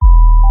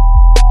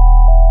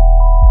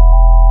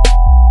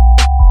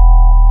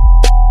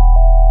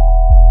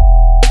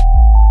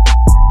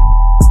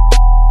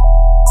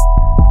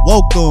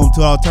Welcome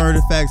to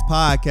Alternative Facts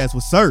Podcast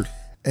with Sir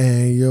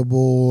and your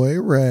boy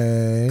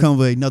Ray. Come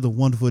with another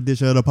wonderful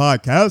edition of the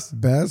podcast.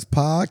 Best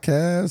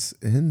podcast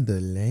in the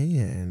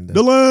land.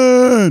 The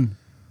land.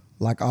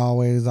 Like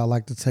always, I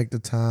like to take the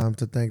time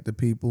to thank the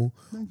people.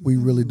 We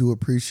really do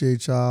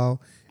appreciate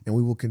y'all, and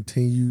we will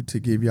continue to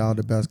give y'all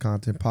the best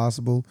content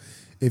possible.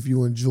 If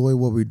you enjoy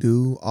what we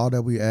do, all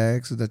that we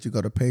ask is that you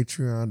go to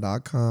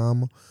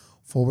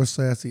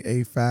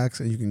patreon.com/the8facts,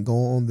 and you can go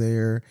on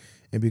there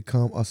and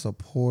become a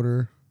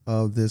supporter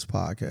of this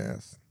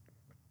podcast.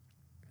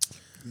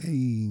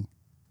 Hey.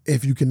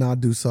 If you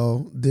cannot do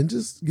so, then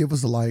just give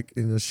us a like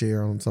and a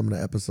share on some of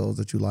the episodes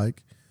that you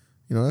like.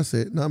 You know, that's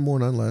it. Not more,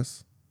 not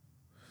less.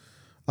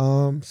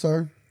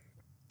 Sir,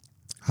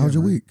 how's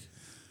your week?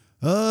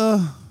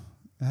 I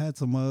had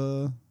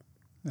to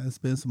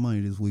spend some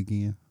money this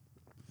weekend.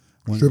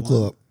 Strip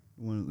club.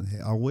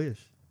 I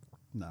wish.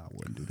 Nah, I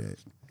wouldn't do that.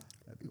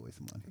 That'd be a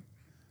waste of money.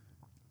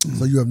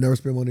 So you have never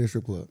spent money at a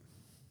strip club?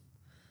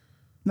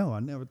 No,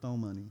 I never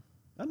thrown money.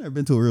 I've never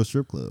been to a real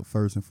strip club,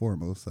 first and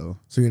foremost. So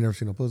you ain't never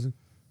seen no pussy?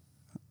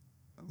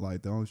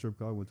 Like the only strip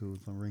club I went to was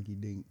some rinky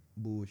dink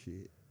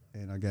bullshit.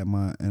 And I got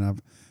the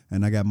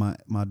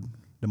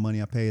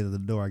money I paid at the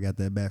door, I got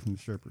that back from the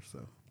stripper,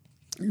 so.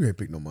 You ain't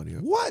pick no money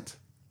up. What?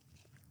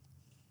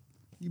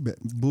 You bet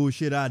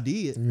bullshit I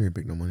did. You ain't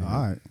pick no money up.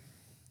 All right.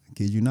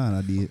 Kid you not,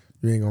 I did.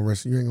 You ain't gonna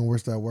risk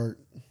that work.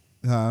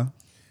 Huh?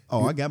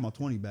 Oh, I got my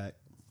 20 back.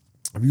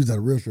 If you was at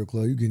a real strip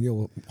club, you getting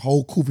your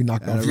whole koofy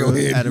knocked off your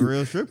head. At a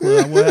real strip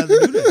club, I would have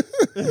to do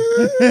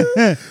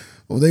that.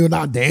 Well, they were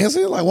not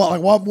dancing?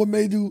 What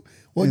made you,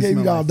 what gave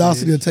you the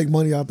audacity to take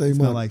money out there? It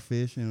smelled like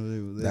fish,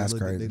 and That's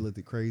crazy. They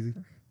looked crazy.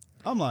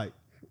 I'm like,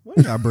 what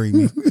did y'all bring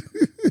me?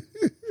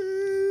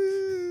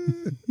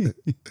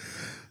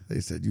 They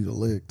said you the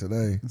lick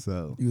today.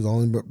 So you was the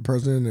only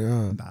person in there,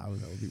 huh? Nah, I was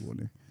the only people in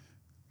there.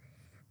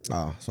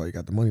 Oh, so you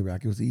got the money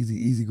back. It was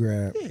easy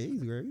grab. Yeah,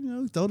 easy grab. You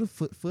know, throw the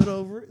foot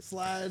over it,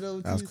 slide it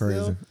over. That's to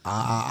yourself.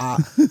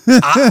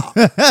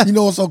 Crazy. You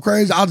know what's so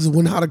crazy? I just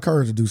wouldn't have the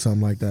courage to do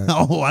something like that.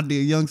 Oh, I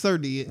did. Young Sir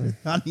did.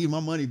 I need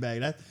my money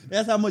back.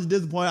 That's how much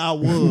disappointed I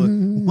was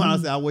when I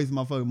said I wasted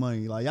my fucking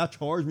money. Like, y'all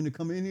charged me to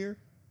come in here?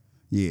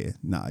 Yeah.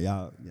 Nah,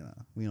 y'all,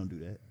 we don't do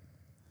that.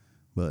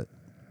 But,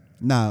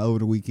 over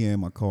the weekend,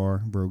 my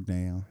car broke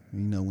down. You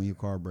know, when your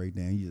car breaks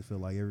down, you just feel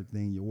like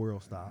everything, your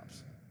world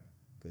stops.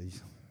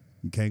 Because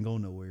you can't go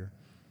nowhere.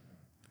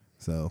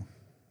 So,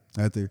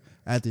 after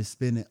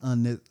spending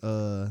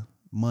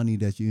money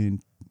that you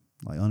didn't,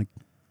 can't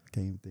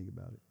even think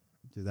about it.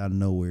 Just out of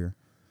nowhere.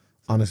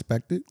 So,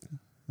 Unexpected?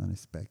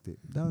 Unexpected.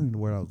 That wasn't even the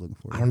word I was looking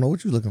for. I don't know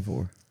what you're looking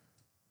for.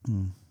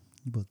 You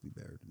supposed to be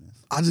better than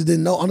this. I just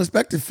didn't know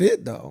unexpected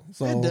fit though.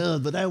 So it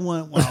does, but that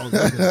wasn't what I was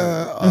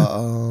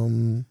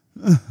looking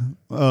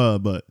for.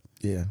 But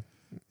yeah,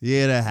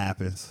 that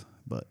happens.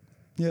 But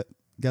yeah,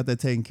 got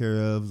that taken care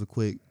of. It was a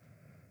quick.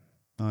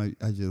 I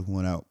just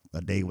went out a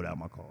day without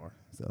my car.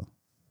 So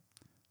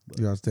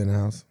you gotta stay in the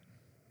house.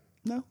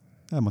 No,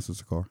 I had my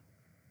sister's car,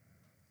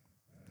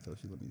 so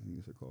she let me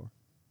use her car.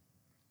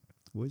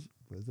 Which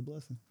was a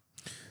blessing.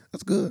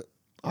 That's good.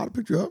 I'll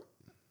pick you up.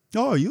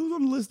 Oh, you was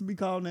on the list to be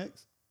called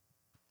next.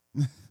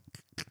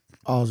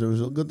 Oh, so it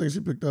was a good thing she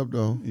picked up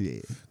though.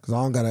 Yeah, because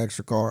I don't got an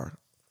extra car.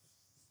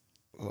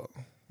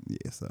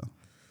 Yeah, so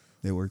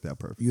it worked out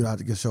perfect. You'd have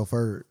to get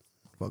chauffeured.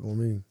 Fuck with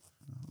me.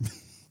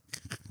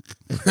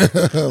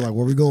 Like,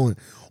 where we going?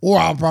 Or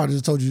I'll probably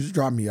just told you just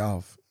drop me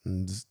off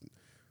and just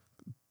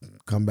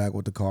come back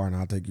with the car and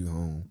I'll take you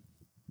home.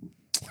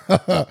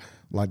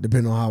 Like,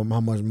 depending on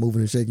how much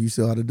moving and shaking you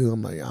still have to do,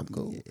 I'm like, yeah, I'm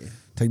cool. Yeah.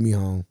 Take me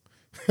home.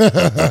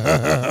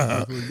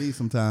 That's what it be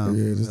sometimes.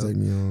 Yeah, just take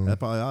me home. That's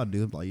probably all I'll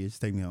do. Like, yeah,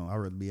 just take me home. I'd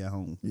rather be at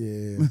home.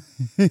 Yeah.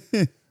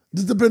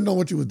 Just depending on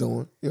what you was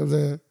doing. You know what I'm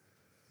saying?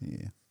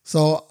 Yeah.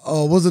 So,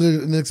 was it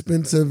an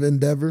expensive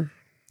endeavor?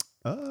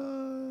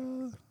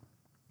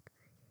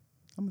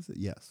 I'm gonna say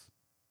yes.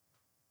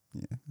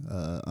 Yeah.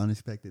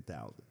 Unexpected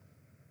 1,000.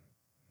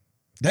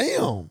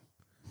 Damn.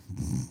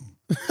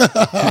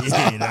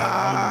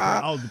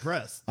 Yeah, I was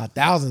depressed.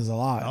 1,000 is a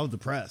lot. I was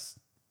depressed.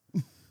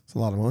 It's a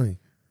lot of money.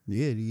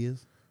 Yeah, it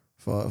is.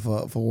 For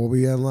where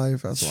we at in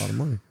life, that's a lot of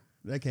money.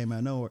 That came out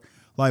of nowhere.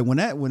 Like when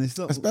it's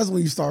still, especially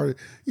when you started,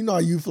 you know,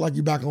 you feel like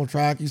you're back on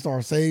track. You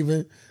start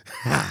saving.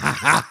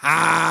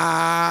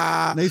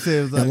 They said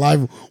it was like, and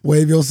life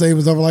wave your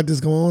savings over like this.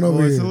 Come on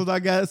over here. As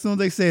soon as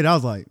they said it, I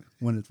was like,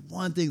 when it's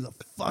one thing's a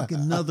fucking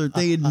another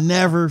thing, it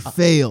never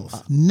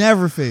fails.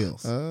 Never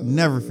fails.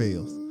 Never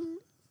fails.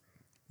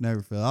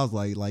 Never fails. I was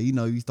like,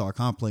 you start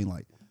complaining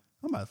like,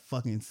 I'm about to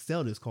fucking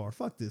sell this car.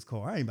 Fuck this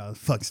car. I ain't about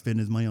to fucking spend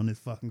this money on this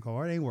fucking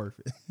car. It ain't worth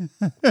it.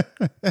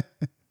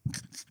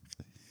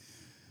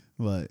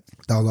 But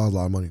that was a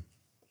lot of money.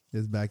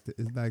 It's back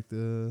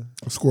to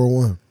square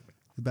one.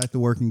 It's back to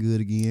working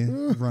good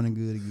again, running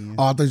good again.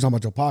 Oh, I thought you were talking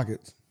about your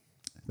pockets.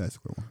 That's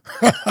square one.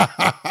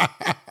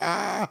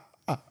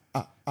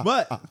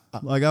 But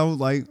like I was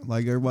like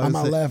everybody. I'm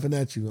not laughing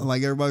at you.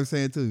 Like everybody was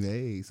saying too.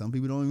 Hey, some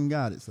people don't even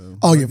got it. So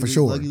yeah, for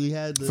sure. Luckily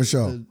had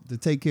to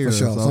take care for of.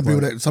 sure. So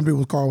some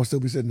people's car will still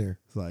be sitting there.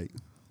 It's like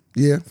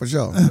Yeah, for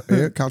sure.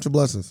 Yeah, count your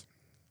blessings.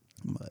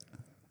 But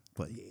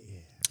yeah,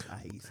 I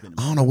hate spending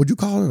I don't know. Would you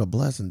call it a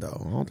blessing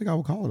though? I don't think I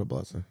would call it a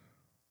blessing.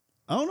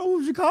 I don't know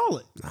what you call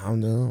it. I don't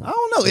know. I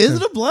don't know. Is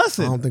it a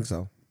blessing? I don't think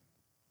so.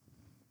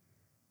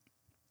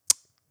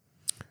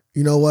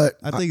 You know what?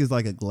 I think it's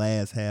like a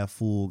glass half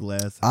full,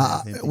 glass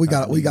half empty.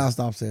 We gotta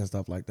stop saying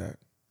stuff like that.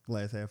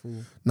 Glass half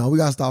full. No, we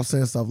gotta stop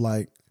saying stuff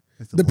like.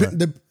 It's a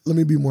blessing. Let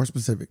me be more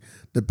specific.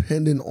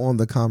 Depending on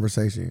the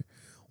conversation,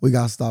 we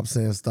gotta stop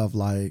saying stuff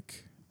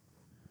like,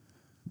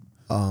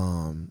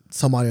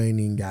 somebody ain't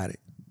even got it.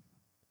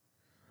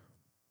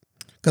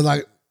 Cause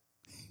like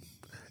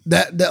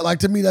that like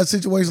to me that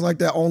situation like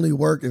that only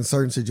work in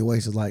certain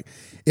situations. Like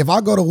if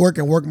I go to work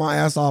and work my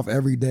ass off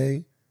every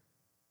day.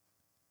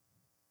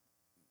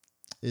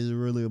 Is it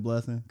really a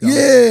blessing?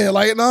 Yeah,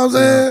 like you know what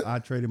I'm saying? I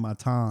traded my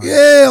time.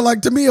 Yeah,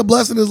 like to me a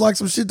blessing is like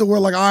some shit to where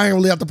like I ain't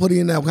really have to put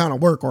in that kind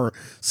of work or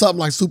something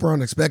like super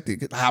unexpected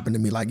could happen to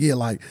me. Like,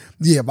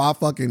 if I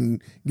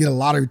fucking get a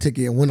lottery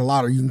ticket and win a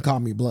lottery, you can call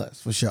me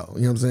blessed for sure.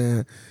 You know what I'm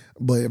saying?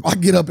 But if I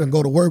get up and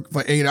go to work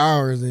for 8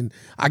 hours and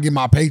I get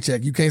my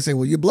paycheck, you can't say,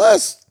 well, you're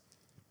blessed.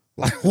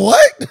 Like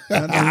what?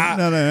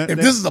 No, if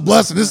this is a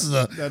blessing, this is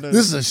a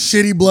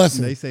shitty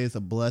blessing. They say it's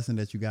a blessing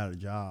that you got a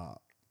job.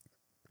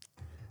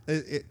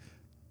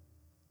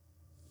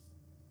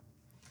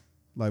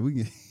 Like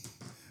we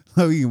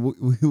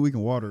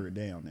can water it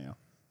down now.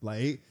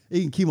 Like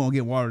it can keep on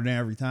getting watered down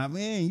every time.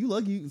 Man, you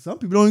lucky. Some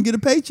people don't even get a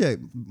paycheck.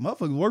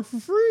 Motherfuckers work for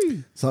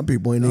free. Some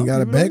people ain't even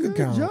got a bank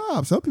account.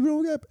 Job. Some people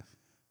don't got.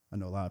 I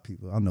know a lot of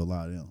people. I know a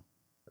lot of them.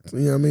 You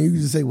know what I mean? You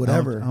can just say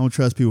whatever. I don't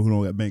trust people who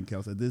don't got bank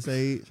accounts at this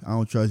age. I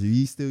don't trust you.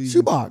 You still using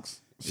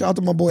Shoebox. Shout out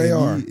to my boy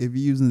AR. If you're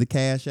using the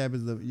Cash App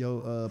as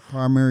your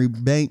primary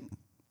bank,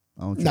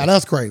 I don't trust you.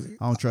 That's crazy.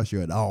 I don't trust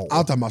you at all.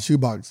 I'm talking about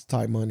shoebox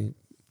type money.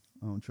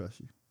 I don't trust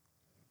you.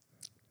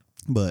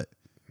 But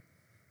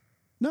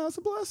no, it's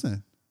a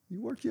blessing.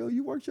 You worked your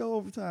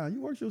overtime.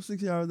 You worked your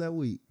 60 hours that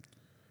week,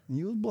 and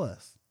you was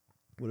blessed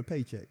with a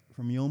paycheck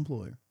from your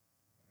employer.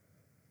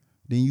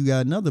 Then you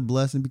got another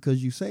blessing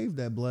because you saved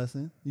that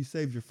blessing. You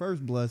saved your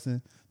first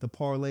blessing to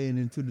parlay it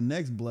into the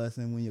next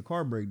blessing when your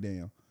car break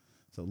down.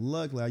 So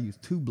luckily, I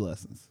used 2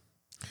 blessings.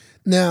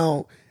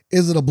 Now,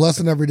 is it a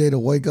blessing every day to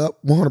wake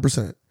up?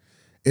 100%.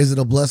 Is it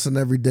a blessing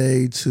every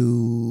day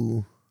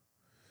to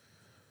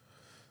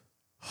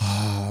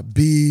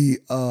be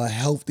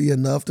healthy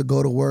enough to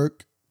go to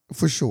work?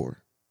 For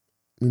sure.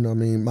 You know what I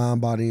mean?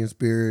 Mind, body, and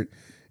spirit.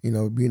 You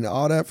know, being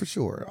all that for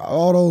sure.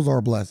 All those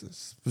are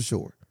blessings for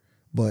sure.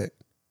 But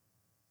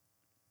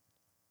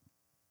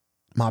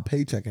my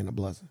paycheck ain't a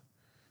blessing.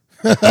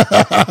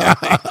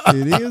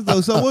 It is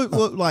though. So what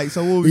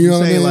would you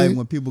say, like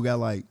when people got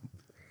like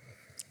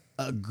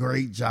a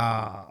great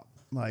job?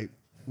 Like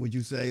would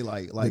you say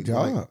like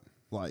job.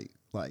 like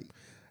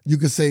you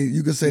could say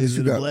that is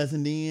you it got a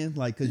blessing then?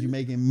 Like because you're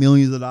making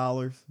millions of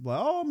dollars. Like,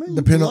 oh man, it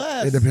depends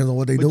on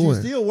what they doing. You're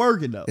still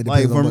working though. It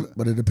depends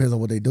but it depends on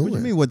what they doing. What do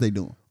you mean what they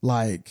doing?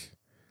 Like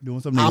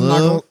doing something they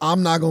love?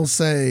 I'm not gonna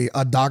say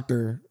a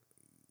doctor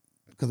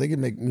because they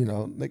can make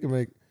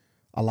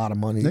a lot of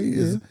money.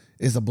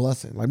 It's a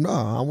blessing. Like,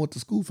 nah, I went to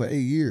school for 8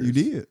 years. You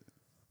did.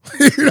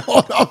 You know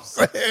what I'm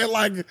saying?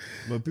 Like,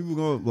 but people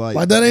go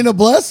like that ain't a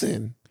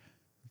blessing.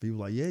 People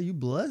like, yeah, you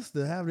blessed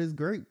to have this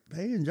great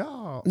paying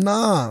job.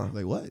 Nah.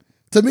 Like what?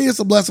 To me, it's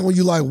a blessing when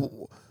you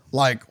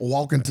like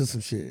walk into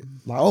some shit.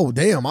 Like, oh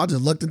damn, I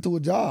just looked into a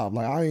job.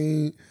 Like I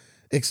ain't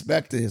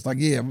expect this. Like,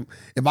 yeah,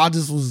 if I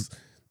just was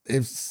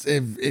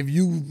if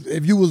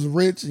you was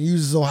rich and you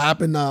just so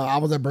happened I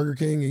was at Burger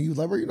King and you was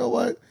like, well, you know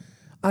what?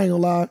 I ain't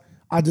gonna lie.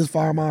 I just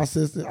fired my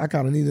assistant. I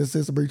kind of need an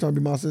assistant, but you're trying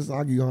to be my assistant.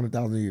 I'll give you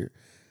 $100,000 a year.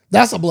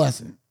 That's a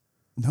blessing.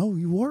 No,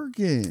 you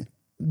working.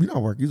 You're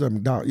not working. You was at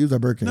McDonald's. You was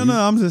at Burger King. No,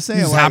 I'm just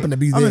saying. You just happen to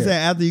be there. I'm just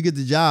saying after you get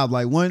the job,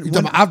 like you're talking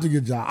about after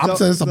your job. I'm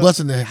saying it's a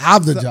blessing to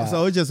have the job.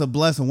 So it's just a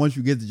blessing once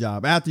you get the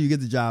job. After you get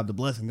the job, the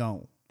blessing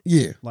gone.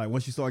 Yeah. Like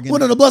once you start getting. Well,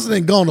 no, the blessing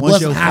ain't gone. The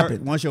blessing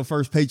happened. Once your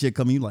first paycheck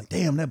come, you like,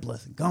 damn, that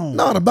blessing gone.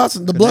 No, the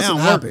blessing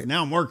happened.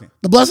 Now I'm working.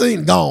 The blessing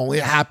ain't gone.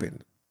 It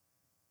happened.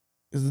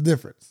 It's the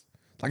difference.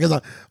 Like it's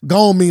like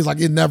gone means like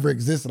it never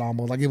existed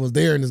almost. Like it was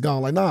there and it's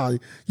gone. Like, nah,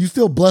 you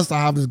still blessed to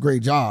have this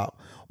great job.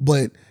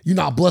 But you're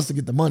not blessed to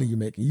get the money you're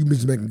making. You're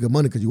just making good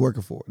money because you're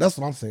working for it. That's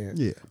what I'm saying.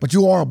 Yeah. But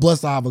you are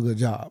blessed to have a good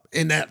job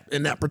in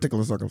that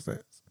particular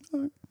circumstance.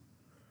 Right.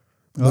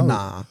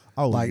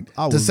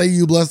 But to say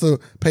you blessed to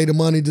pay the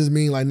money just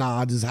mean like, nah,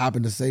 I just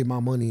happen to save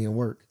my money and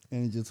work.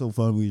 And it's just so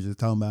fun. We just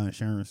talking about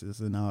insurances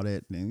and all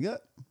that. And yeah,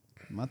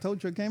 my tow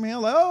truck came in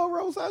like, oh,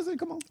 roadside assistance,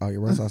 come on. Oh, your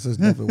roadside assistance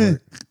definitely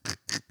work.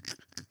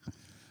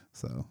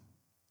 So,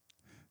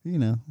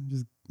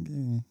 just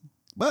yeah.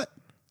 But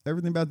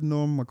everything about the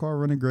normal. My car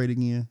running great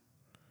again.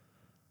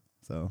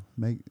 So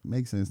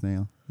makes sense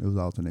now. It was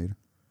alternator.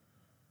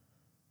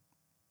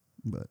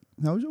 But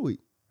how was your week?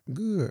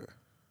 Good.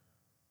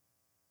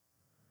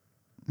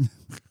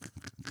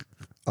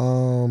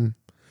 I'm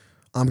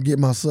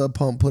getting my sub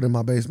pump put in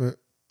my basement.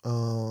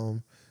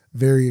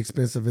 Very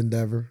expensive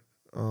endeavor.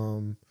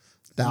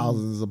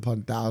 Thousands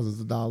upon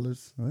thousands of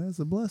dollars. Well, that's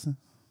a blessing.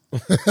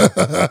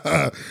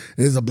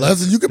 It's a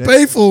blessing you can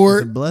pay for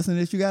It's a it. blessing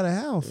that you got a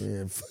house.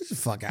 Yeah,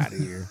 fuck out of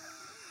here.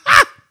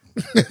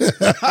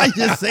 I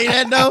just say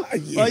that though.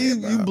 Yeah, Like you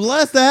bro.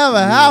 blessed to have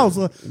a house.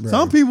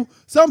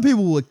 Some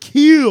people would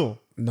kill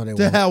No, they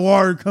to won't. have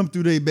water come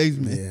through their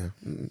basement. Yeah,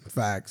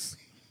 facts.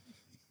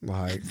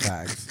 Like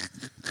facts.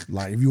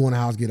 Like if you want a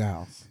house, get a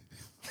house.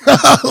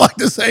 Like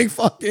this ain't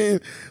fucking.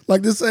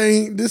 Like this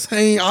ain't.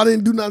 I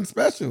didn't do nothing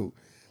special.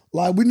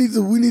 Like we not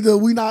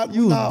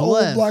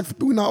old black.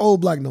 We not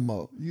old black no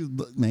more.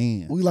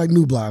 Man, We like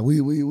new black.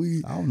 We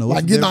I don't know.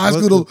 like getting to high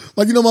school.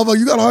 Like motherfucker,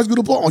 you got a high school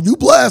diploma. Oh, you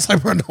blessed?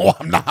 Like, bro, no,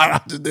 I'm not. I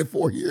just did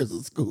 4 years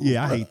of school.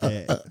 Yeah, I hate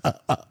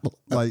that.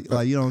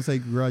 like you don't say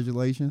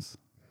congratulations.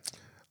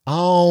 I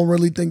don't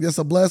really think that's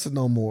a blessing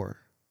no more.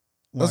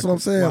 That's what I'm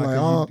saying.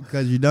 Like,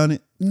 because you done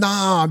it.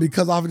 nah,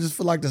 because I just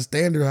feel like the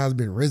standard has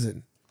been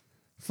risen.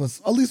 For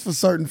at least for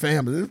certain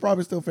families, there's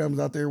probably still families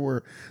out there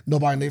where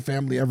nobody in their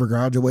family ever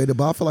graduated.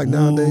 But I feel like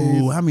nowadays,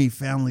 Ooh, how many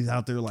families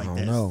out there like I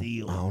that don't know.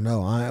 still? I don't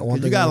know.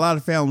 You got a lot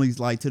of families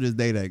like to this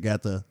day that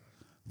got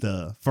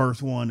the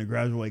first one to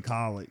graduate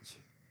college.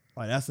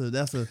 Like that's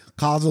a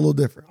college is a little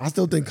different. I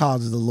still think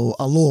college is a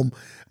little.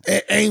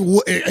 It ain't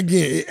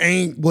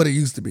what it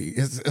used to be.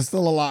 It's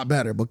still a lot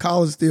better. But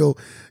college still,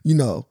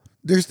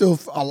 there's still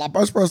a lot.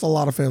 There's a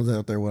lot of families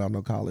out there without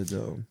no college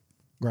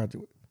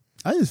graduate.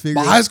 I just figured.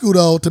 But high school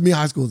though, to me,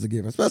 high school is a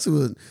given, especially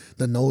with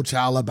the No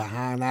Child Left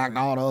Behind Act and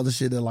all the other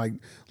shit that like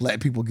let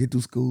people get through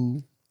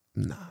school.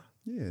 Nah.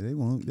 Yeah, they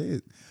won't.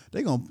 They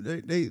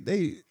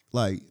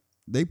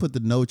put the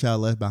No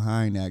Child Left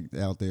Behind Act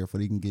out there for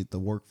they can get the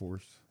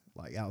workforce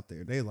like out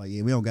there. They like,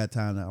 yeah, we don't got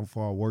time now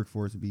for our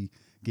workforce to be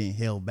getting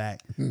held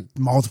back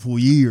multiple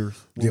years.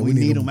 Yeah, we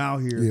need them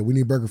out here. Yeah, we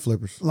need burger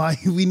flippers. Like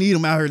we need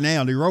them out here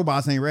now. The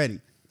robots ain't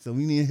ready, so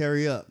we need to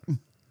hurry up.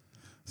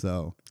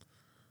 So,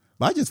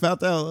 but I just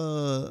found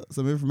out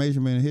some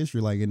information in history.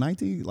 Like in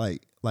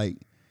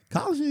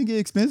college didn't get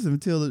expensive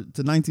until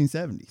the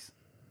 1970s.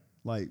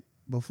 Like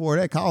before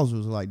that, college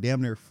was like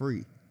damn near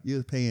free. You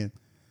was paying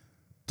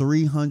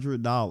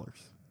 $300,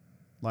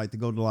 like to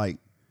go to like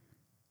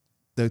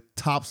the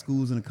top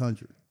schools in the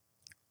country,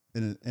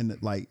 in in the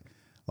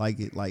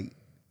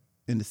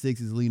in the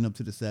 60s leading up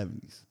to the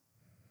 70s.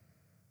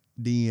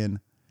 Then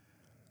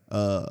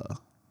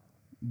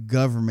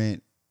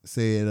government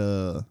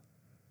said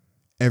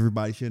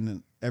everybody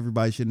shouldn't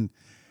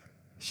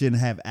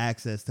have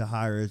access to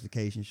higher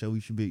education. So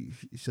you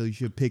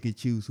should pick and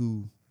choose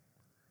who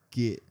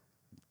get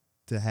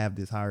to have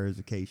this higher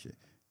education.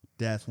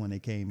 That's when they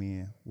came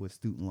in with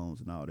student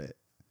loans and all that.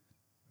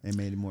 They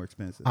made it more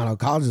expensive. I know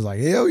college is like,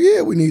 hell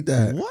yeah, we need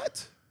that.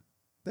 What?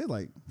 They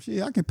like,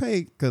 shit, I can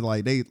pay, cause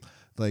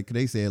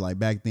they said like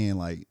back then,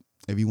 like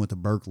if you went to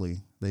Berkeley,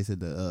 they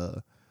said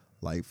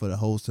like for the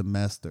whole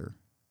semester,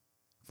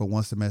 for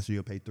one semester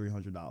you'll pay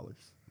 $300.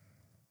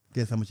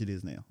 Guess how much it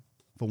is now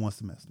for one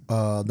semester?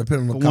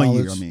 Depending on for college. 1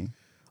 year, I mean.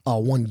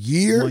 1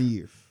 year? 1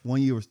 year.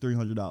 1 year was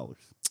 $300.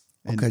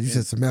 Okay, you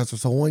said semester,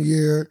 so 1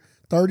 year,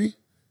 30?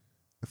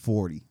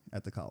 40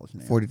 at the college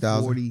now.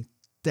 40,000.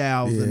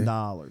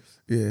 $40,000.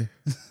 Yeah.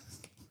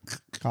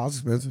 College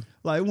expensive.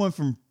 Like it went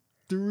from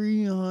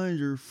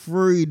 300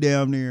 free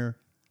down there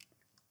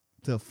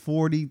to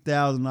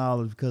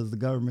 $40,000 because the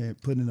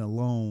government put in a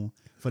loan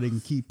for they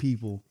can keep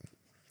people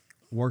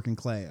working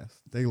class.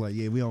 They like,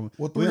 yeah, we don't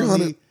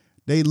need.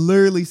 They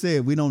literally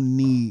said we don't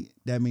need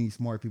that many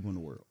smart people in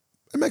the world.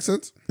 It makes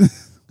sense.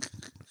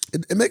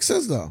 It makes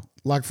sense though.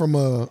 Like from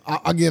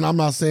again, I'm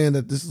not saying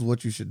that this is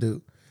what you should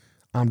do.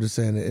 I'm just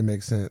saying that it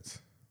makes sense.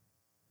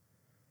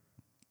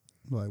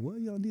 Like, well,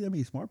 you don't need that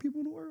many smart people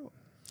in the world.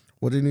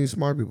 What do you need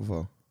smart people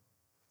for?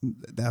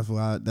 That's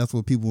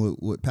what people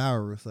with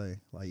power will say.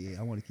 Like, yeah,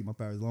 I want to keep my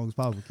power as long as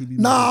possible. Keep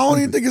Nah, I don't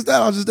even think it's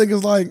that. I just think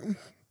it's like,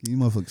 you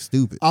motherfuckers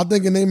stupid. I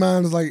think in their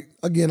mind is like,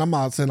 again, I'm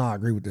not saying I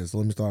agree with this. So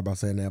let me start by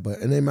saying that. But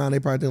in their mind, they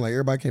probably think like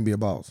everybody can't be a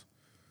boss.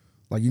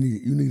 Like you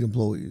need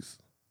employees.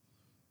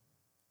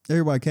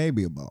 Everybody can't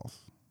be a boss,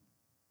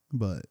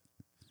 but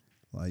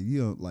like you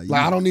don't like.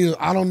 Like I don't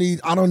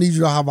need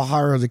you to have a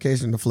higher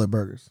education to flip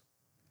burgers.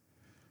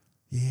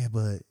 Yeah,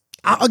 but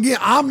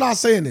I'm not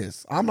saying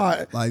this. I'm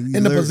not like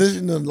in the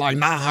position to like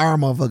not hire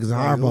motherfuckers and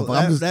hire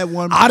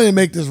motherfuckers. I didn't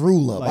make this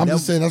rule up. Like I'm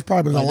just saying that's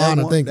probably the line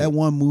of thinking. That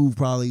one move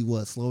probably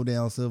slow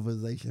down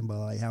civilization, but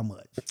like how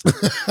much?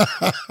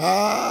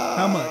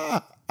 How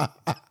much?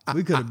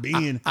 We could have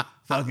been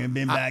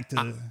back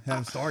to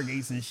have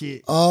Stargates and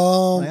shit.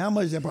 Like how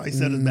much that probably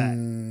set us back?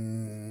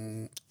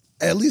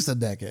 At least a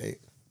decade.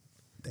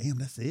 Damn,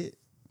 that's it.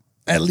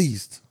 At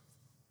least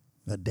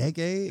a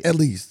decade. At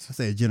least I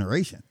say a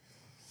generation.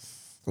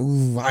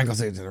 Ooh, I ain't gonna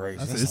say a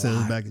generation. It set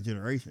us back a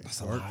generation.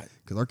 That's a lot.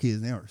 Because our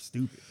kids now are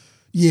stupid.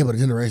 Yeah, but a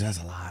generation, that's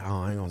a lot.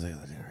 Oh, I ain't gonna say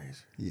a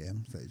generation. Yeah,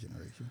 I'm gonna say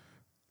generation.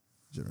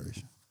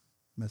 Generation.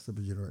 Messed up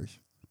a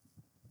generation.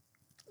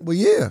 Well,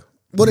 yeah.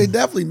 Well, they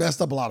definitely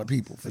messed up a lot of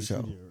people for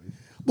sure.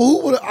 But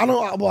who would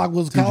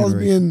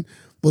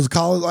was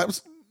college like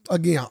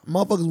again,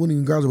 motherfuckers wouldn't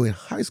even graduate in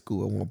high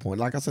school at one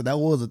point. Like I said, that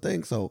was a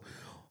thing. So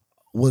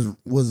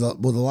was a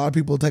lot of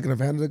people taking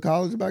advantage of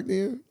college back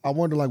then? I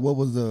wonder, like, what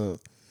was the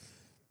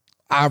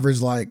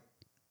average, like,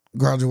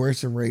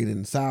 graduation rate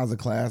and size of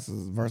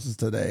classes versus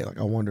today? Like,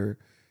 I wonder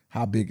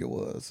how big it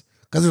was.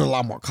 Because there's a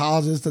lot more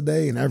colleges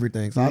today and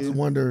everything. So I just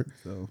wonder,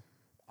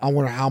 I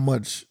wonder how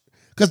much,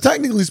 because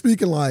technically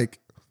speaking, like,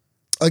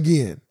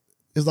 again,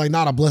 it's like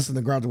not a blessing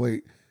to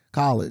graduate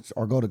college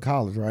or go to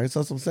college, right? So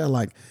that's what I'm saying.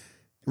 Like,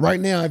 right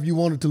now, if you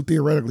wanted to,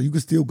 theoretically, you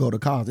could still go to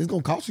college. It's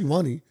going to cost you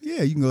money.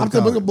 Yeah, you can go to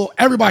college. But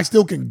everybody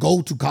still can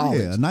go to college.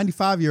 Yeah, a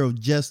 95-year-old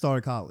just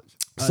started college.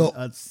 So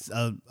a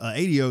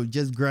 80-year-old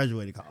just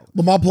graduated college.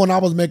 But my point I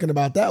was making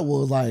about that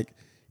was, like,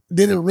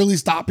 did it really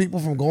stop people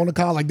from going to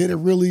college? Like, did it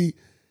really?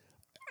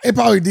 It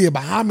probably did,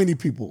 but how many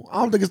people? I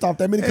don't think it stopped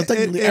that many because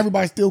technically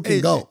everybody still can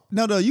go.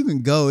 No, you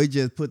can go. It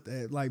just put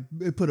it behind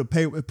a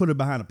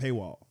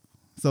paywall.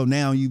 So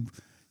now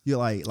you're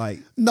like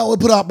no,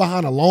 it put out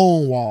behind a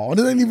loan wall, and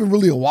it ain't even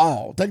really a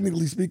wall.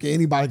 Technically speaking,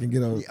 anybody can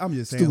get a I'm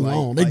just saying, student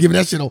loan. They giving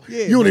that shit on.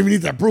 Yeah, you don't even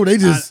need that proof. They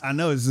just. I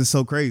know it's just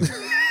so crazy.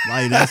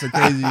 Like that's the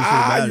crazy shit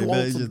about it. But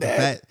it's just a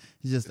fact.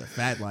 It's just a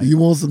fact. Like you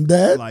want some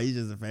debt? Like it's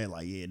just a fact.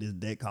 Like yeah, this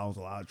debt causes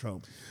a lot of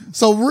trouble.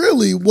 So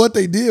really, what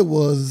they did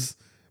was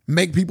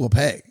make people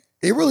pay.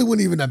 It really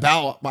wasn't even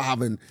about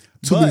having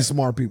too many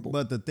smart people.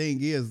 But the thing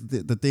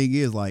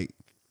is, like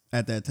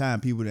at that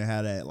time, people didn't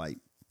have that like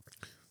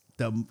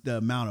the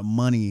amount of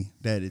money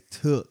that it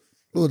took.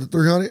 What, the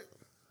 300?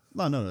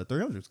 No, the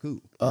 300 is cool.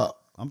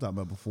 I'm talking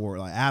about before,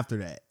 like after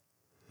that.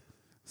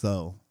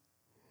 So,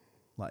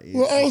 like,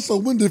 well, also,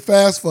 when did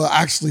FAFSA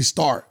actually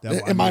start?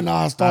 It might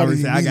not have started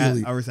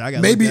immediately. I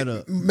got maybe that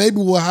up. Maybe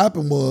what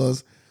happened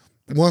was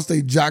once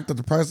they jacked up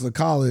the price of the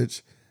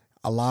college,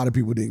 a lot of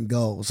people didn't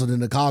go. So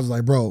then the college was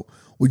like, bro,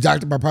 we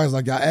jacked up our price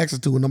like y'all access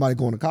to, and nobody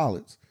going to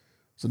college.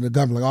 So the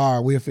government like, all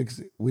right, we'll fix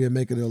it. We'll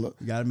make it a look.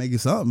 You got to make it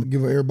something.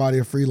 Give everybody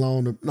a free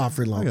loan, not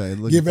free loan.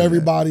 Give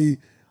everybody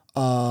a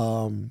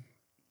loan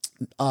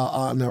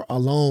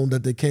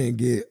that they can't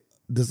get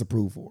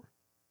disapproved for.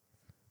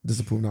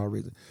 Disapproved, not a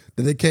reason.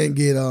 That they can't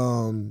get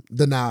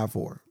denied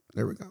for.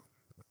 There we go.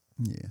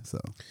 Yeah, so.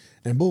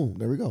 And boom,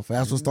 there we go.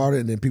 FAFSA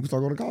started, and then people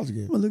start going to college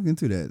again. We'll look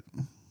into that.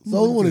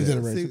 So who won the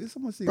generation?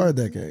 Third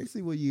decade. Let's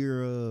see what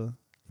year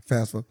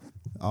FAFSA.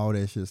 All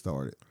that shit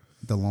started.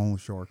 The loan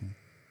sharking.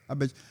 I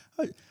bet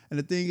you, and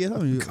the thing is, I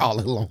mean, call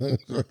it loan. That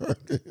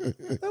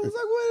was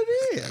like what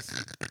it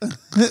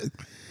is.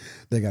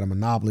 They got a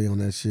monopoly on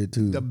that shit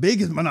too. The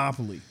biggest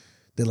monopoly.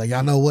 They're like,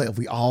 y'all know what? If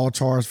we all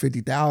charge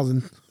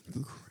 50,000,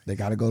 they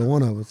got to go to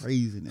one of us.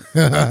 Craziness.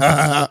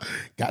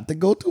 Got to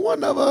go to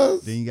one of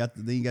us. Then you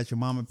got your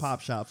mom and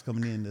pop shops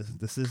coming in,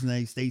 the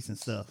Cincinnati States and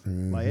stuff.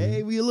 Mm-hmm. Like,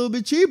 hey, we a little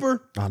bit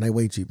cheaper. Oh, they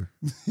way cheaper.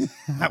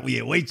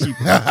 We way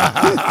cheaper.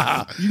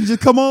 You can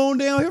just come on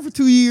down here for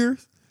 2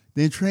 years,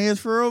 then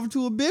transfer over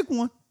to a big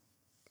one.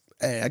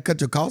 Hey, I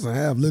cut your costs in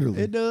half,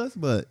 literally. It does,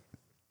 but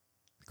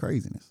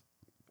craziness.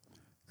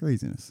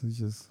 It's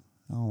just,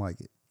 I don't like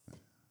it.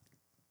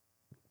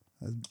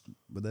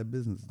 But that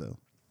business, though.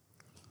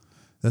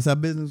 That's how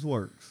business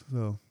works.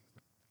 So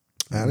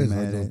I didn't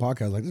like doing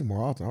podcasts like this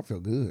more often. I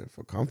feel good. I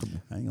feel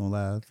comfortable. I ain't gonna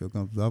lie. I feel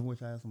comfortable. I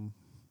wish I had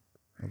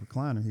a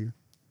recliner here.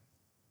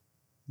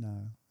 Nah,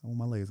 I want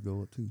my legs to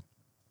go up too.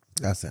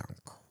 That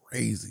sounds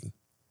crazy.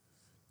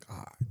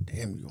 God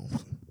damn you.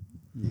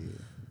 Yeah.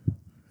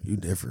 You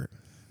different.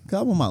 Cause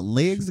I want my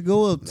legs to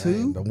go up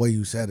too. The way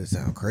you said it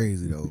sound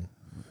crazy though.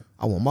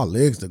 I want my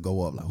legs to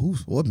go up. Like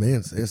what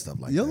man says stuff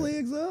like your that? Your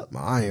legs up?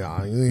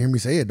 You didn't hear me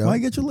say it though. Why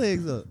you get your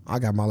legs up? I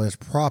got my legs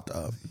propped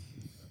up.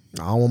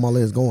 I don't want my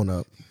legs going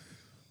up.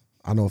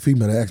 I know a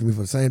female that asked me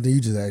for the same thing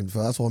you just asked me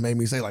for. That's what made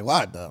me say, like,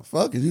 what the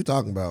fuck is you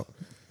talking about?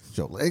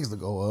 Your legs to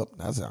go up.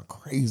 That sounds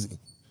crazy.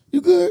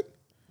 You good?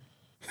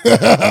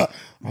 I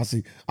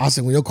see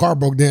when your car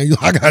broke down,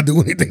 I gotta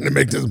do anything to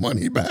make this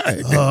money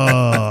back.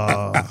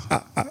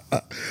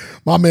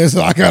 My man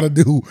said I gotta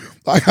do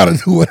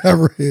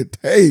whatever it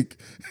take.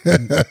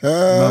 Am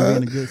I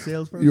being a good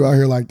salesperson? You out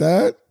here like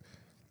that?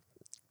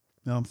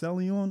 No, I'm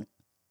selling you on it.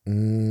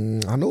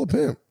 I know a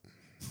pimp.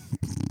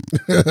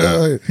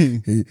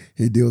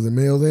 he deals in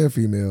males and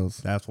females.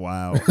 That's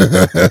wild.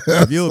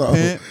 If you're a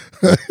pimp,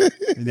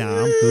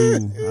 nah, I'm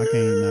cool. I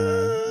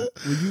can't.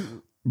 Would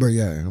you? But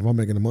yeah, if I'm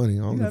making the money,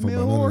 I don't give a fuck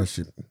about none of that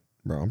shit.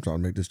 Bro, I'm trying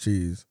to make this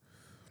cheese.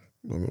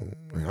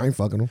 I ain't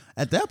fucking them.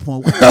 At that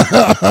point,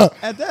 I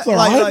ain't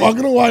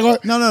fucking them.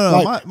 Like,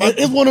 no. Like,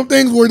 it's one of them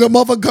things where the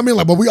motherfucker come in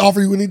like, but we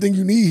offer you anything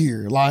you need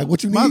here. Like,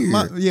 what you need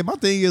here? My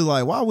thing is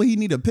like, why would he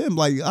need a pimp?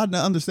 Like, I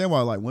understand why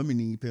like women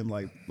need pimp,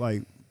 like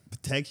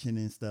protection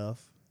and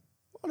stuff.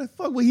 Why the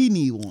fuck would he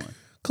need one?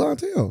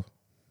 Clientele.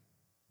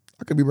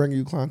 I could be bringing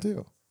you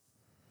clientele.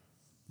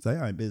 So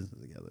y'all ain't business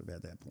together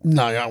at that point.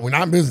 No, we're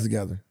not in business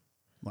together.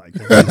 Like,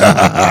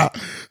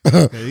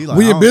 'cause he like,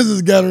 we I in don't- business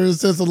together in the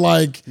sense of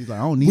like He's like,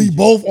 I don't need we you.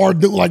 both are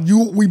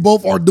we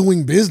both are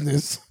doing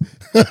business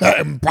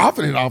and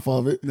profiting off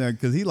of it. Yeah,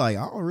 because he like,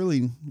 I don't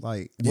really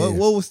like. Yeah.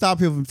 What would stop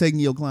him from taking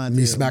your clientele?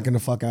 Me smacking the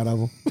fuck out of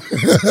him.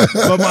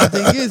 But my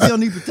thing is, he don't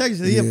need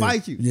protection. He'll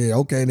fight you. Yeah,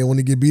 okay. And then when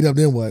he get beat up,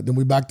 then what? Then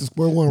we back to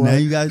square one, Now right?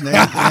 you guys,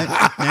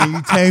 now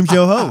you tamed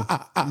your hoe.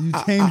 You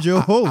tamed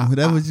your hoe.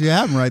 That's what you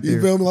having right You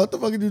there. feel me? What the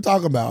fuck are you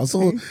talking about? As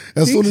soon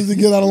as he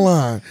get out of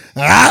line,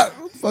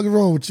 what the fuck is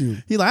wrong with you?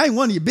 He like, I ain't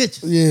one of your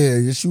bitches. Yeah,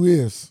 yes you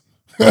is.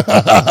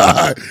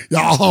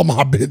 Y'all all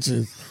my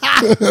bitches.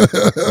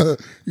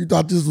 You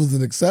thought this was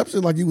an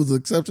exception? Like you was an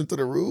exception to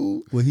the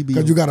rule? Will he be?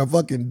 Because you got a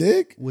fucking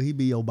dick? Will he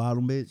be your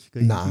bottom bitch?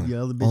 Because Nah, you keep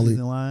your other bitches only-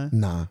 in line?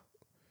 Nah.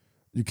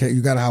 You can't.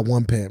 You gotta have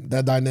one pimp.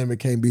 That dynamic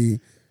can't be.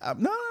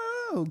 No.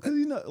 Because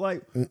you know,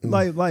 like,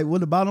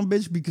 would the bottom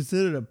bitch be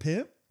considered a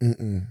pimp?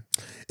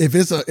 If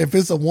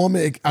it's a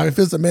woman, if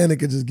it's a man, it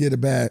can just get a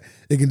bad.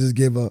 It can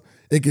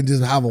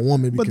just have a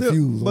woman be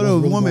confused. But on there what's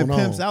are really women going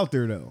pimps on. out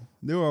there though.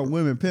 There are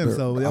women pimps.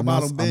 So your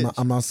bottom bitch.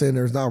 I'm not saying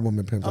there's not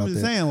women pimps. I'm out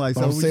just there. saying, like,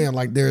 But so I'm saying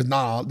like there's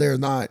not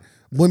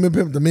women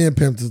pimp. The men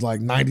pimps is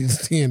like 90 to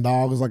 10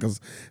 dogs. Like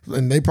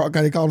and they call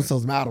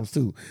themselves madams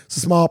too. It's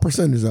a small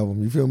percentage of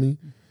them. You feel me?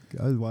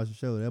 I was watching the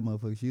show. That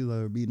motherfucker, she was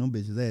over beating them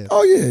bitches ass.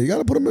 Oh yeah, you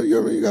gotta put them.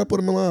 You gotta put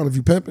them in line if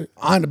you pimping.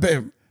 I ain't a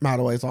pimp, by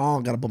the way, so I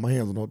don't gotta put my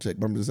hands on no chick.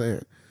 But I'm just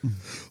saying. I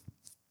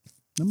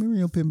remember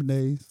your pimping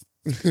days.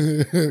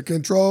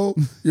 Control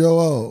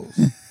your hoes.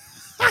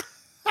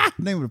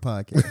 Name of the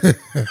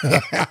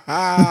podcast.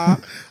 I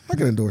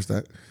can endorse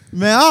that.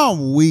 Man,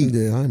 I'm weak.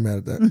 Yeah, I ain't mad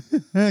at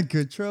that.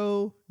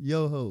 Control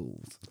your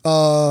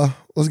hoes.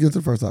 Let's get to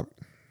the first topic.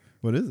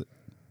 What is it?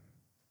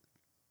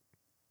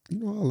 You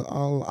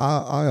know,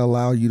 I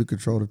allow you to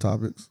control the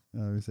topics.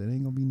 I already said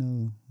ain't gonna be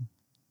no.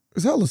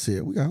 It's hella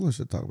shit. We got hella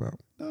shit to talk about.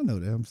 I know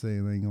that. I'm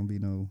saying there ain't gonna be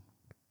no.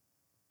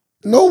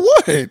 No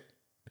what?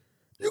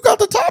 You got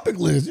the topic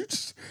list. You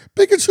just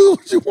pick and choose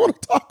what you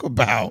want to talk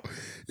about.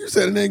 You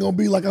said it ain't gonna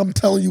be like I'm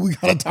telling you we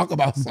gotta talk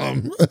about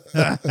something.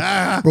 But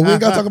we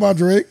ain't gotta talk about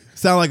Drake.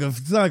 Sound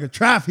like a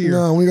trap here.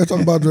 No, we ain't gotta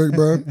talk about Drake,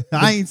 bro.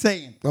 I ain't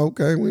saying.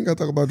 Okay, we ain't gotta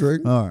talk about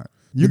Drake. All right.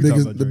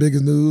 The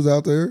biggest news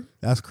out there.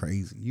 That's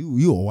crazy.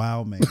 You a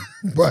wild man.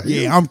 Right.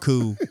 Yeah, I'm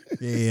cool.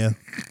 Yeah.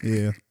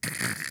 Here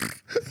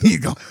you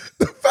go.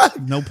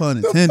 No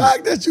pun The intended.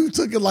 fact that you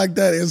took it like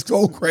that is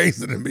so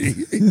crazy to me.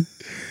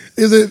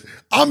 Is it?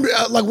 I'm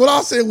like what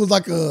I said was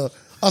like a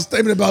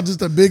statement about just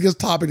the biggest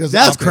topic That's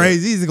out there.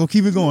 crazy. He's gonna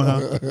keep it going,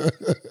 huh?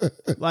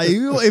 Like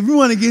if you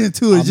want to get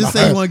into it, just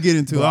say you want to get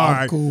into it. Bro, All I'm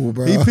right, cool,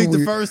 bro. He picked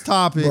the first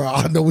topic. Bro,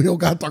 I know we don't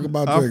gotta talk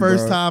about Our Drake,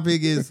 first bro.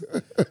 topic is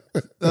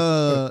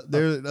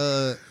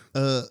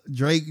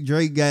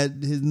Drake got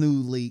his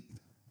news leaked.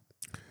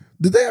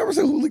 Did they ever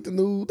say who leaked the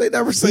news? They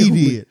never say He who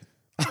did. leaked.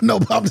 I know,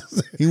 but I'm just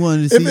saying. He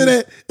wanted to see.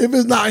 If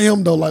it's not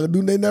him though, like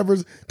do they never?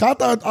 I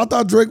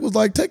thought Drake was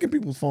like taking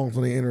people's phones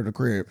when they enter the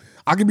crib.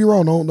 I could be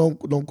wrong. Don't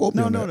quote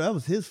me. No, on no, that. that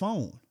was his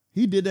phone.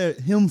 He did that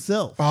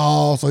himself.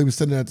 Oh, so he was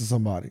sending that to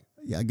somebody.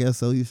 Yeah, I guess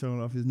so. He's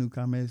showing off his new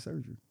cosmetic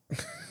surgery.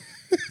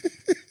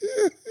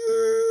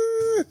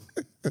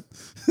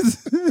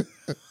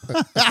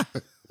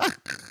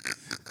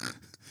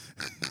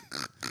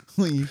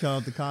 When you show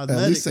off the At least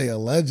cosmetic, say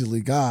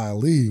allegedly,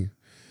 golly.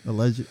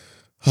 alleged.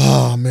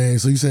 Oh man,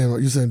 so you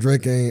saying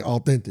Drake ain't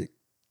authentic?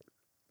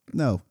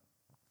 No.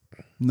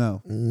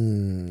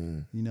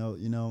 Mm. You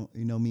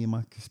know me and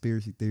my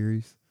conspiracy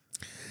theories.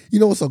 You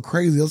know what's so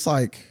crazy? It's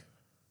like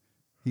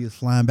He was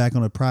flying back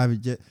on a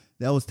private jet.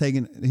 He was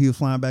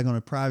flying back on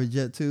a private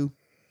jet too.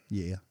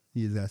 Yeah,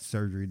 he just got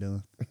surgery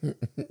done.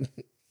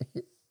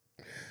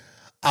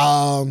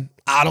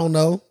 I don't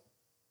know.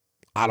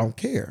 I don't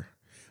care.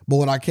 But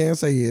what I can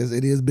say is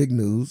it is big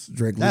news.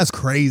 Drake. That's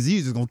crazy.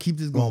 You just gonna keep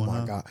this going. Oh my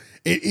huh? God.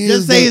 It is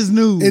Just say it's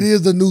news. It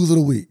is the news of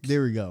the week.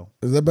 There we go.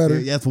 Is that better?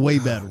 Yeah, that's way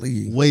better.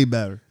 Golly. Way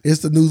better. It's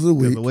the news of the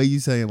 'Cause week. the way you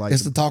saying like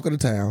It's the talk of the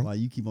town. like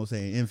you keep on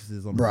saying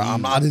emphasis on the Bro,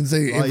 big. I didn't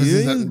say Like,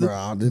 emphasis. yeah, Bro,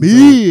 I didn't big.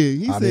 say,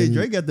 He I said didn't-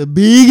 Drake got the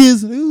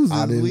biggest news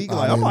I this didn't- week. I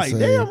Like, I'm didn't like, say-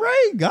 damn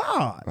right,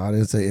 God. I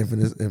didn't say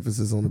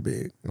emphasis on the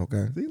big.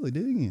 Okay. See, look,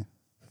 did it again.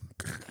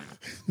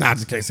 Nah, I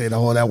just can't say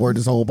that word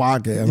this whole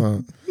podcast,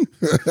 huh?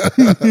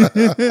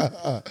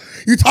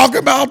 You talking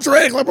about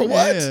Drake? Like, what?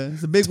 Yeah,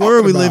 it's a big Talking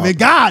world we live about- in.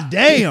 God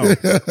damn.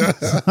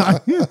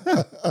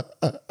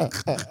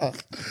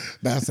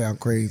 That sound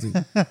crazy.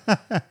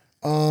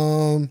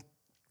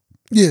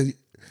 Yeah.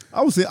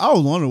 I was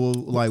wondering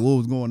what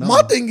was going on.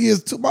 My thing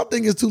is too.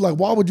 Like,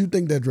 why would you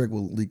think that Drake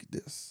would leak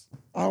this?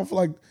 I don't feel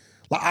like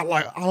I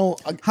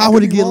don't. How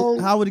would it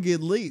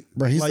get leaked?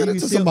 Bro, he Like, sent you it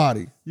can to still-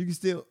 somebody. You can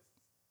still.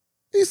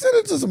 He sent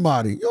it to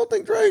somebody. You don't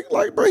think Drake,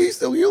 like, bro, he's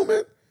still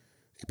human?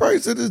 He probably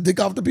sent his dick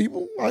off to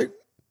people. Like,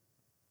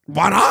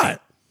 why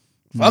not?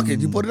 Fuck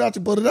it. You put it out,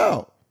 you put it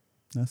out.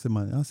 I said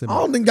my. I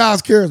don't think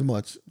guys care as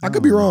much. I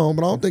could be wrong,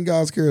 but I don't think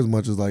guys care as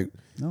much as like,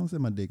 I don't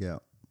set my dick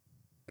out.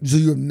 So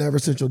you have never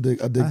sent a dick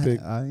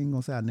pic? I ain't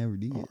gonna say I never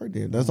did. All right,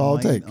 then. That's all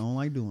it takes. I don't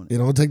like doing it. It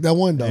don't take that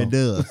one, though. It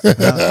does.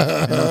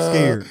 I'm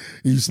scared.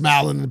 You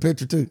smiling in the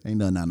picture, too. Ain't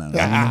no face in it.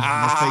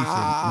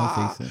 No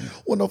face in it.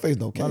 Well, no face,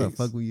 no case. Why the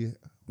fuck were you?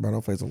 Bro,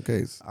 no face, no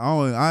case.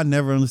 I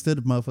never understood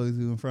the motherfuckers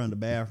who in front of the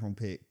bathroom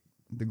pic.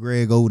 The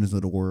Greg Odens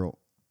of the world.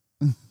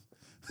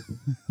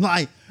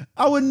 Like,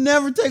 I would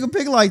never take a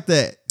pic like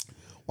that.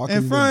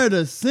 In front of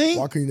the sink.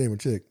 Why can't you name a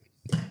chick?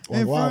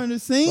 In front of the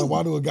sink.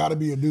 Why do it gotta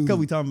be a dude? Because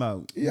we talking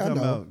about,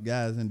 about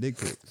guys and dick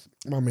pics.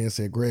 My man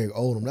said Greg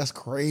Odom. That's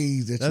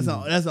crazy. That's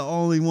the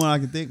only one I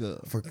can think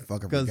of. Fucking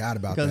forgot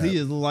about that. Because he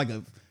just look like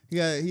a.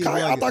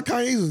 I thought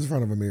Kanye was in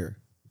front of a mirror.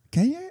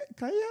 Kanye had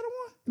the one?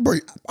 Bro,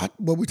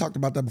 well, we talked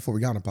about that before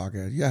we got on the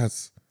podcast.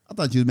 Yes. I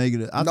thought you was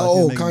making it.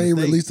 No, Kanye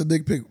released a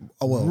dick pic.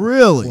 Oh, well.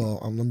 Really? Well,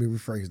 let me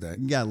rephrase that.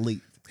 You got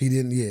leaked. He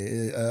didn't,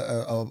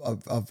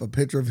 a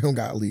picture of him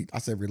got leaked. I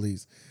said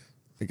released.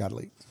 It got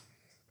leaked.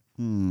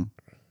 I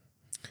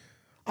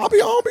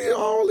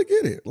don't really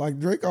get it. Like,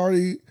 Drake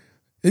already,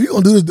 if you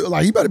gonna do this,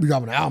 like, he better be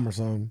dropping an album or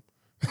something.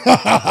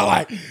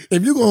 Like,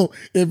 if you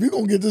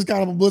gonna get this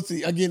kind of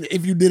publicity, again,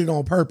 if you did it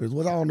on purpose,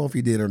 which I don't know if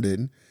he did or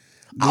didn't.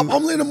 I'm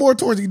leaning more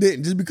towards he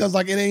didn't, just because,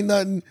 like, it ain't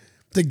nothing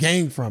to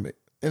gain from it.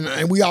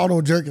 And we all know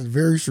Drake is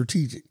very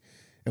strategic.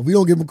 If we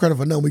don't give him credit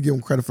for nothing, we give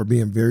him credit for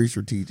being very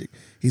strategic.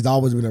 He's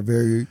always been a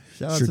very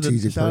strategic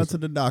person. Shout out to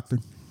the doctor.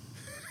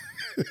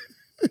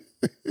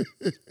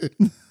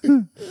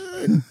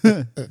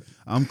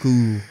 I'm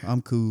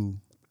cool.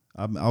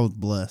 I was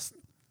blessed.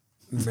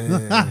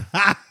 Man.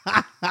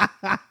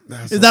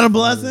 Is that a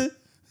blessing?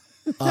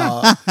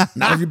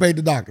 Not if you paid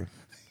the doctor.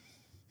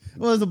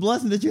 Well, it's a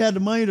blessing that you had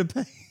the money to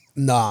pay.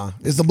 Nah,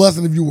 it's a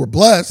blessing if you were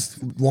blessed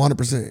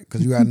 100%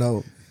 because you had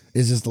no.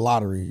 It's just the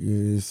lottery.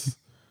 It's,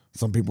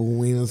 some people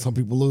win and some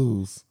people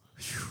lose.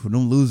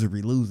 Them losers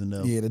be losing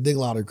though. Yeah, the dick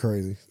lottery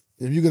crazy.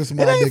 If you get a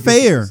small it ain't dick,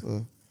 fair.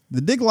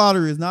 The dick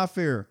lottery is not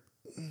fair.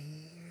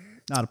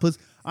 Nah, the pussy.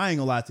 I ain't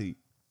gonna lie to you.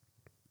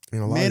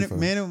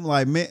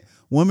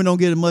 Women don't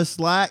get as much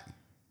slack,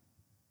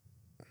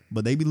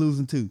 but they be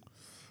losing too.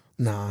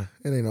 Nah,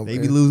 it ain't no. They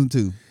be losing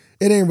too.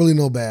 It ain't really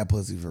no bad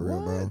pussy for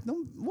real, bro.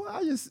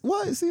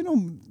 See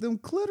them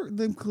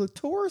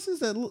clitorises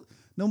that look,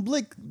 them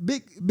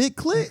big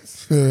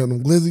clits.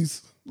 Them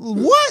glizzies.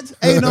 What?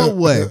 Ain't no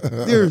way.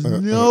 There's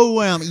no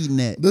way I'm eating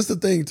that. This the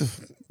thing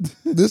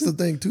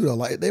too though.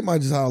 Like, they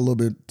might just have a little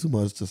bit too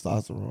much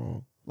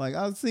testosterone. Like,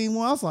 I've seen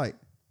one.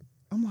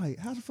 I'm like,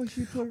 how the fuck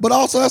she put her? But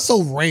also, that's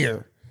so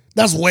rare.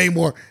 That's way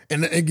more.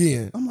 And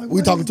again, like,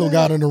 we talking to a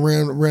guy that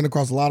ran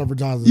across a lot of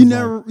vaginas. You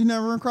never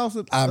run across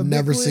a I've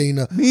never seen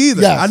a. Me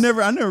either. Yes, I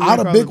never. I had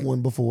a big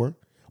one before,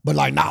 but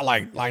not no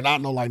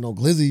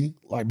glizzy,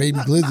 like baby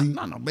glizzy.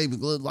 Not no baby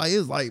glizzy.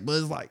 But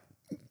it's like.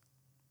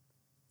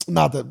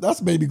 Not that. That's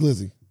baby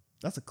glizzy.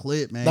 That's a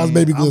clip, man. That's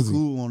baby glizzy. I'm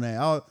cool on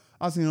that.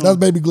 I seen that's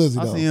baby glizzy.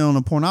 I seen it on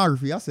the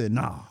pornography. I said,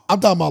 nah.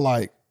 I'm talking about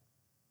like.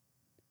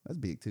 That's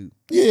big too.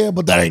 Yeah,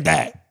 but that ain't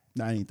that.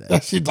 That ain't that.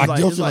 That shit like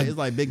your shit like it's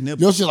like big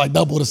nipples. Your shit like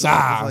double the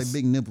size. It's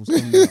like big nipples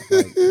coming out.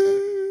 Like.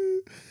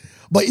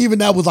 But even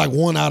that was like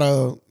one out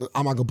of.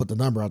 I'm not gonna put the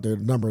number out there.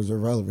 The number is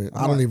irrelevant.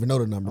 I don't even know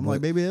the number. I'm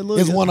like, baby,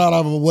 it's one out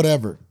of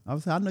whatever.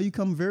 I know you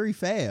come very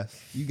fast.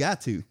 You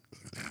got to.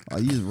 Oh,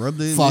 you just rub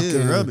it. Fuck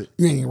yeah, rub it.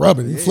 You ain't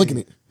rubbing. You flicking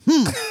it.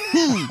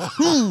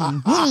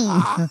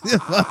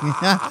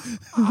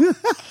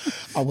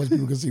 I wish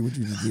people could see what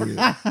you just did.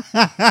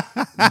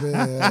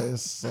 Man,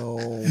 it's so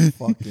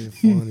fucking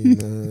funny,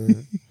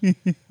 man.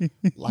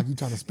 Like you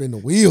trying to spin the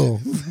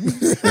wheel.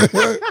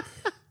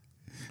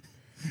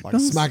 Like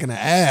smacking the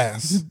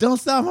ass. Don't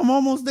stop. I'm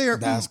almost there.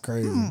 That's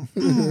crazy.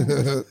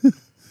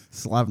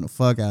 Slapping the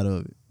fuck out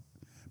of it.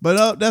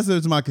 But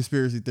that's my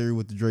conspiracy theory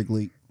with the Drake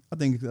leak. I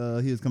think he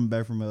was coming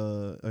back from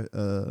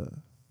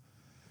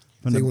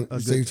so you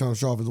trying to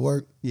show off his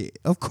work? Yeah,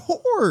 of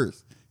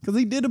course. Because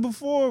he did it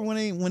before when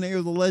there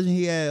was a legend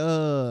he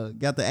had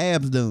got the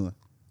abs done.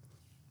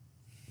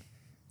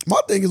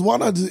 My thing is, why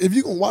not just, if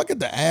you why get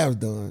the abs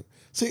done?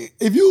 See,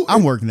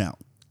 I'm working out.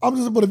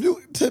 But if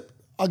you tip,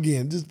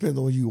 again, just depends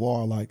on who you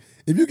are. Like,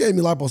 if you gave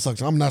me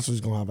liposuction, I'm not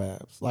just gonna have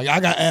abs. Like,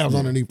 I got abs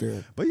underneath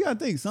there. But you gotta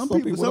think, some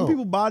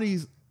people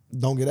bodies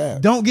don't get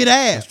abs.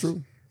 That's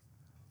true.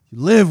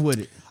 You live with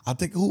it. I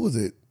think, who was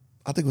it?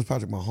 I think it was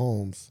Patrick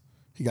Mahomes.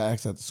 He got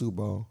asked at the Super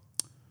Bowl.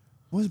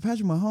 Was it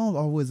Patrick Mahomes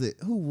or was it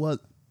who was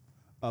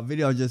a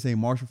video just saying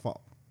Marshall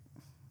Faulk?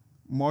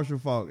 Marshall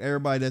Faulk.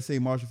 Everybody that say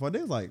Marshall Faulk, they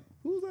was like,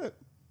 who's that?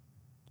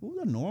 Who's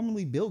that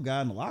normally built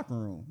guy in the locker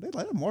room? They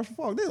like, that Marshall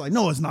Faulk. They like,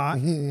 no, it's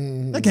not.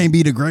 That can't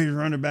be the greatest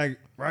running back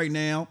right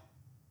now.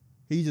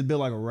 He just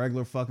built like a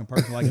regular fucking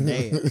person, like a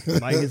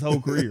dad, like his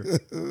whole career.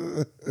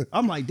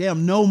 I'm like,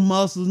 damn, no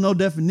muscles, no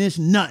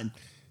definition, nothing.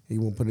 He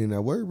won't put in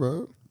that work,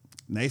 bro.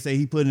 And they say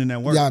he put in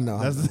that work. Yeah, I know.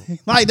 That's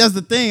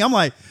the thing. I'm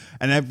like,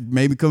 and that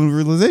maybe comes to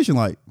realization,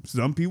 like,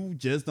 some people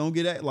just don't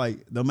get it.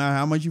 Like, no matter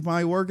how much you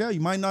probably work out,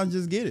 you might not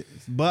just get it.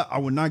 But I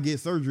would not get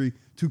surgery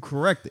to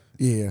correct it.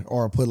 Yeah,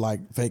 or put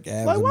like fake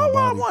abs like, in my body.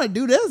 Why I want to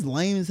do that? That's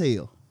lame as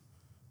hell.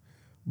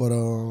 But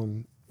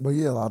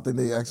yeah, I think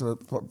they asked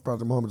Patrick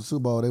Mahomes at the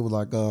Super Bowl. They was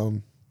like,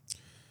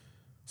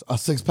 A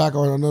 6-pack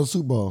or another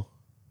Super Bowl.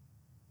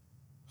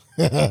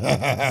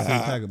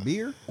 6-pack of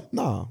beer?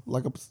 Nah,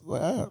 like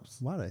abs.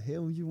 Why the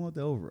hell would you want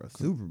that over a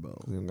Super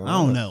Bowl? He I ain't got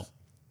don't abs. know.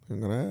 He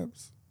ain't got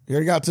abs. He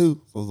already got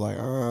 2. So it's like,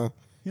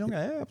 You don't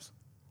got abs.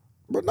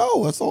 But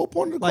no, that's the whole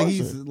point of the Like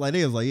question. he's like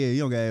they was like, yeah, you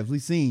don't got abs. We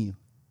seen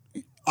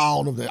you. I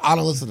don't know if I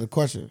don't listen to the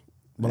question,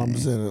 but I'm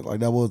just saying it like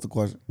that was the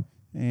question.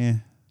 Yeah,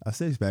 a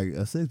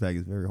 6-pack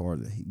is very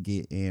hard to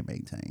get and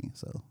maintain.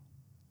 So,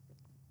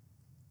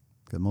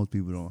 because most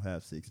people don't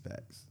have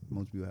 6-packs.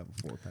 Most people have a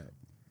 4-pack.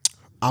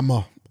 I'm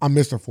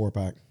Mr.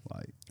 4-pack.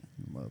 Like,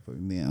 motherfucker.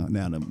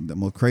 Now the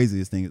most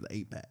craziest thing is the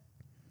 8-pack.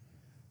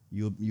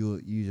 You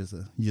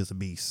just a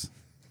beast.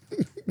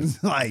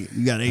 It's like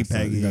you got an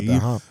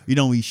 8-pack. You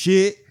don't eat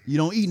shit. You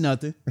don't eat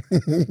nothing.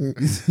 That's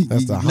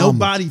the no Hama.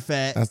 body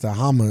fat. That's the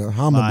Hama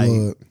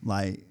blood.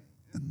 Like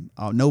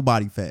no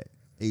body fat.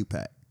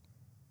 8-pack.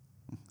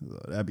 So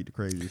that'd be the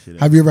craziest shit.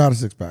 Have you ever had a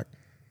 6-pack?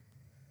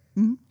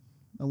 Mm-hmm.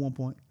 At one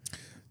point.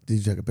 Did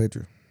you take a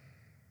picture?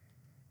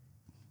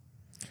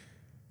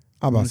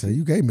 I'm about to say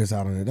you can't miss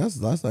out on it. That's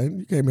like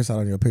you can't miss out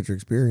on your picture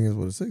experience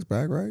with a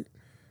 6-pack, right?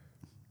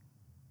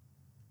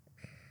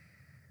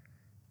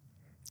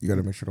 You got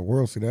to make sure the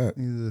world see that.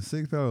 Either a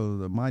 6-pack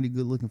or a mighty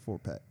good looking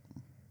 4-pack.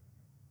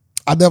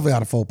 I definitely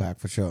had a 4-pack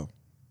for sure.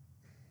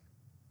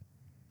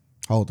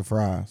 Hold the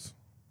fries.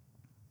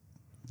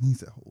 He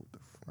said, "Hold the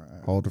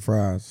fries." Hold the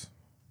fries.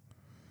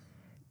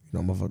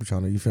 You know, motherfucker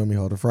trying to, you feel me?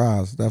 Hold the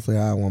fries. Definitely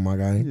had one, my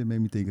guy. It made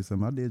me think of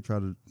something. I did try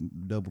to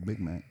double Big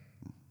Mac.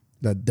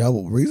 The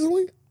double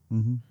recently?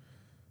 Mm-hmm.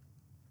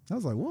 I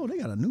was like, whoa, they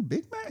got a new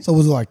Big Mac? So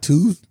was it like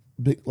 2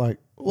 big, like,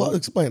 well,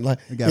 explain. Like,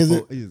 It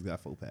just got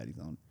 4 patties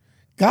on it.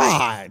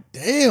 God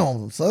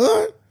damn, son.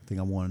 I think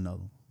I want another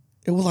one.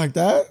 It was like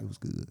that? It was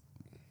good.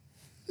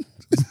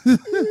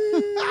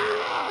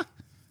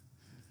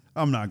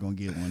 I'm not going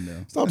to get one,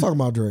 though. Stop talking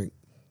about Drake.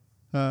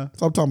 Huh?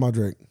 Stop talking about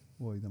Drake.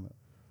 What are you talking about?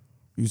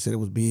 You said it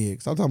was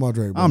big. Stop talking about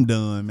Drake, bro. I'm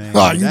done, man.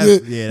 Oh, you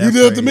did. Yeah, you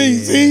did it to me.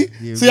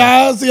 Yeah. See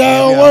how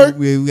it work?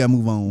 We got to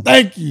move on.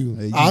 Thank you.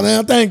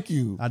 Thank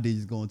you. I did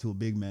just go into a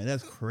Big Mac.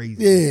 That's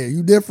crazy. Yeah,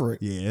 you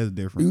different. Yeah, that's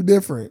different. You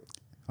different.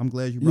 I'm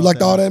glad you You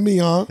liked all that me,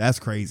 huh? That's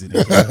crazy.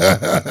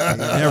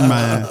 Never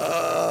mind.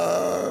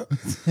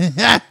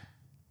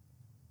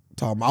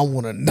 Tom, I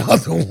want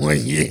another one.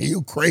 Yeah,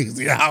 you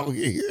crazy out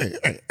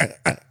here.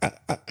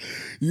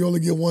 You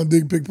only get one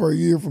dick pic per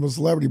year from a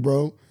celebrity,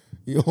 bro.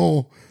 You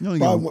know,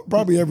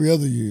 probably every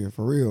other year,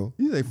 for real.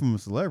 You say from a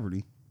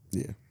celebrity?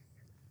 Yeah.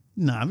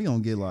 Nah, we gonna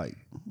get like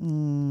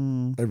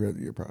Every other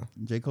year, probably.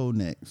 J. Cole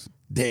next.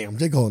 Damn,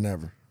 J. Cole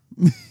never.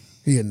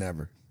 He'd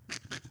never.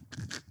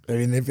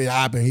 And if it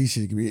happened,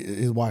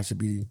 his wife should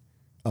be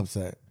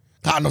upset.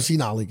 I know she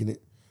not leaking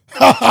it.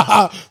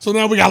 So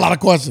now we got a lot of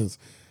questions.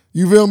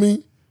 You feel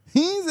me?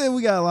 He said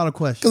we got a lot of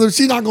questions. Because if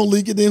she not gonna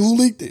leak it, then who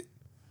leaked it?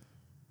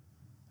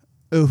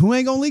 Who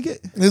ain't gonna leak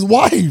it? His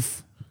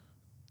wife.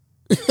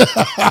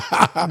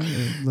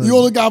 You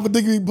only got for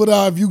dick to be put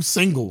out if you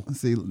single.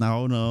 See,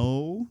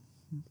 no,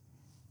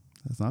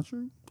 that's not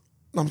true.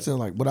 I'm saying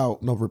like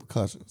without no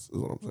repercussions is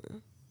what I'm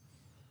saying.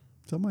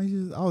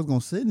 I was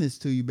gonna send this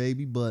to you,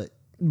 baby, but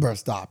Bruh,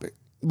 stop it.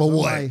 But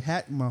somebody what?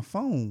 hacked my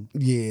phone.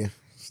 Yeah,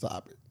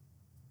 stop it.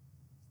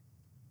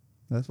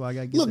 That's why I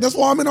gotta get. Look, that's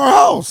why I'm in our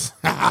house.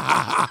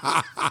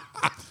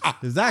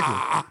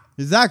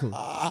 Exactly.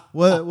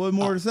 What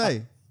more to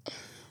say?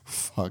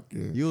 Fuck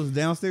yeah. You was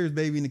downstairs,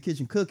 baby, in the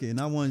kitchen cooking, and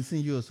I wanted to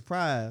send you a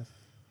surprise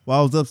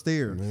while I was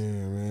upstairs.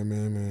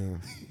 Man.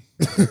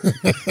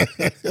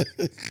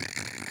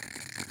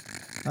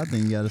 I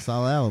think you got a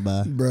solid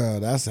alibi. Bruh,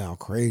 that sound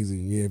crazy.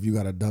 Yeah, if you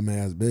got a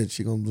dumbass bitch,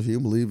 she'll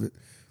believe it.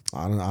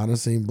 I done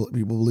seen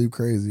people believe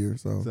crazier.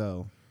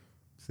 So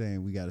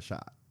saying we got a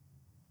shot.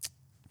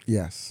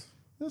 Yes.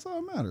 That's all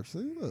that matters.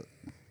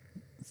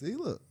 See,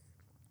 look.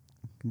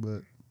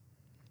 But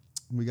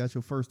we got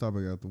your first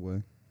topic out the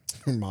way.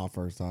 My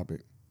first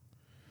topic.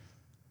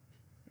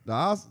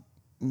 I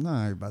ain't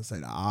about to say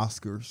the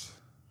Oscars.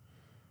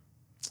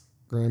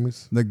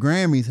 Grammys. The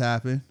Grammys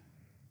happened.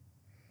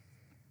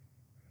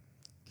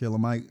 Killer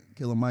Mike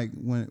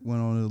went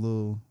on a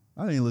little.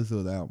 I didn't listen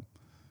to the album.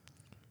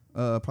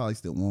 Probably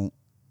still won't.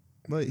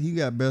 But he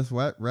got best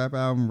rap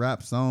album,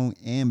 rap song,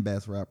 and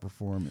best rap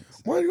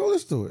performance. Why don't you go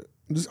listen to it?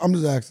 I'm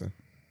just asking.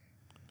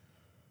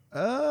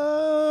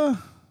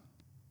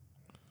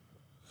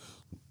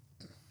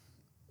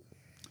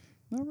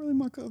 Not really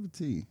my cup of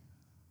tea.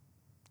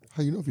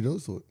 How you know if you don't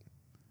listen to it?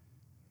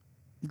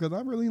 Because I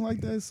really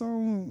like that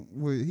song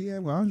where he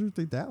had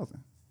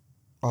 103,000.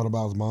 All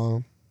about his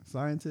mom.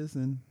 Scientists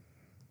and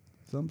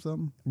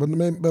something. But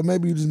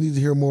maybe you just need to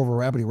hear more of a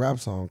rappity rap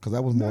song because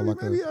that was more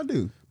maybe I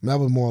do. That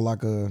was more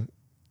like a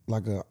I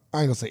ain't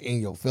gonna say in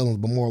your feelings,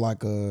 but more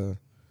like a.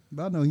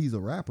 But I know he's a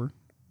rapper.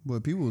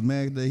 But people was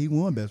mad that he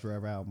won best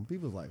rap album.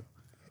 People was like,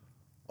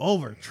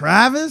 over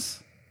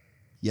Travis?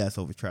 Yes,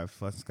 over Travis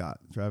fucking Scott.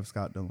 Travis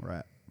Scott don't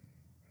rap.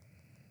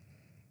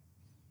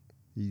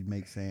 He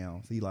makes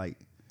sounds. He like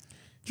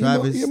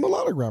Travis. He's a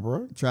melodic rapper,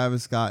 right?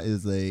 Travis Scott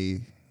is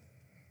a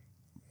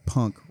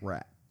punk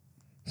rap.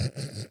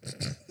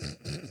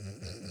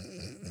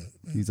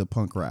 He's a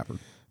punk rapper.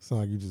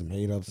 Sound like you just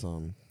made up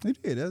something. He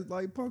did. That's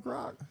like punk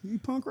rock. He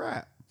punk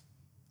rap.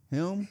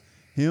 Him,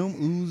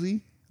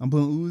 Uzi. I'm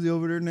putting Uzi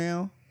over there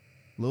now.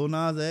 Lil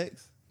Nas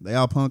X. They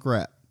all punk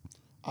rap.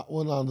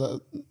 Well, now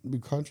that be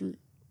country.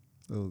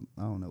 So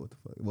I don't know what the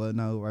fuck. Well,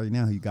 no, right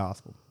now he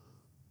gospel.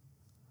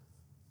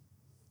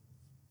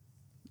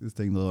 This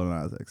thing Lil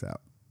Nas X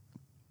out.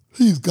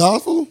 He's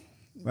gospel?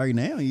 Right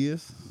now he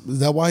is. Is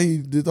that why he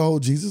did the whole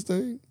Jesus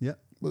thing? Yep.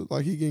 But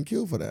like he getting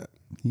killed for that.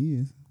 He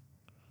is.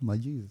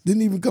 Like Jesus.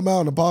 Didn't even come out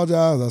and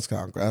apologize.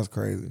 That's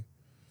crazy.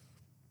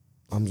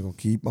 I'm just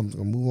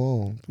gonna move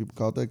on. People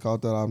caught that.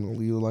 I'm gonna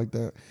leave it like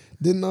that.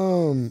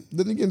 Didn't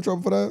he get in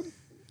trouble for that?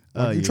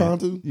 Like you trying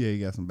to? Yeah, he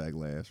got some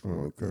backlash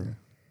for it. Okay.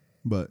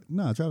 But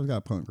nah, Travis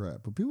got punk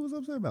rap. But people was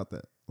upset about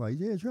that. Like,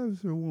 yeah, Travis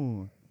should have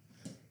won.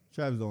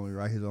 Travis only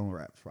write his own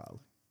raps, probably.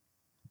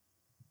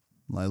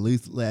 Like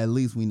at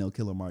least we know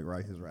Killer Mike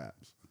write his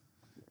raps.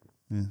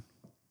 Yeah.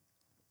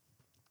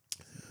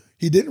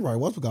 He didn't write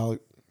what's it called?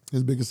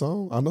 His biggest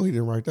song. I know he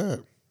didn't write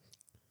that.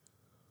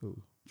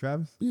 Who?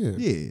 Travis? Yeah.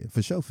 Yeah,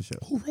 for sure.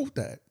 Who wrote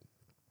that?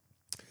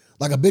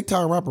 Like a big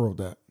time rapper wrote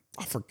that.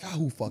 I forgot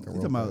who fucking You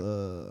wrote talking that.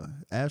 about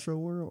Astro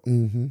World?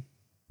 Mm-hmm.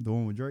 The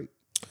one with Drake?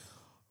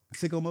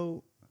 Sicko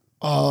Mode?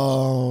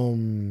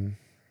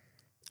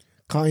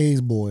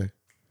 Kanye's boy.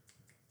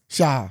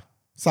 Saha.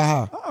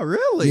 Oh,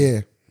 really?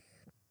 Yeah.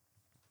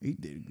 He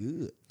did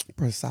good.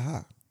 Press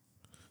Saha.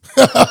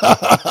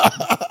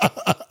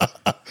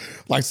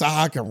 Like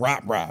Saha can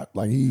rap.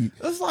 Like he.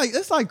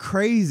 It's like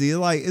crazy.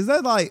 Like, is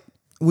that like,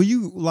 would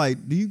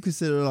you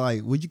consider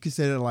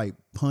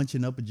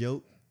punching up a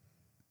joke?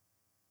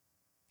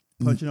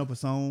 Punching up a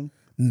song?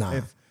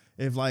 Nah.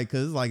 If like,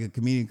 cause it's like a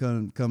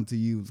comedian come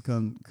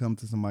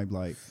to somebody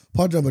like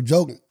Punch up a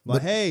joke.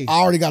 Like, hey, I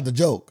already got the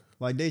joke.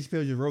 Like Dave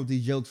Chappelle just wrote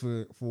these jokes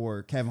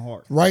for Kevin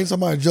Hart. Writing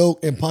somebody a joke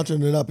and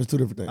punching it up is two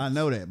different things. I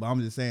know that, but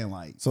I'm just saying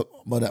like. So,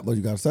 but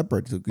you got to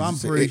separate the two. I'm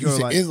pretty sure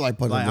like, it's like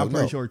punching. I'm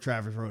pretty sure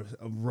Travis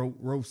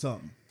wrote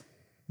something.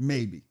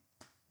 Maybe.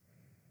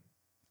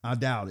 I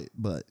doubt it,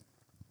 but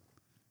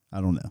I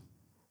don't know.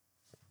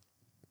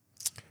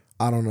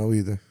 I don't know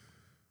either.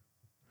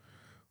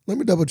 Let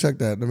me double check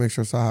that to make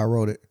sure Saha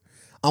wrote it.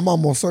 I'm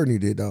almost certain he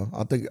did though.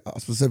 I think I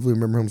specifically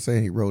remember him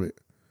saying he wrote it.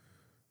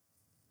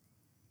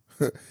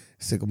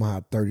 Sycamore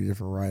had 30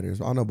 different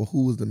writers. I know, but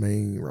who was the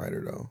main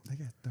writer though? They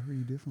got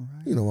 30 different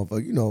writers.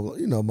 You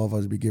know,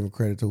 motherfuckers be giving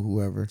credit to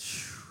whoever.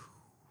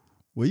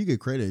 Well, you get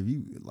credit if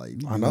you like.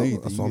 If you I know.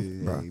 anything, That's what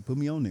hey, put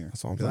me on there.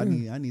 That's what I'm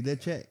saying. I need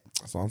that check.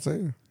 That's what I'm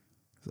saying.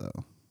 So,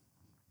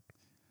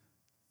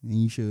 and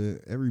you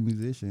should. Every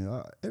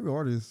musician, every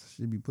artist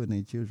should be putting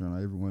their children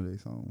on every one of their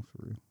songs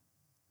for real,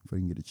 so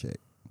they can get a check.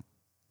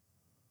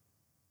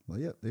 Well,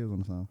 yep, they was on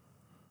the song.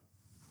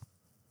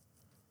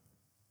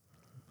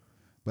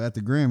 But at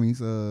the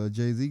Grammys,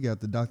 Jay-Z got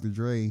the Dr.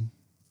 Dre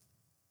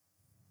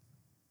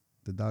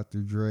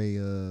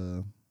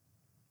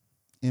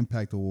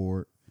Impact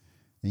Award,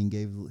 and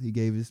he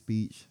gave his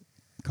speech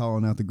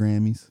calling out the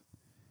Grammys.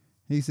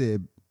 He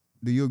said,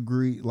 "Do you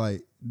agree?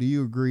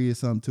 It's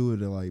something to it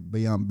that like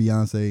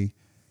Beyonce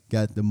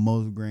got the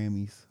most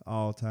Grammys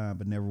all time,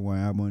 but never won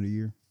Album of the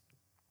Year?"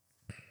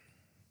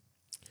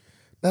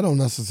 That don't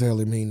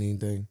necessarily mean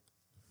anything.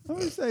 I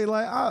would say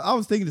like I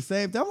was thinking the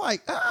same thing.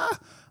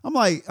 I'm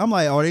like,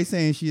 are they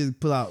saying she has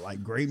put out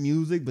like great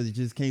music, but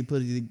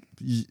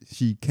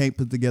she can't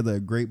put together a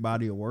great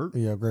body of work?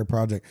 Yeah, great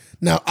project.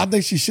 Now I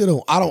think she should have.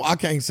 I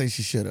can't say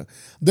she should have.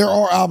 There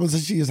are albums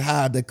that she has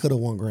had that could have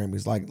won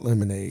Grammys, like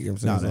Lemonade. You know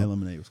what I'm saying? That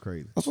Lemonade was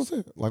crazy. That's what I'm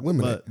saying. Like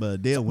Lemonade. But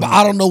Adele won. But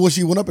I don't know what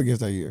she went up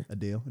against that year.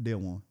 Adele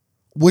won.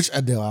 Which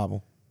Adele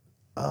album?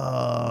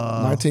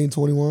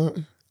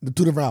 1921. The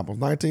two different albums.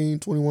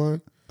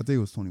 1921. I think it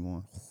was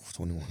 21.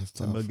 21 is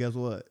tough. But guess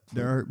what?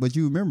 But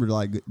you remember,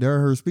 like,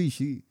 during her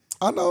speech,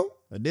 I know.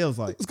 Adele's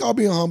like, it's called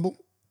being humble.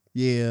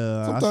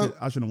 Yeah,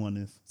 I should have won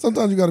this.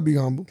 Sometimes you got to be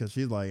humble. Because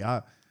she's like,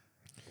 I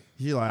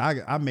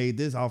made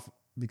this off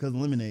because of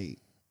Lemonade.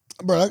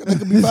 Bro, that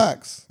could be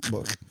facts.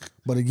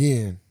 But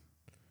again,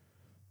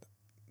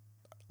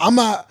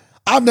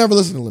 I've never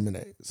listened to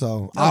Lemonade,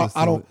 so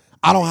I don't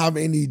have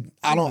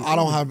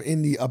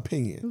any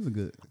opinion. It was a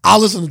good. I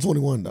listened to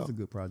 21 though. It was a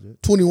good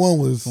project. 21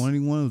 was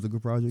a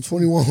good project.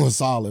 21 was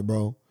solid,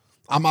 bro.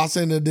 I'm not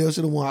saying that Adele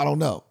should have won. I don't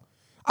know.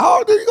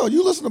 Oh, there you go.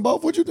 You listen to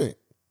both. What you think?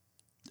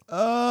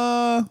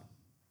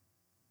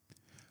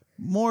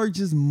 More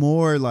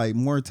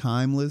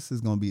timeless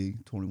is gonna be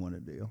 21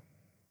 Adele.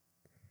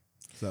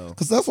 So,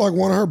 because that's like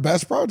one of her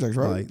best projects,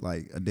 right?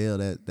 Like Adele,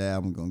 that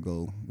album gonna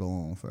go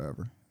on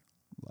forever.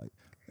 Like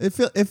it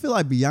feel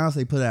like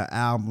Beyonce put out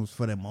albums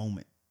for that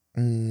moment.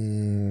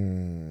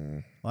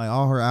 Like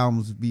all her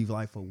albums be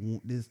like for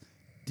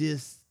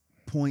this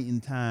point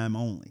in time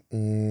only.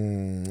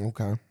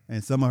 Okay.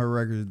 And some of her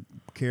records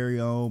carry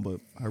on, but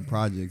her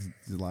projects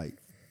is like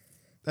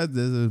this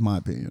is my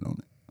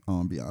opinion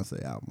on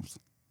Beyonce albums.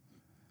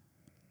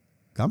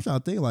 I'm trying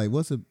to think like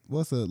what's a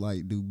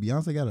like? Do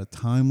Beyonce got a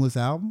timeless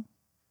album?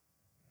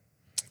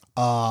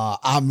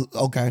 I'm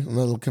okay. A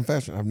little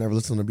confession. I've never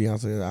listened to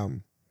Beyonce's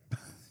album.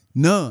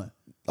 None.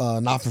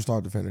 Not from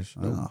start to finish.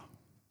 Nope. Nah.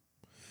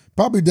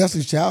 Probably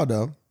Destiny's Child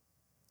though.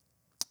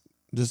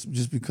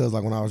 Just because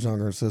like when I was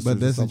younger, and sisters. But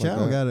Destiny and stuff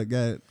Child like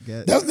that.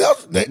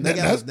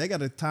 they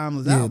got a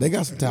timeless Yeah, album. they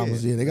got some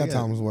timeless. Yeah, they got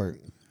timeless work.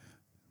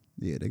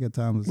 Yeah, they got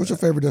timeless. What's your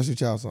favorite Destiny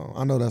Child song?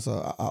 I know that's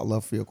a out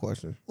left field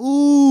question.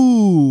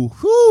 Ooh,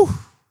 whew.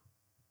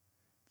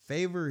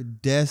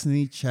 Favorite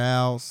Destiny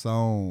Child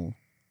song?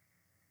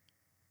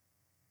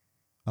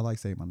 I like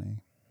Say My Name.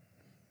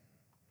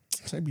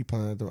 They be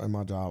playing at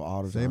my job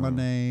all the time. Say My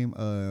Name.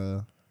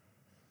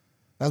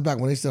 That's back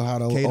when they still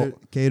had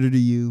Cater to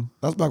You.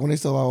 That's back when they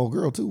still had old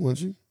girl too, wasn't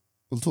she?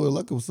 Latoya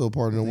Luckett was still a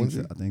part of them,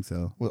 wasn't she? I think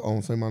so.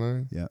 With Say My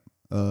Name. Yeah.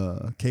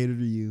 Cater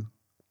to You.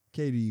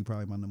 Cater to You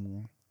probably my number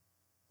one.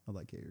 I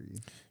like Cater to You.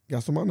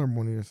 Guess what my number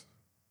one is?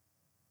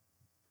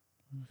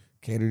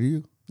 Cater to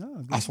You.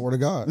 Oh, I swear to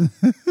God.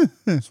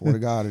 I swear to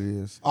God it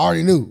is. I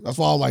already knew. That's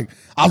why I was like,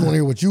 I want to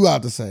hear what you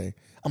have to say.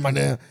 I'm like,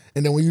 damn.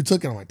 And then when you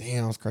took it, I'm like,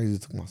 damn, it's crazy you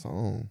took my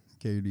song.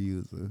 Cater to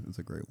You is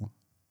a great one.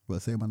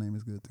 But Say My Name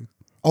is good too.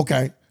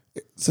 Okay.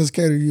 Since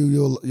Cater to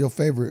You, your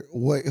favorite,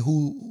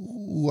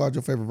 who are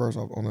your favorite verse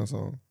on that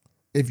song?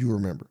 If you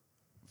remember.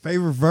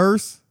 Favorite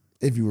verse?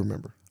 If you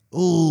remember.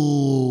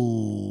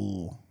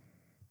 Ooh.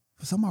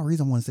 For some odd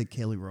reason I want to say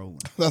Kelly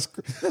Rowland.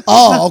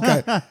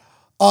 Okay.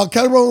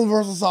 Kelly Rowland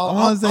versus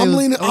song. I'm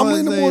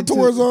leaning more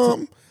towards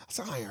I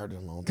ain't heard it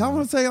in a long time. I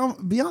want to say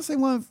Beyonce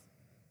won.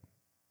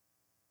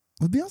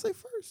 Was Beyonce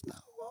first? No.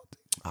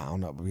 I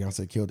don't know, but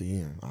Beyonce killed the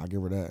end. I'll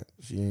give her that.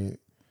 She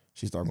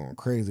started going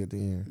crazy at the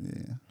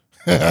end.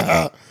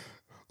 Yeah.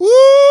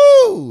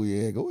 Woo!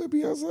 Yeah, go ahead,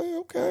 Beyonce.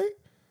 Okay.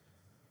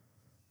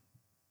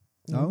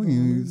 Oh,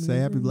 you say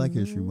Happy Black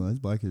History Month. It's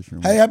Black History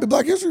Month. Hey, Happy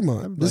Black History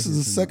Month. This is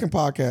the second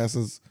podcast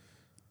since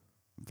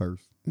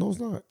first. No, it's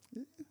not.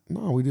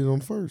 No, we did it on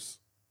the first.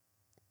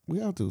 We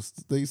have to. It's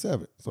day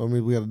 7. So I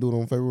mean we have to do it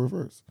on February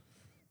 1st.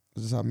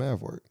 This is how math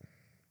works.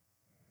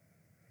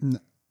 No,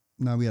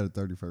 we had a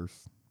 31st.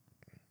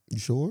 You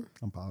sure?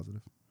 I'm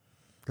positive.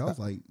 I was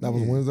like, that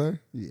was Wednesday?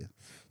 Yeah.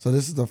 So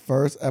this is the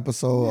first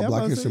episode of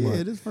Black History Month.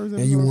 Yeah, this first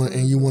episode.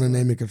 And you want to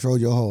name it Control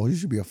Your Hoe. You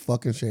should be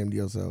ashamed of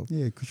yourself.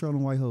 Yeah,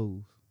 controlling white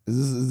hoes.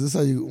 Is this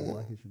how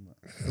you?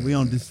 We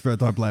don't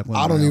disrespect our black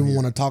women. I don't even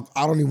want to talk.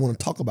 I don't even want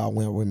to talk about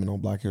women on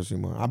Black History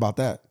Month. How about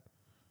that?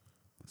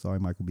 Sorry,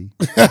 Michael B.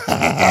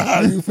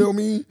 You feel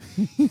me?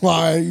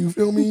 Why? You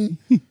feel me?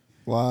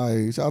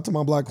 Why? Shout out to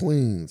my black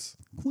queens.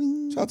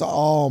 Shout out to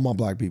all my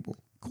black people.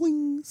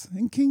 Queens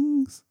and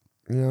kings.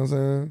 You know what I'm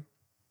saying?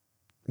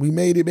 We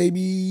made it,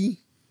 baby.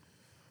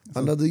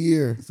 Another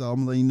year. So I'm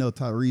gonna let you know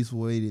Tyrese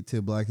waited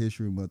till Black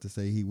History Month to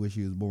say he wish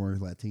he was born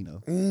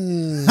Latino.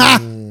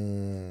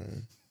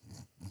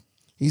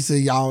 He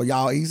said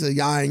y'all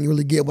ain't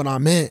really get what I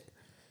meant.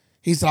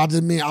 He said I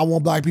just meant I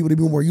want black people to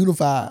be more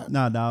unified.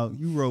 Nah, dog,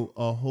 you wrote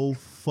a whole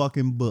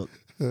fucking book.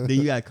 Then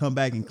you gotta come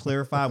back and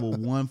clarify with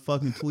one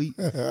fucking tweet.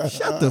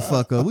 Shut the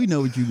fuck up. We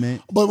know what you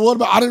meant. But what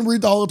about? I didn't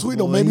read the whole tweet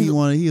though. Maybe he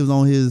was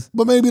on his.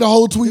 But maybe the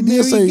whole tweet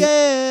did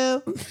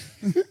say.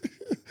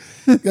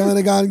 He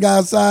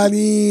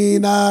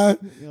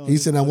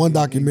said that one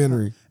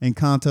documentary.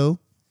 Encanto.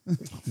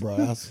 Bro,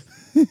 that's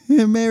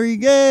Mary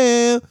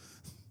Gale.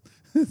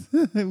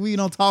 We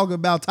don't talk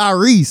about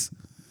Tyrese.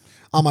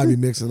 I might be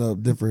mixing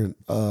up different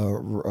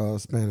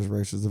Spanish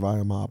races. If I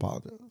am, I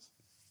apologize.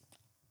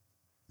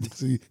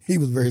 See, he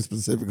was very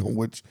specific on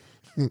which,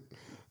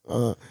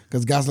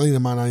 because Gasolina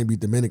might not even be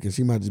Dominican.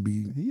 She might just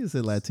be. He just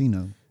said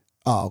Latino.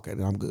 Oh, okay,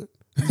 then I'm good.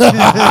 He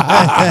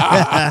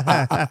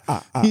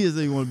just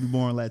said he want to be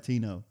born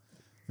Latino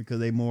because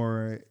they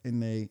more in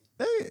they.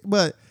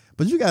 But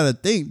you got to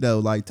think though,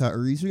 like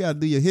Tyrese, you got to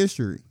do your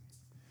history.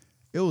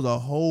 It was a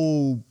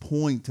whole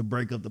point to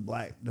break up the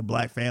black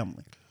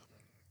family,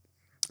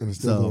 and it's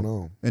still going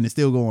on. And it's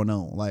still going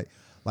on.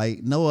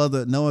 Like no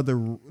other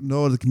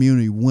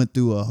community went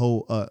through a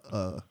whole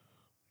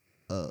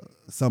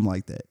something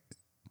like that.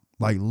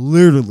 Like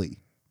literally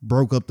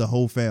broke up the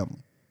whole family.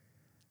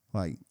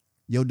 Like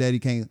your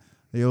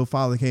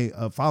father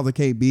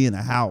can't be in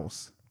a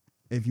house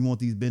if you want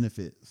these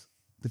benefits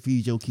to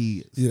feed your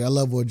kids. Yeah, that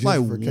level of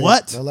gentrification. Like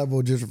what? That level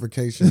of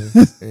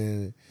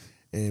gentrification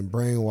and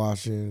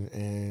brainwashing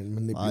and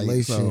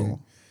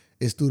manipulation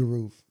is through the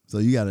roof. So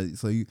you gotta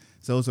so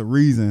it's a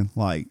reason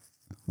like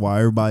why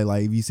everybody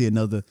like if you see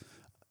another,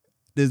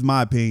 this is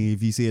my opinion,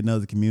 if you see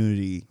another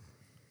community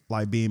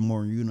like being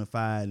more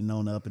unified and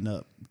on the up and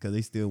up because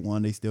they still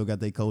got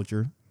their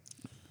culture,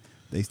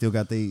 they still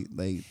got they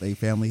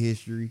family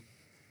history,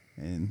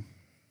 and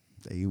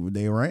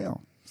they around.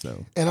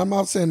 So and I'm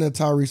not saying that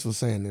Tyrese was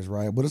saying this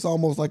right, but it's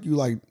almost like you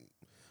like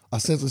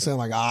essentially saying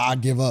like I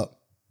give up.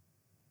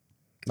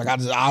 Like I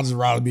just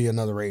rather be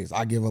another race.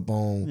 I give up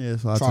on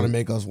trying to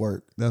make us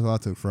work. That's what I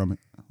took from it.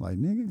 Like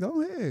nigga,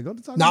 go ahead, go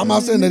to talk. Now I'm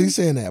not saying that he's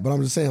saying that, but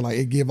I'm just saying like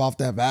it give off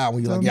that vibe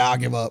when you're like, yeah, I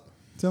give up.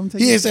 He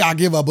didn't say I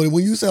give up, but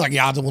when you say like,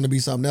 yeah, I just want to be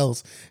something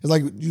else, it's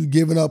like you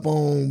giving up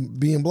on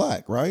being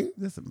black, right?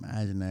 Just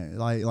imagine that.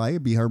 Like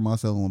it'd be hurting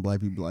myself when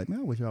black people be like, man,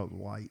 I wish I was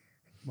white.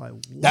 Like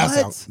what?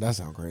 That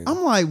sound crazy.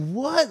 I'm like,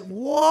 what?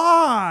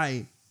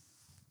 Why?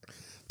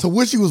 To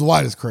wish he was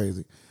white is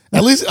crazy.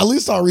 At least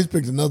Tyrese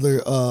picked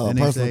another And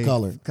they personal say,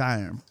 color.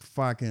 kind of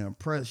fucking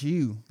impress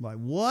you. Like,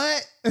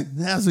 what?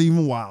 That's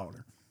even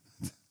wilder.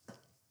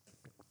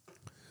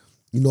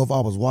 You know, if I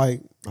was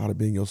white, I'd have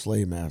been your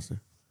slave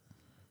master.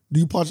 Do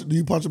you punch a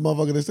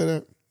motherfucker that say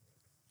that?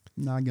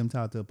 No, I give him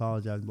time to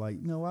apologize. Like,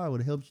 you know what? I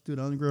would have helped you through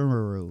the Underground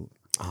Railroad.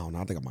 I don't know.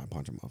 I think I might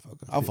punch a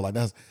motherfucker. I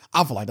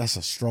feel like that's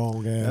a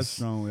strong ass. That's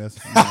strong. That's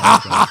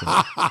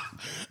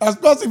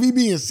Especially if he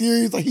being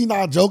serious, like he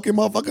not joking,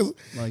 motherfuckers.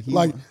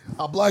 Like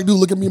a black dude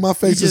look at me in my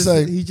face and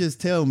say, he just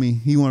tell me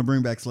he want to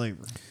bring back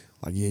slavery.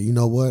 like, yeah, you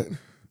know what?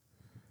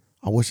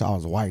 I wish I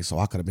was white so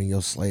I could have been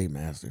your slave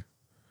master.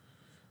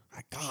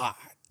 Like, God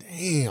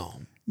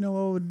damn. You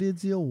know what it did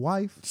to your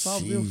wife?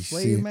 Probably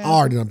slave I man.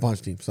 already done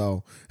punched him,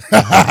 so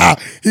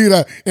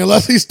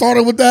unless he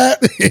started with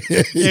that,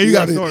 Yeah, you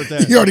got to start with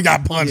that. He already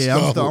got punched. Yeah,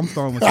 I'm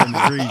starting with 7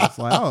 degrees. It's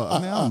like,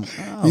 oh,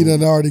 He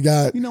done already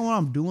got. You know what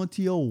I'm doing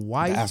to your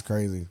wife? That's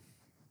crazy.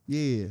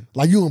 Yeah.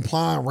 Like you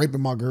implying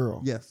raping my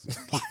girl. Yes.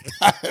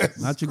 That's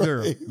Not your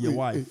crazy. girl, your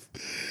wife.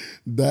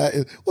 That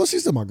is, well,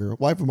 she's still my girl.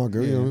 Wife of my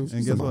girl. Yeah. You know, And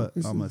she's guess still what?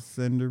 I'm going to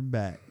send her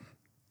back.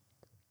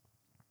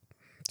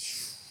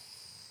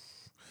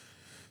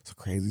 It's a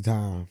crazy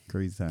time.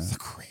 Crazy time. It's a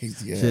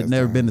crazy ass Shit,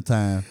 never time. been a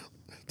time.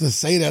 To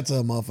say that to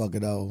a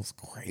motherfucker though, it's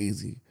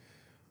crazy.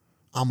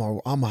 I'm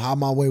a have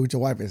my way with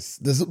your wife. It's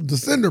the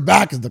send her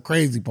back is the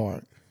crazy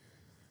part.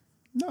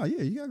 No,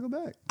 yeah, you got to go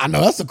back. I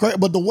know that's the crazy,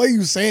 but the way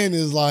you saying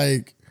is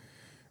like,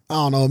 I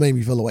don't know, it made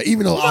me feel away.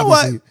 Even though You know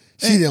obviously what?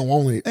 she didn't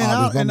want it, And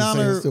obviously, but I'm just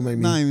saying honor, it still made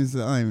me. I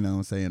don't even know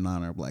I'm saying in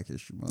honor of Black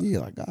History Month. Yeah,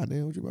 like God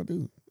damn, what you about to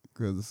do?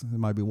 Because it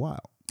might be wild.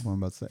 What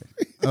I'm about to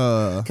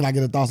say. Can I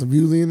get a thoughts and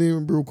views in there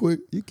real quick?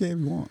 You can if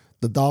you want.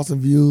 The thoughts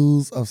and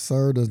views of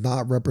Sir does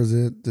not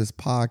represent this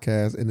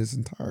podcast in its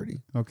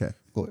entirety. Okay.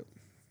 Go ahead.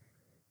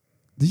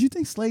 Did you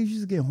think slaves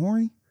used to get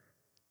horny?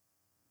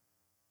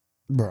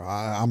 Bro,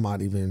 I'm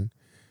not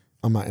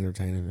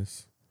entertaining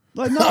this.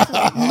 Like,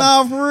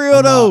 nah, for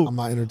real though. I'm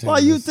not entertaining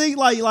Like, you this. think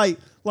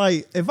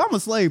like if I'm a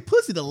slave,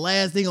 pussy the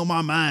last thing on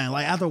my mind.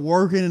 Like after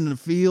working in the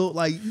field,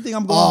 like you think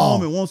I'm going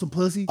home and want some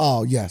pussy?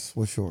 Oh, yes,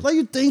 for sure. Like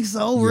you think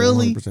so? Yeah,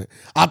 Really? 100%.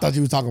 I thought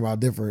you was talking about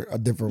a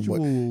different what.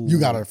 Ooh. You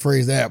got to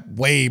phrase that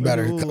way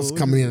better. Ooh.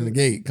 Coming out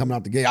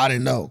the gate. I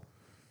didn't know.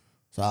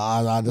 So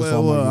I just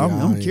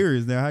I'm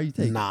curious now. How you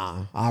take it?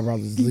 Nah, I'd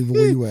rather just leave it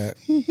where you at.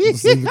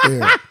 Just leave it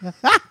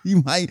there.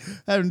 You might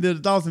haven't did a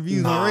thoughts and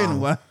views already.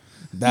 Why?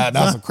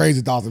 That's some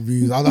crazy thoughts and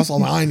views. That's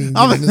all I ain't even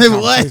I'm getting in this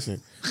like, what?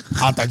 conversation.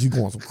 I thought you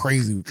going some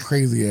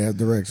crazy ass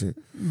direction.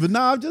 But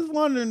nah, I'm just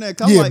wondering that.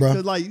 Cause Yeah, like, bro.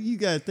 cause like you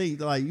gotta think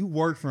like you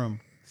work from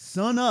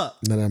sun up.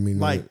 No, I mean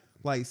Like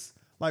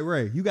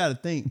Ray, you gotta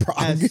think. Bro,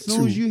 I as get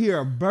soon as you. you hear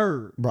a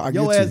bird, Bro, I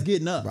your get ass you.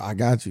 getting up Bro, I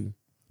got you.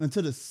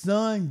 until the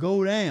sun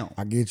go down.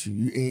 I get you.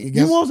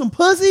 You want some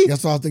pussy?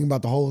 That's what I was thinking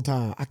about the whole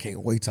time. I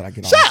can't wait till I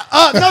get off. Shut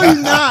up! No,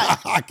 you're not.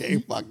 I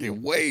can't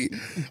fucking wait.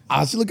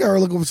 She look at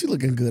her she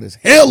looking good as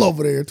hell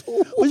over there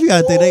too. What you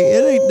gotta think?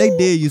 They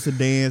did used to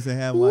dance and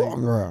have like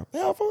Girl, they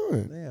have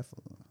fun. they have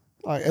fun.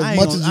 Like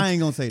I ain't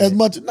gonna say that. As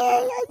much,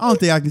 I don't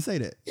think I can say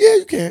that. yeah,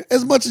 you can.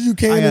 As much as you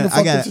can in the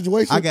fucking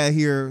situation. I got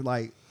here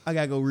like I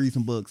gotta go read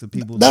some books of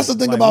people. That's the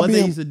thing like, about what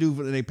being- they used to do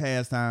for their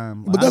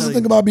pastime. But that's the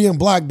thing about being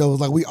black though, is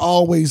like we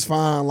always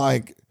find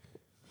like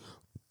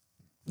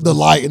the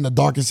light in the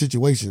darkest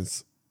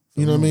situations.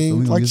 You know what I so we mean?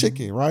 gonna Like get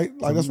chicken, right?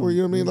 Like that's where, you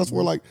know what I mean? That's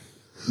where like,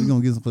 we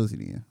gonna get some pussy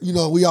then. you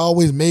know, we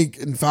always make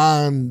and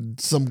find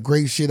some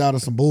great shit out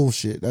of some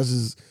bullshit. That's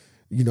just,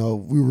 you know,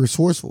 we're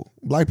resourceful.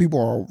 Black people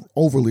are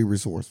overly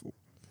resourceful.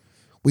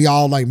 We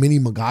all like mini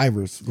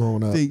MacGyvers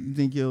growing up. You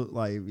think you'll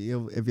like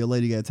if your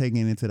lady got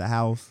taken into the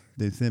house,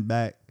 then sent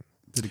back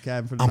to the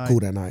cabin for the night? I'm cool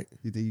that night.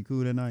 You think you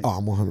cool that night? Oh,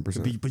 I'm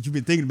 100%. But you've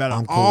been thinking about it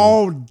I'm cool.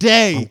 all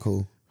day. I'm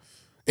cool.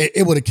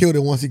 It would have killed it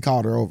once he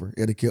called her over.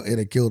 It'd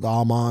have killed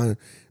all mine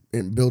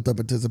and built up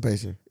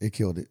anticipation. It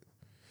killed it.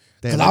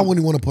 Because I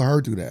wouldn't want to put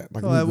her through that.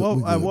 Like, So we at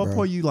good, what bro.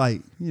 point you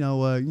like, you know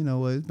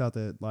what, it's about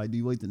that. Like, do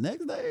you wait the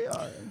next day?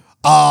 Or,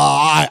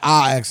 I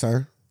ask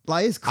her.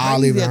 like, it's I'll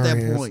leave crazy it in at her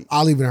that hands. point.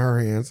 I'll leave it in her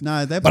hands.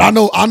 Nah, at that But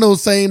point, I know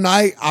same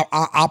night,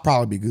 I'll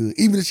probably be good.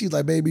 Even if she's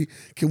like, baby,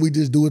 can we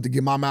just do it to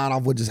get my mind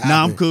off what just happened?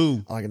 nah, I'm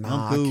cool. I'm like,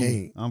 nah, I'm cool. I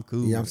can't. I'm cool.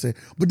 You know what I'm saying?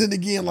 But then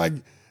again, like,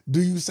 do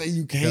you say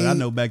you can't? 'Cause I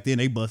know back then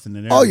they busting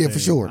in there. Oh, yeah, for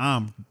sure.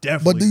 I'm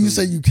definitely. But do you cool.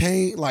 say you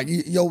can't? Like,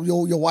 your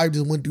wife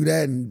just went through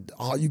that and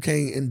you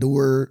can't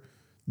endure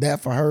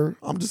that for her?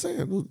 I'm just saying,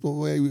 the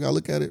way we got to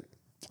look at it,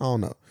 I don't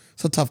know.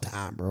 It's a tough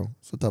time, bro.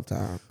 It's a tough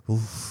time. A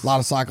lot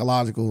of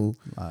psychological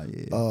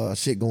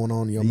shit going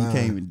on in your you mind.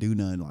 can't even do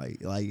nothing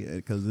like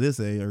because this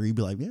age, or you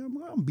be like, man,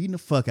 I'm beating the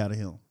fuck out of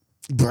him.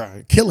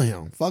 Bruh, killing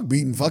him. Fuck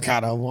beating fuck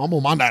out of him. I'm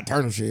on my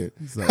nocturnal shit.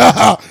 So,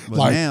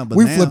 like,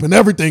 we flipping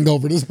everything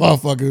over this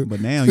motherfucker. But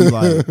now you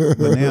like,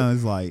 but now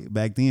it's like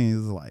back then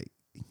it's like,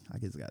 I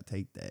just gotta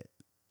take that.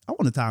 I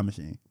want a time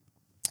machine.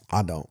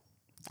 I don't.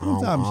 I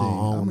want a time machine.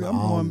 I'm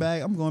I going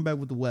back. I'm going back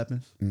with the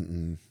weapons.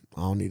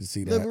 I don't need to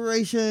see that.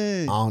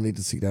 Liberation. I don't need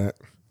to see that.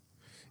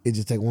 It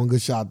just take one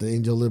good shot to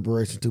end your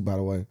liberation too, by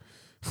the way.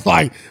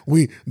 Like,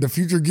 the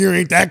future gear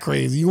ain't that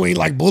crazy. You ain't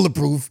like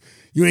bulletproof.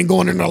 You ain't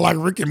going in there like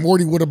Rick and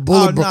Morty with a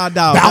bullet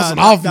bouncing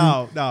off you.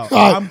 No.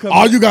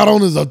 All you got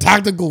on is a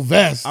tactical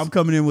vest. I'm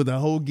coming in with a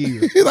whole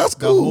gear. That's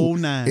cool. The whole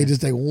 9. It just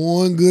take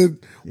one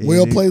good,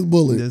 well-placed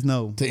bullet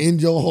to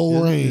end your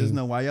whole reign. There's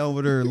no why y'all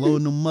over there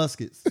loading them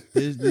muskets.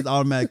 This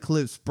automatic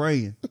clip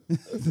spraying.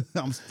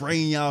 I'm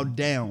spraying y'all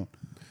down.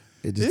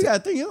 You got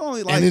to think, it's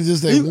only like... And it's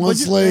just that one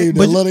slave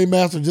that love their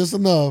master just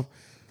enough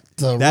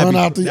to run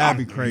out the...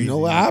 That'd be crazy. You know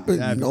what happened?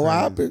 Yeah. You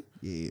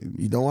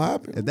know what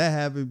happened? If that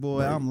happened,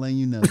 boy, I'm letting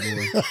you know,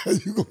 boy.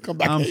 You gonna come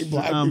back and hate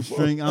black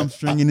people. I'm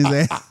stringing his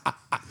ass.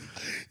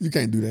 You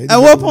can't do that. At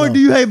what point do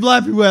you hate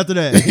black people after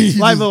that?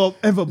 Like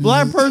if a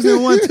black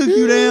person once took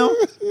you down,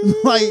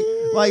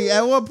 like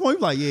at what point,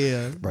 like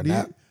at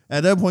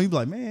that point you be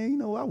like, man, you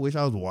know, I wish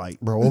I was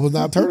white. Bro, what was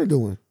Nat Turner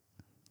doing?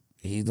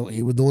 He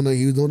was doing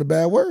the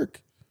bad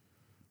work.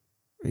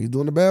 He's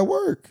doing the bad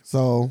work.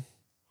 So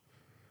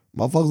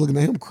motherfuckers looking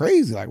at him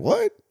crazy. Like,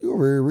 what? You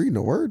over here reading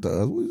the word to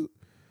us?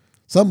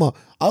 Some other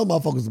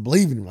motherfuckers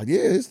believing him. Like,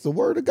 yeah, it's the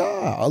word of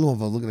God. Other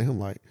motherfuckers looking at him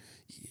like,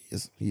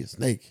 he a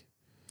snake.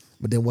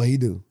 But then what he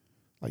do?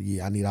 Like,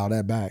 yeah, I need all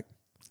that back.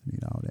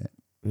 Need all that.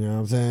 You know what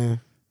I'm saying?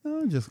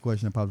 No, just a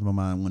question that popped in my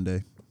mind one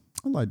day.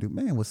 I'm like, dude,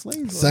 man, with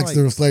slaves, sex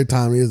during slave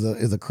time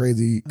is a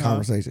crazy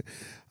conversation.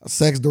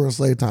 Sex during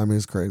slave time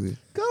is crazy.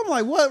 Cause I'm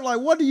like, what? Like,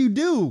 what do you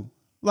do?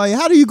 Like,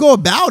 how do you go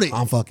about it?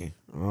 I'm fucking.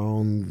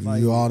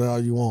 You all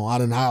you want. I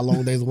done had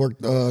long days of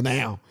work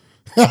now.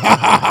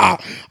 I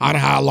done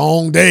had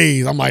long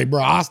days. I'm like,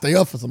 bro, I'll stay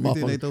up for some motherfuckers.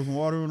 Think they throw some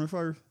water on it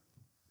first?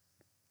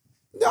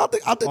 No, I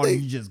think or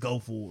you just go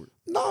for it.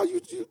 No,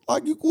 you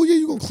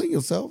gonna clean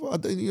yourself. I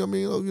think, you know what I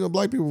mean? You know,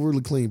 black people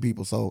really clean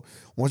people. So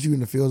once you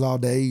in the fields all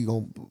day, you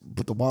gonna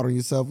put the water on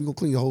yourself. You gonna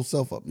clean your whole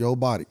self up, your whole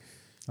body.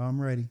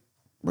 I'm ready.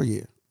 But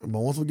yeah, but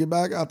once we get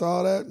back after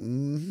all that,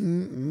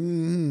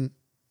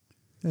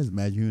 Just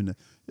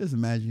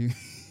imagine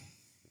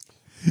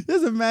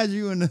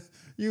you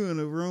in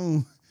the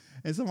room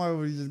and somebody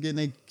was just getting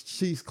their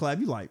cheeks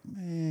clapped. You like,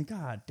 man,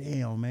 god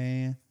damn,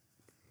 man.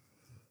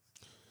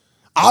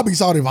 I'll be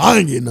sorry if I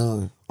ain't getting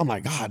none. I'm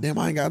like, god damn,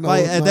 I ain't got no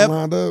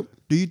lined up.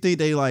 Do you think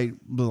they like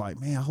be like,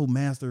 man, I hope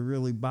Master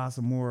really buy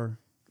some more?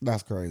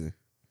 That's crazy.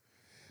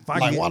 If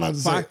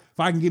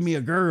I can get me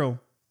a girl.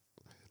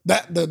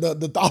 That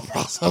the thought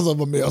process of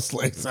a male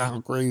slave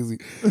sound crazy.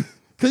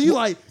 Cause you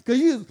gotta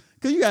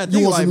think,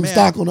 you want like, some new man,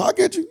 stock on the, I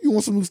get you. You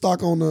want some new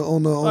stock on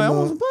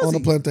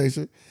the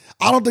plantation.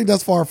 I don't think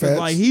that's far fetched.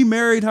 Like, he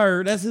married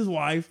her, that's his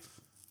wife.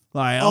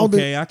 Like,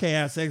 okay, I can't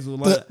have sex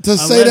with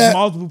unless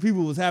multiple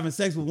people was having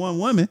sex with one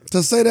woman.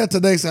 To say that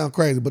today sounds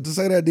crazy, but to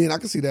say that then, I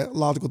can see that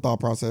logical thought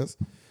process.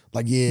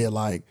 Like, yeah,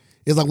 like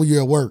it's like when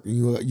you're at work and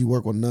you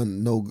work with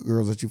no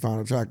girls that you find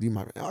attractive. You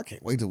might be, I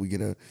can't wait till we get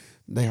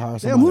they hire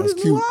somebody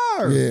that's cute.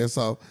 Yeah,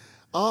 so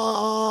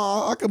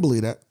I can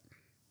believe that.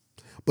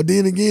 But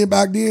then again,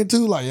 back then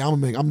too, like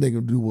I'm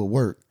nigga do what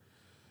work.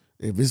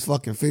 If it's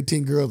fucking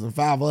 15 girls and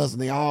 5 of us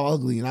and they all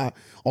ugly and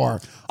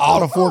all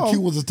the 4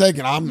 cute ones are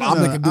taken, I'm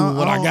making do with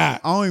what I got.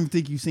 I don't even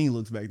think you seen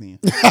looks back then.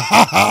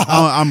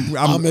 I'm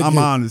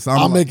honest.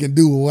 I'm making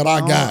do with what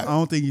I got. I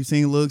don't think you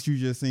seen looks. You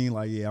just seen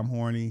like, yeah, I'm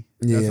horny.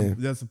 Yeah,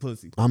 that's a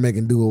pussy. I'm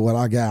making do with what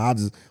I got. I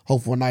just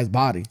hope for a nice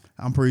body.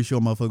 I'm pretty sure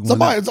motherfucker.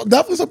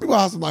 Definitely some people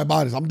have some nice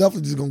bodies. I'm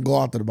definitely just gonna go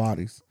after the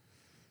bodies.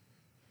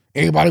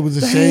 Everybody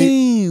was in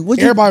shape.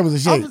 Everybody was in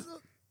shape.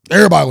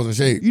 Everybody was in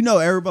shape. You know,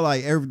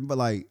 everybody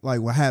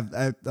will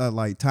have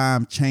like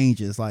time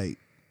changes. Like,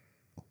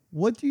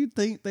 what do you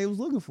think they was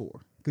looking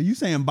for? Because you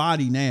saying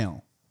body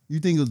now. You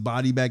think it was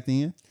body back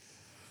then?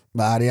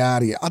 Body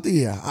out of here. I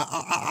think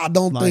I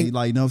don't think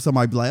like, you know,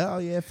 somebody be like, oh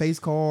yeah, face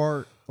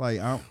card. Like,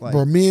 I don't like.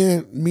 Bro,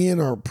 men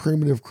are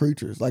primitive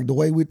creatures. Like the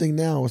way we think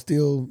now is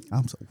still.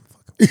 I'm so.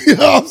 You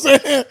know what I'm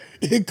saying?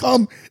 It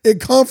come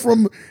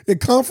from the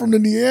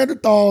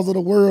Neanderthals of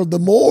the world, the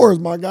Moors,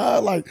 my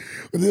God. Like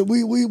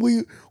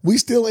we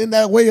still in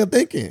that way of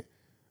thinking.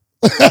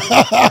 and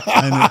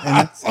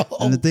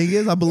the thing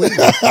is, I believe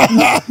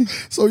it.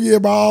 So yeah,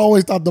 bro. I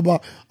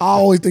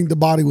always think the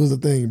body was the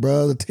thing,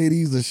 bro. The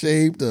titties, the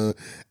shape, the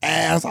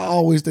ass. I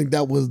always think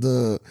that was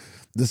the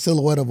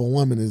silhouette of a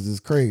woman is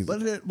crazy.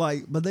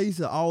 But they used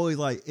to always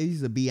it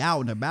used to be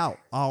out and about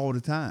all the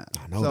time.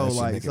 I know.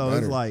 So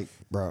it's like,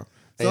 bro.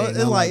 So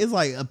it's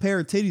like a pair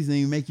of titties didn't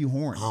even make you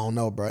horny. I don't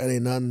know, bro. It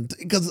ain't nothing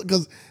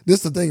because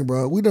this the thing,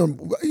 bro. You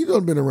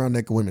done been around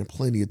naked women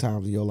plenty of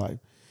times in your life,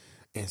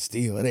 and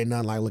still it ain't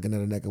nothing like looking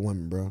at a naked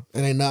woman, bro. It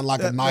ain't nothing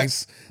like a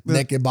nice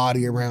naked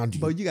body around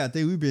you. But you gotta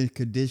think we've been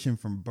conditioned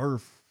from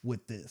birth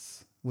with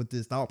this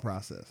thought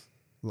process.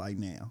 Like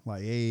now,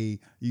 like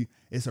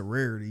it's a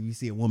rarity you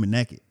see a woman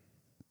naked.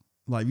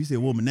 Like, you see a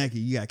woman naked,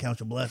 you gotta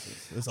count your blessings.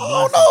 It's a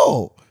blessing.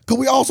 No, because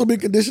we also been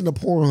conditioned to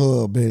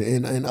Pornhub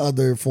and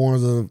other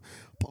forms of.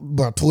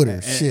 But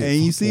Twitter, shit.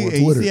 And you see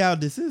how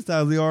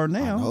desensitized we are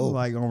now.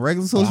 Like on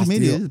regular social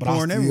media, it's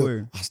porn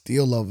everywhere. I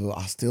still love it.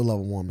 I still love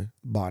a woman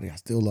body. I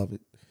still love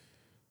it.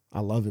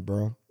 I love it,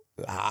 bro.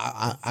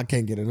 I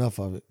can't get enough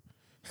of it.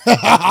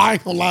 I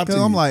ain't gonna lie to you.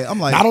 I'm like,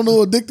 I don't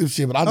know addictive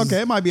shit, but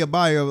it might be a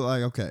bio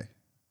like, okay.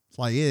 It's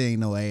like, it ain't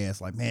no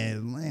ass. Like,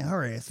 man,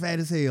 her ass fat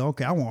as hell.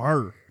 Okay, I want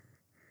her.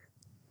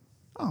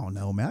 I don't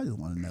know, man. I just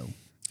want to know.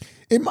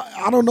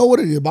 I don't know what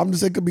it is, but I'm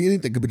just saying it could be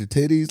anything. It could be the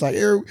titties. Like,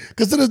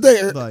 because to this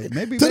day, Like,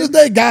 this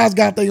day, guys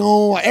got their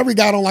own. Like, every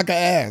guy don't like an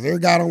ass. Every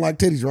guy don't like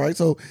titties, right?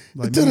 So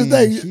like, to man, this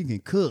day, she can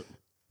cook.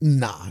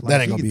 Nah, Like,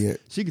 that ain't gonna be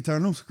it. She can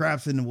turn them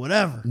scraps into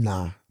whatever.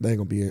 Nah, that ain't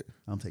gonna be it.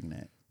 I'm taking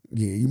that.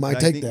 Yeah, you might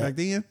take that. Back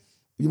then?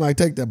 You might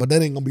take that, but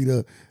that ain't gonna be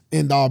the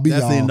end all be all.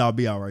 That's the end all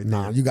be all right there.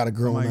 Nah, you got a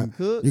girl on that.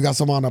 Cook? You got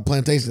someone on that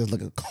plantation that's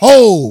looking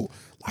cold.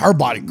 Her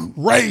body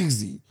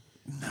crazy.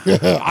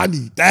 I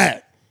need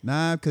that.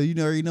 Nah, because you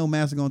already know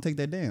Master gonna take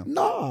that down.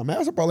 Nah, man,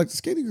 that's probably like the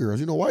skinny girls.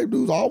 You know, white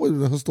dudes always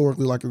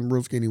historically like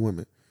real skinny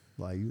women.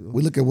 Like,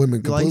 we look at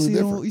women completely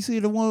different. You see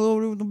the one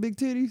over there with the big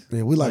titties?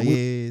 Yeah, we like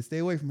yeah, stay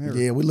away from her.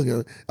 Yeah, we look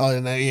at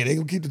and they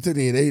gonna keep the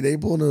titty. They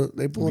pulling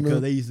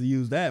because they used to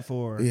use that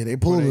for they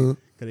pulling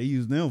because they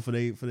use them for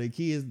their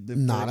kids.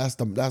 Nah,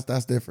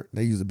 that's different.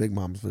 They use the big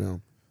mamas for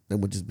them. They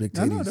with just big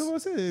titties. I know that's what I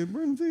said.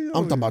 Bring them to you.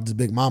 I'm talking about just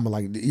big mama.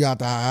 Like you have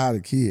to hide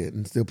a kid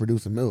and still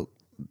producing milk.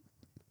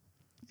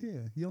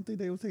 Yeah, you don't think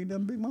they was taking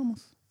them big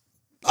mamas?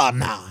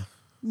 Nah.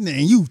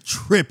 Man, you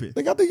tripping.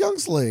 They got the young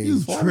slaves. You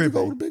Why tripping. would you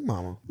go with the big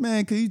mama?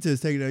 Man, cause you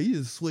just take it out. You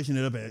just switching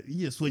it up.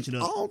 You just switch it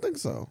up. I don't think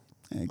so.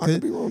 Man, I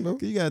could be wrong though.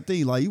 Cause you gotta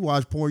think, like, you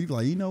watch porn, you be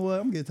like, you know what?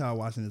 I'm getting tired of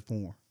watching this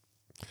porn.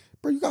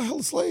 Bro, you got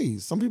hella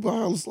slaves. Some people are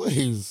hella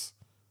slaves.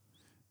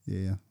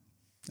 Yeah.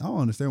 I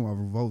don't understand why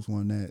revolts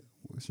won that.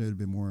 Should have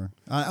been more.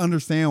 I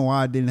understand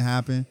why it didn't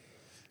happen,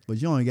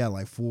 but you only got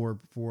like four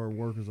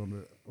workers on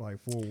the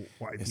four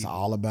white people. It's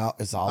all about.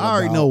 I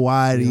already know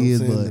why it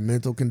is, but the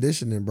mental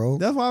conditioning, bro.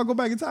 That's why I'll go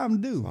back in time to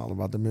do. It's all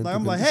about the mental. Like,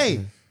 I'm like,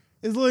 conditioning. hey,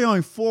 it's literally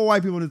only 4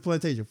 white people on this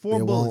plantation.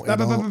 4 bullets.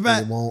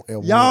 It won't.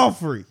 Y'all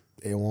free.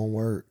 It won't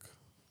work.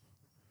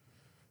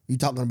 You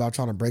talking about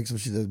trying to break some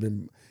shit that's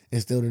been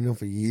instilled in them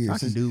for years. I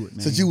can do it,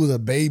 man. Since you was a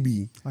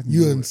baby,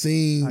 you done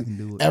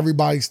seen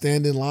everybody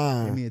stand in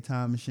line. Give me a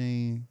time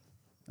machine.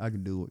 I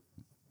can do it.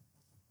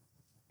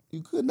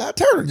 You could not.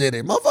 Turner did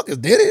it.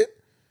 Motherfuckers did it.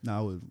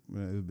 No, it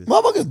would been,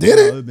 motherfuckers did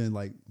it. It would have been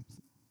like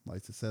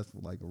successful,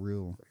 like a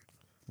real,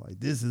 like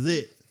this is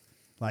it.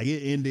 Like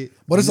it ended.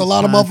 But it's a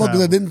lot of motherfuckers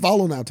that didn't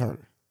follow Nat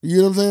Turner. You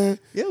know what I'm saying?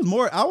 It was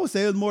more. I would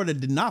say it was more that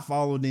did not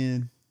follow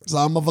than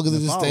some motherfuckers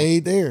that just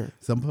stayed there.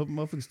 Some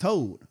motherfuckers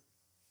told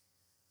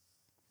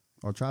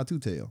or tried to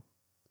tell.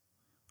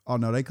 Oh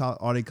no, they called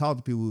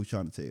the people who was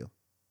trying to tell.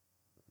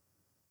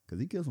 Cause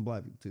he killed some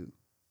black people too.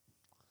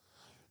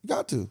 You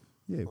got to.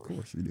 Yeah, of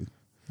course you do.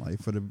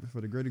 Like for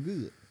the greater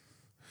good.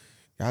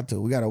 Got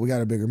to. We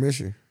got a bigger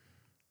mission.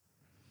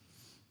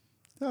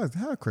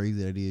 How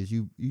crazy that is.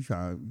 You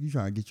try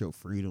to get your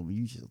freedom and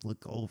you just look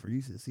over.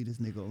 You just see this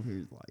nigga over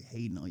here like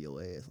hating on your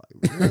ass.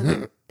 Like,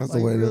 really? That's like,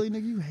 the way really,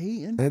 nigga, you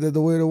hating? Ain't that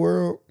the way of the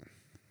world?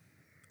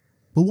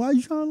 But why are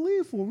you trying to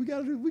live for? We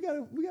got a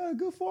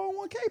good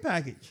 401k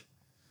package.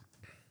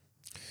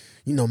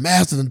 You know,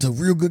 Master done took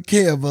real good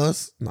care of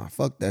us. Nah,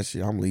 fuck that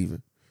shit. I'm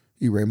leaving.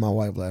 He raped my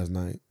wife last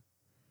night.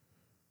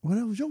 Well,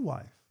 that was your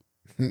wife.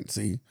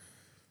 See,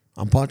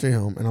 I'm punching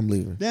him and I'm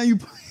leaving. Damn, you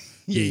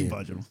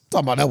punching him.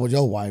 Talking about that was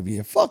your wife.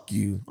 Yeah, fuck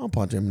you. I'm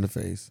punching him in the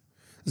face.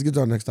 Let's get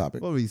to our next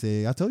topic. What did he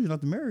say? I told you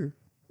not to marry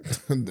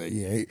her.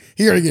 Yeah,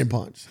 he already getting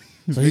punched.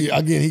 So he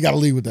got to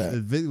leave with that.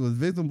 Was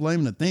victim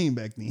blaming the thing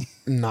back then?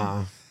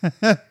 Nah.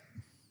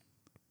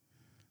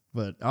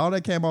 But all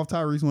that came off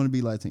Tyrese wanted to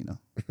be Latino.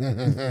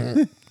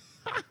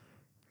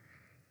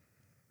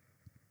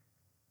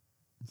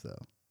 So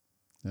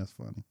that's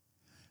funny.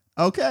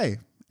 Okay.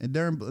 And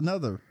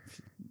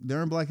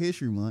during Black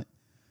History Month,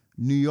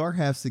 New York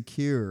has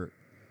secured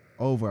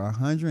over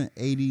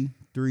 $183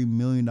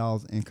 million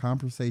in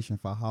compensation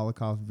for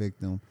Holocaust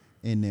victims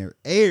and their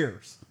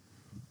heirs.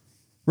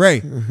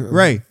 Ray,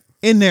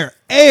 in their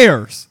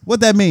heirs. What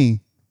that mean?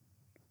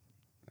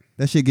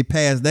 That shit get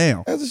passed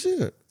down. That's a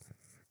shit.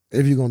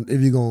 If you're gonna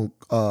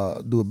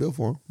do a bill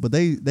for them. But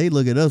they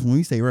look at us when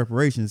we say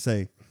reparations and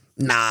say,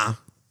 nah.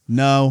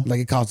 No.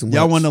 Like it costs too much.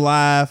 Y'all want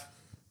alive.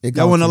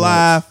 Y'all want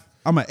alive.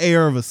 I'm an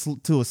heir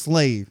to a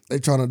slave. They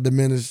trying to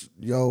diminish,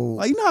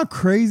 like, you know how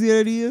crazy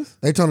that is?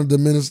 They trying to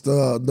diminish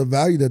the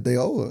value that they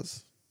owe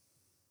us.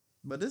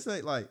 But this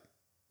ain't like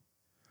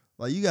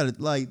you gotta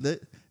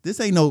this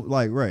ain't no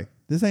Ray.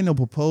 This ain't no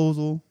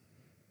proposal.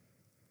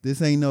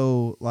 This ain't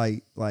no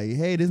like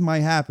hey, this might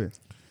happen.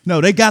 No,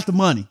 they got the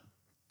money.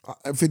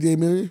 58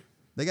 million?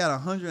 They got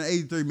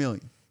 183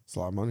 million. It's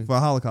a lot of money for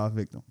Holocaust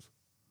victims.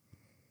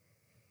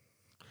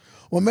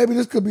 Well, maybe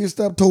this could be a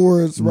step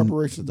towards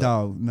reparations.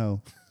 Dog,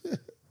 no.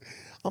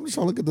 I'm just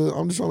trying to look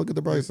at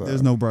the bright side.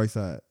 There's no bright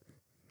side.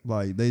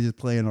 Like, they just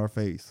play in our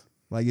face.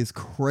 Like, it's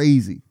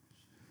crazy.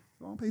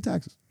 I don't pay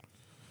taxes.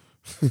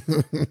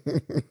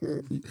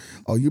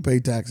 Oh, you pay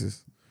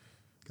taxes.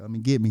 Come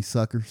and get me,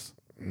 suckers.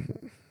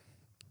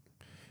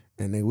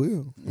 And they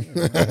will.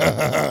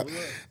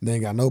 They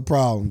ain't got no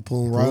problem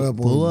pulling right up on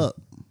you. Pull up.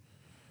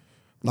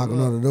 Knocking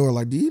on the door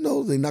like, do you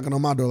know? They knocking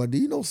on my door like, do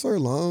you know Sir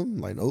Lum?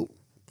 Like, nope.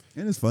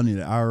 And it's funny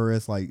that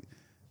IRS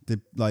if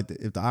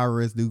the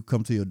IRS do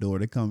come to your door,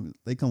 they come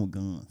with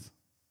guns.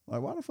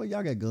 Like, why the fuck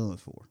y'all got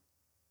guns for?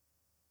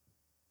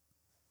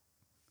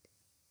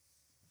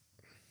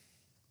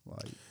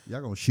 Like,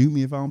 y'all gonna shoot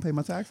me if I don't pay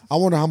my taxes? I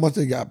wonder how much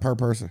they got per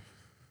person.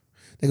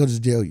 They gonna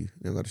just jail you.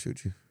 They don't gotta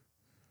shoot you.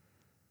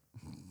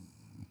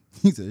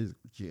 He said, "It's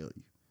jail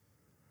you."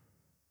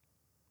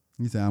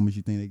 He said, "How much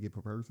you think they get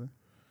per person?"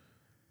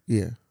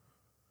 Yeah.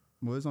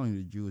 Well, it's only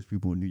the Jewish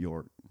people in New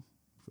York,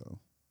 so.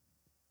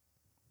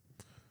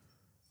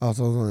 Oh,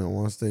 so it's only in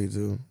one state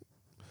too.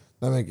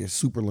 That make it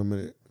super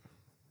limited.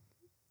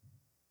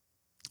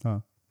 Huh?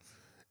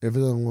 If it's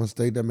in one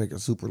state, that make it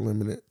super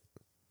limited.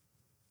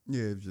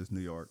 Yeah, it's just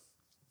New York.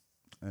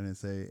 And it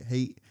say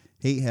hate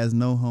has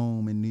no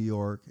home in New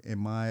York, and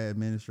my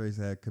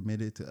administration had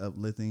committed to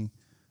uplifting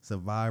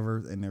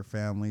survivors and their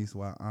families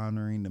while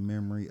honoring the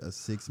memory of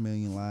 6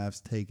 million lives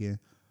taken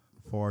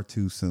far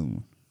too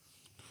soon.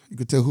 You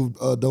could tell who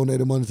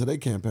donated money to their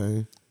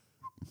campaign.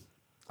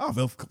 Oh,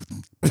 they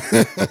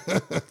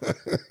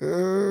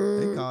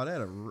call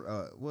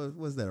that what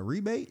was that, a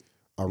rebate?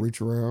 I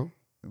reach around.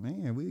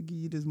 Man, we'll give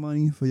you this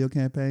money for your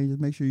campaign. Just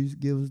make sure you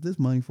give us this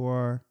money for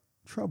our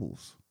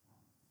troubles.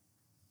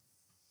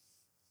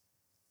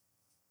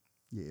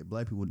 Yeah,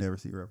 black people never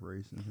see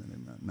reparations in the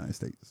United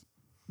States.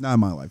 Not in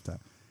my lifetime.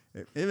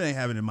 If it ain't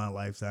happening in my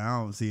lifetime,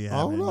 I don't see it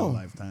happening in my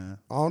lifetime.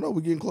 I don't know.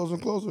 We're getting closer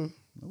and closer.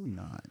 No, we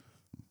not.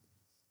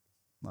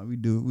 Like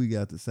we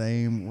got the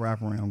same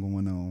wraparound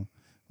going on.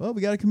 Well,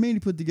 we got a committee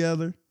put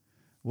together.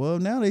 Well,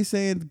 now they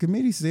saying the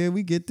committee said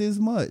we get this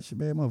much.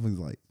 Man, motherfuckers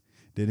like,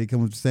 then they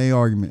come with the same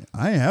argument.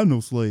 I ain't have no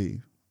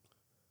slave.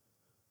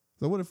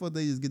 So what the fuck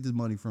they just get this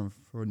money for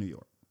New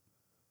York?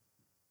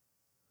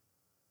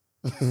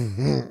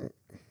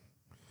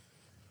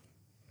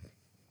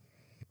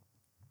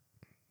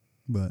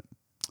 But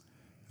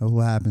that's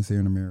what happens here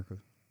in America.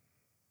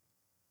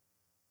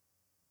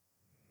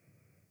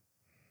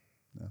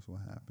 That's what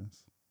happens.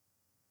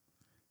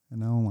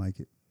 And I don't like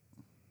it.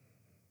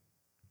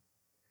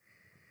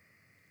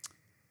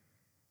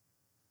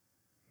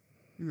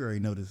 You already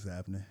know this is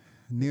happening.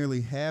 Nearly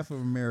half of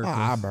America.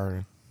 I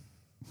burn.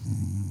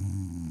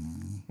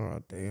 Oh,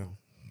 damn.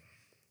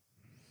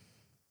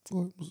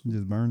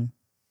 Just burning?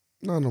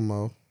 No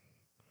more.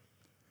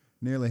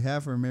 Nearly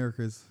half of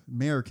Americans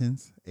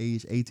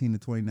aged 18 to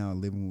 29 are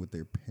living with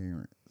their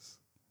parents.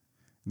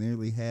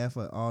 Nearly half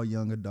of all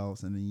young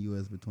adults in the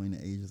U.S. between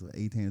the ages of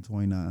 18 and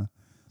 29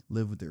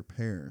 live with their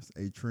parents,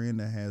 a trend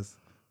that has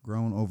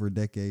grown over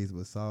decades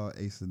but saw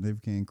a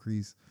significant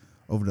increase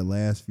over the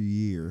last few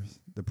years.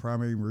 The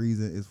primary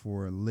reason is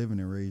for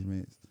living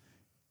arrangements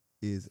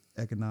is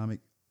economic,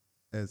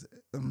 with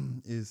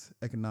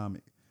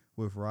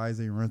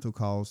rising rental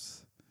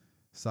costs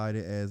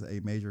cited as a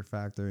major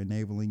factor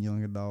enabling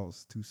young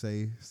adults to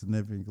save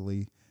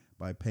significantly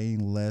by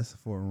paying less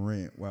for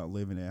rent while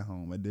living at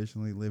home.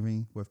 Additionally,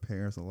 living with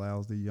parents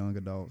allows the young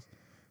adults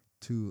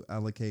to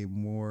allocate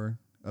more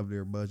of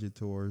their budget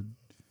toward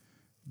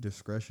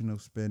discretionary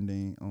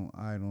spending on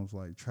items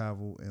like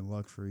travel and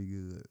luxury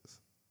goods.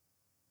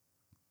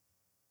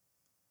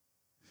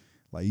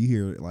 Like, you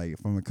hear, like,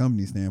 from a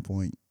company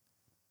standpoint,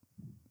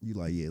 you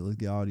like, yeah, let's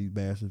get all these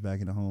bastards back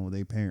in the home with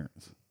their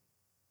parents.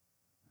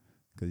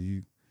 Cause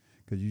you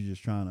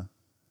just trying to.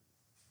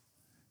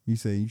 You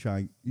say you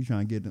trying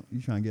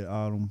to get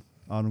all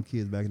them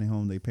kids back in their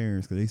home with their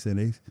parents, cause they said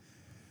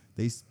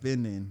they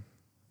spending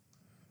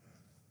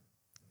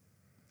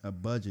a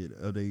budget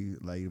of they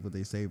like what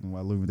they saving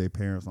while living with their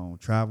parents on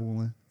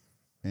traveling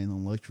and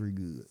on luxury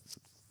goods.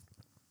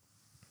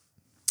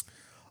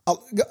 I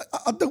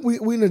think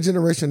we in a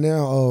generation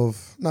now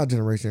of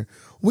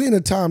we in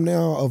a time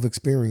now of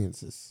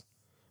experiences.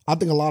 I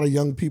think a lot of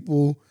young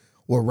people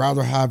would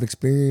rather have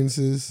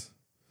experiences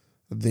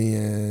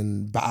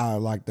than buy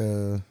like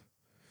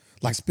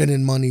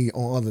spending money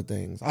on other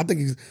things. I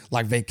think it's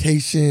like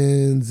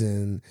vacations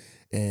and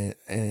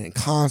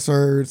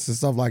concerts and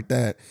stuff like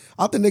that.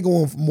 I think they're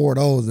going for more of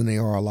those than they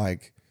are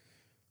like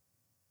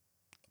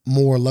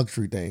more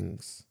luxury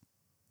things.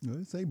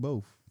 Let's say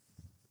both.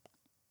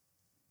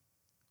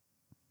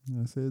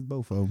 I said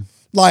both of them.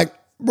 Like,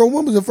 bro,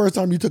 when was the first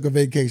time you took a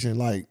vacation,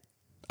 like,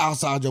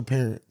 outside your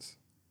parents?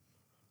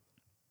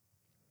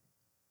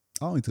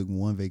 I only took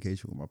one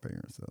vacation with my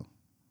parents, though,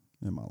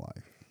 in my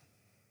life.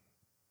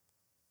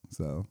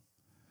 So,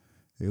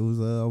 it was,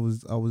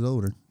 I was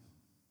older.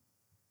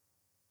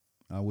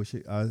 I wish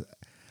I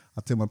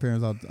tell my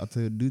parents,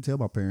 do tell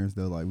my parents,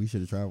 though, like, we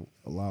should have traveled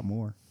a lot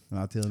more. And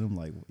I tell them,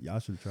 like, y'all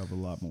should have traveled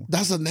a lot more.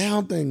 That's a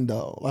now thing,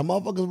 though. Like,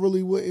 motherfuckers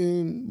really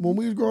wouldn't, when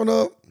we was growing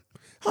up,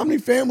 how many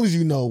families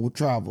you know would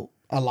travel?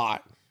 A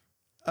lot.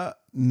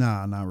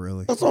 Nah, not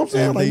really. That's what I'm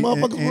saying. Like,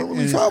 motherfuckers weren't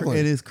really traveling.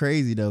 It is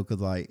crazy, though, because,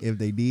 like, if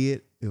they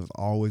did, it was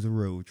always a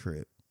road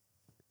trip.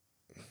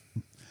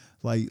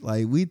 Like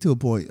we to a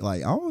point,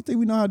 like, I don't think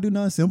we know how to do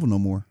nothing simple no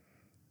more.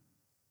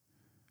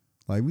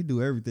 Like, we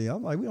do everything.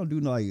 I'm like, we don't do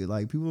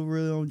like people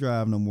really don't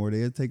drive no more.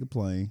 They'll take a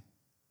plane.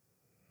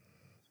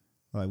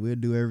 Like, we'll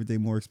do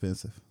everything more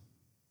expensive.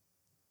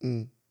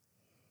 It's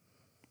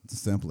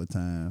simpler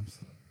times.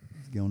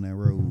 Let's get on that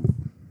road.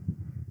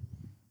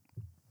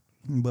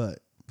 But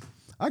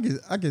I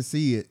can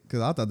see it,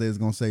 because I thought they was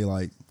gonna say,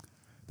 like,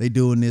 they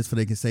doing this so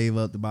they can save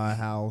up to buy a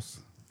house.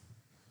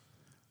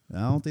 I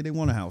don't think they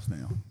want a house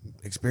now.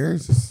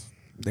 Experiences.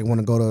 They want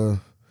to go to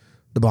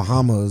the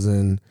Bahamas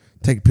and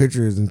take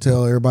pictures and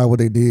tell everybody what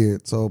they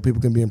did so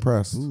people can be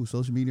impressed. Ooh,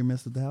 social media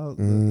messed up the house,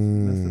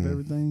 messed up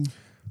everything.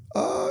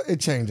 It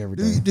changed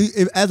everything.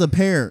 As a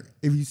parent,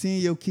 if you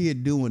seen your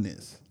kid doing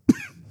this,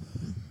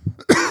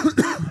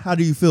 how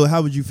do you feel?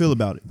 How would you feel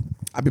about it?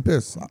 I'd be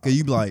pissed. Cause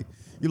you be like,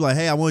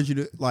 hey, I want you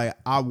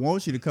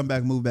to come back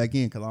and move back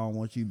in because I don't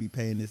want you to be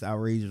paying this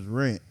outrageous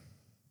rent.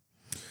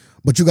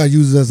 But you got to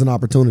use it as an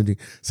opportunity.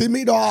 See,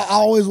 me though,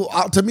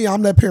 to me,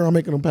 I'm that parent. I'm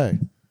making them pay.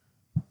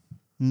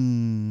 You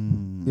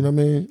know what I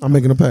mean? I'm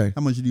making them pay.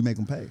 How much do you make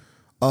them pay?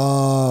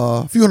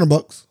 A few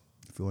 $100.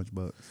 A few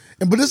 $100.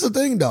 But this is the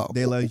thing though.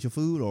 They allow you your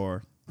food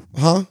or?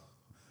 Huh?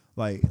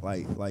 Like,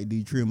 do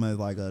you treat them as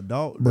like an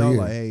adult? Bro, yeah.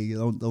 Like, hey,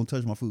 don't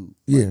touch my food.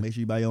 Yeah. Like, make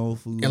sure you buy your own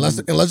food.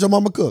 Unless your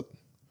mama cook.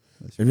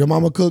 If your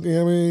mama cook, you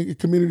know what I mean,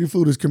 community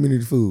food is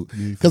community food.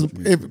 Because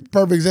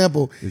perfect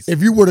example,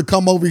 if you were to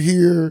come over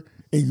here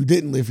and you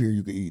didn't live here,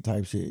 you could eat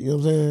type shit. You know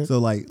what I'm saying? So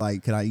like,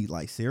 can I eat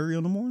like cereal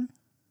in the morning?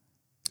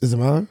 Is it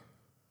mine?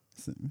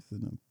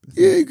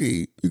 Yeah, you can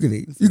eat. You can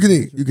eat. You can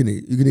eat. You can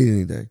eat. You can eat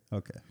any day.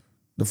 Okay.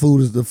 The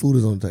food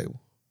is on the table.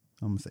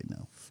 I'm gonna say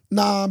no.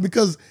 Nah,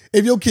 because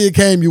if your kid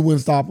came, you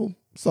wouldn't stop him.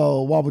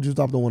 So why would you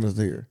stop the one that's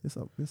here? Yes,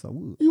 I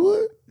would. You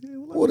would? Yeah,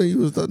 What are you?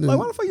 like,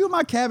 why the fuck you in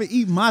my cabin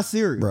eating my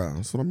cereal? Bro,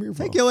 that's what I'm here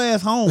for. Take your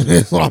ass home.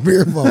 That's what I'm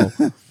here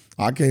for.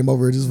 I came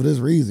over here just for this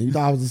reason. You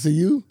thought I was to see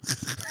you?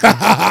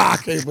 I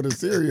came for the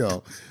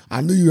cereal.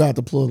 I knew you had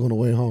to plug on the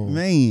way home.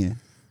 Man,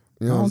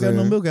 You know I what don't I'm got no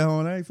saying? milk at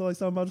home. I ain't feel like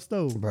something about the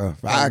stove. Bro, Like,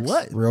 facts.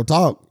 what? Real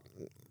talk.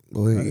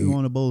 Go ahead and You eat.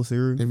 want a bowl of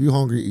cereal? If you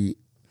hungry, eat.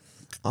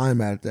 I ain't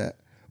mad at that.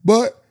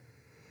 But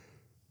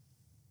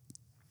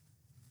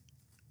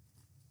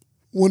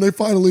when they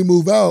finally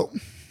move out,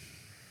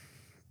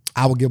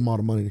 I would give them all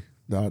the money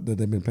that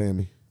they've been paying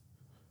me.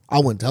 I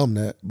wouldn't tell them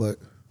that, but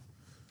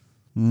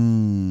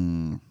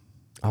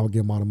I would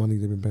give them all the money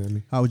they've been paying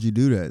me. How would you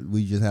do that?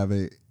 We just have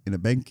it in a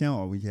bank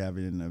account, or we have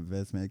it in an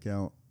investment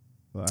account?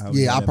 Or how would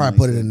you Yeah, have I that probably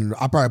money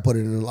put it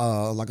in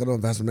like an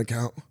investment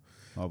account set?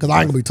 because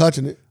I ain't gonna be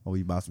touching it. Or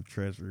you buy some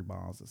treasury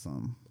bonds or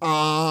something.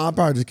 I'll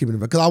probably just keep it in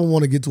because I would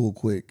want to get to it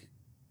quick,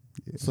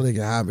 so they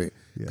can have it.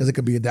 Because it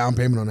could be a down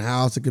payment on the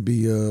house, it could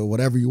be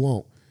whatever you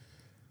want.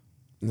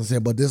 You know what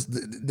I'm saying? But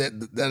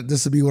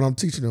this would be what I'm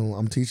teaching them.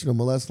 I'm teaching them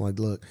a lesson. Like,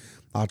 look,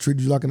 I'll treat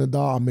you like an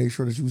adult. I'll make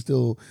sure that you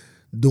still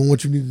doing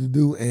what you need to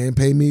do and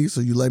pay me.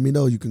 So you let me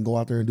know you can go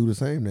out there and do the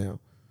same now.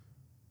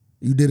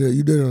 You did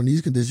it on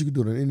these conditions. You can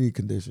do it on any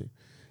condition.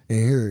 And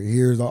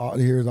here's all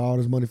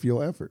this money for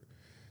your effort.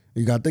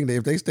 You got to think that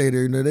if they stay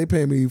there, they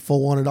pay me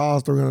 $400,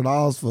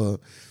 $300 for.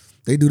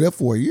 They do that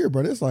for a year,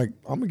 but it's like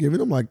I'm gonna give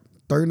them like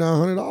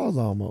 $3,900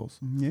 almost.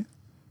 Yeah,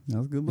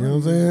 that's good. You know what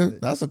I'm saying?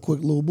 That's a quick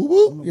little boo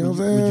boo. You know what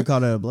I'm saying? Would you call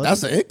that a blessing?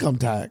 That's an income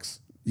tax.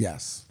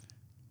 Yes,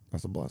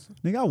 that's a blessing.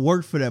 Nigga, I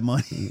worked for that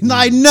money.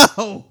 Like,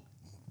 no.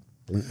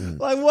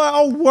 Like, what?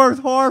 I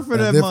worked hard for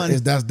that money.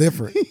 That's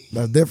different.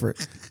 That's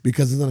different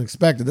because it's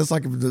unexpected. That's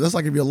like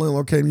if your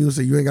landlord came to you and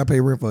said you ain't got to pay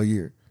rent for a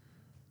year.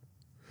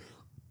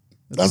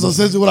 That's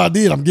essentially what I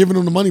did. I'm giving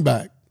them the money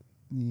back.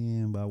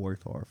 Yeah, but I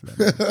worked hard for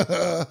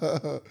that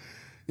money.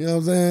 You know what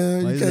I'm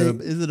saying? Like,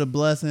 is it a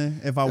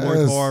blessing if I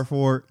work hard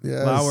for it?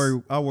 Yes.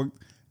 Like, I work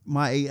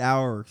my 8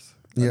 hours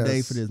a Yes.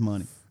 day for this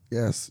money.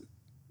 Yes.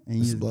 And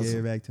you It's a just blessing.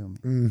 give it back to me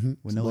Mm-hmm.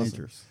 with no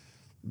interest.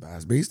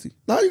 That's beastie.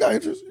 No, you got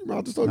interest. You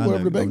might just told you I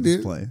whatever know, the I bank was just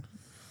did. playing.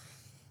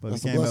 But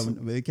That's it a came, blessing.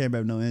 back, it came back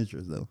with no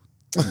interest, though.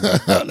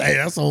 Hey,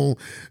 that's on,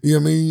 you know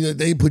what I mean?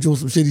 They put you on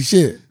some shitty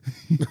shit.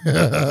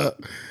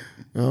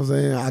 You know what I'm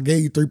saying? I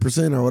gave you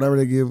 3% or whatever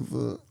they give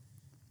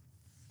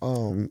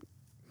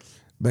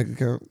bank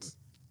accounts.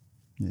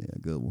 Yeah,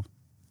 good one.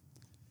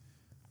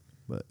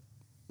 But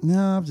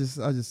no, I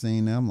just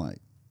saying that. I'm like,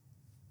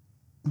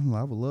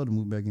 I would love to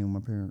move back in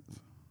with my parents.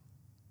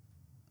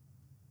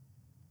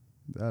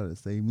 That would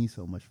save me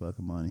so much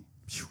fucking money.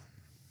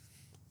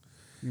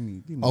 Give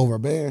me Over a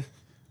band.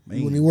 Man.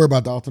 You wouldn't even worry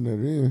about the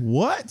alternator. Yeah.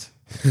 What?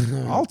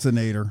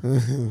 Alternator.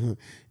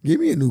 Give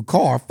me a new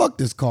car. Fuck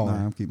this car.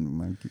 Nah, I'm keeping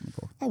my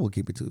car. I will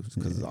keep it too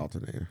because it's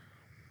alternator.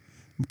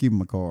 I'm keeping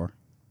my car.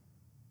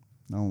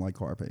 I don't like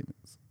car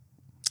payments.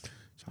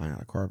 I ain't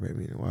got a car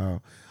payment in a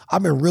while.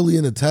 I've been really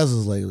into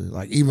Teslas lately,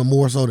 like even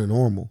more so than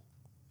normal.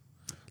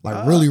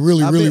 Like really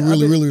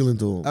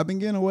into them. I've been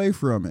getting away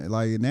from it.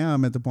 Like now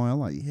I'm at the point I'm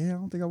like, yeah, I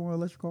don't think I want an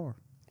electric car.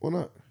 Why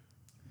not?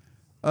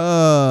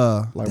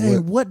 Like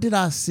Dang, what did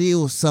I see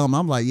or something?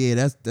 I'm like, yeah,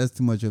 that's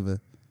too much of a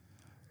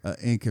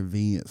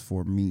inconvenience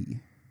for me.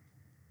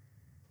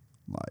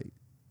 Like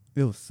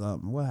it was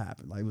something. What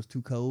happened? Like it was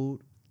too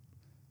cold.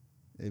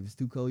 If it's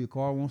too cold, your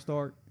car won't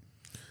start.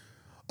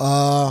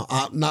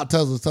 Not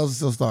Tesla. Tesla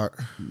still start.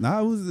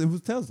 Nah, it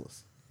was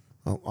Tesla's.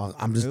 Oh,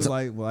 I'm just It was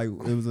like it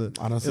was a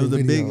I done it seen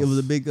was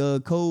a big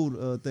videos.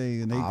 code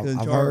thing, and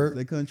I've heard.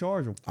 they couldn't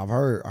charge them. I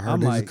heard I'm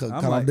they like- just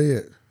I'm cut like- off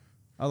dead.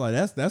 I was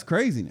like, that's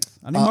craziness.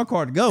 I need my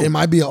car to go. It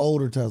might be an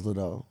older Tesla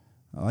though.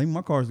 I need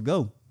my cars to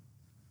go.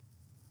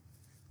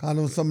 I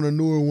know some of the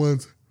newer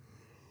ones.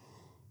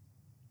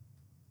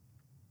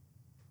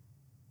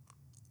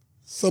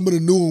 Some of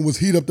the new one was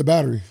heat up the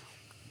battery.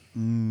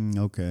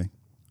 Okay.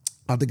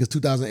 I think it's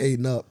 2008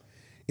 and up.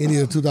 Any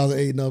of the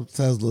 2008 and up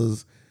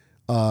Teslas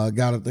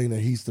got a thing that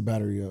heats the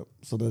battery up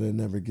so that it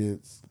never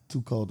gets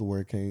too cold to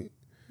where it can't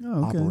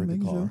operate the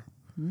car.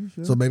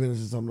 Sure. So maybe this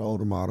is some of the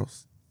older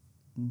models.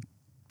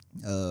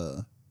 Teslas.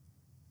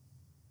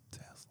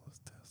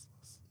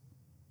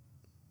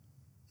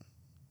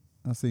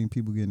 I've seen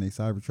people getting their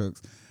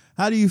Cybertrucks.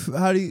 How do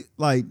you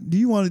like? Do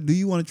you want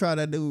to try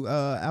that new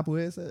Apple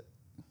headset?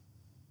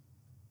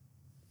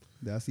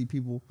 Did I see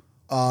people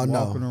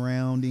walking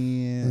around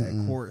in at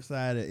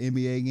courtside at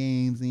NBA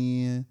games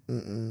in?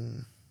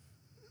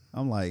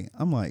 I'm like,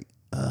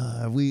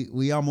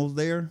 we almost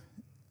there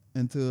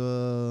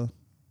into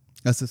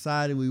a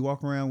society we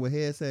walk around with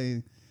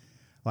headsets.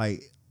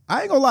 Like,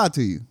 I ain't gonna lie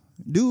to you.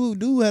 Dude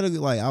had I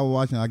was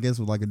watching, I guess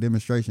it was like a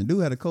demonstration.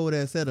 Dude had a cold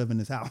ass setup in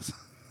his house.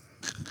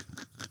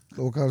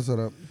 What kind of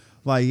setup?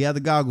 Like, he had the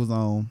goggles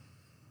on.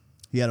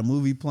 He had a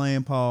movie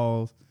playing,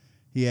 pause.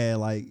 He had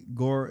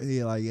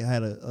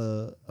had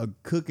a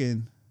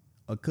cooking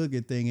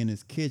thing in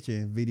his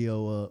kitchen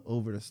video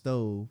over the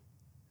stove.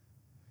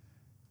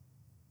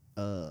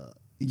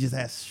 He just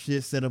had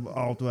shit set up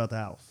all throughout the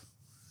house.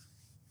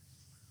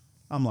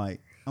 I'm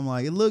like,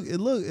 it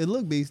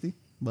look beastie,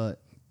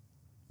 but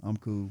I'm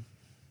cool.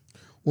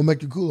 What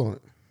make you cool on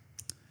it?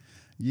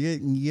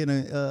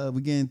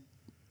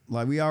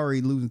 We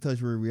already losing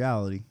touch with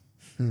reality.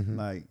 Mm-hmm.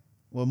 Like,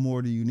 what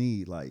more do you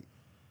need? Like,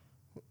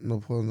 no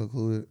point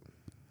included.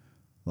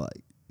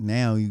 Like,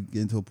 now you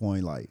get to a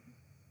point like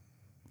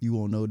you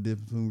won't know the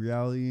difference between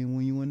reality and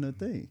when you win the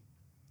thing.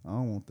 I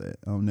don't want that.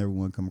 I don't never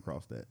want to come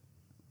across that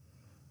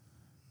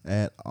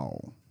at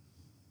all.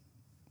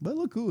 But it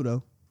look cool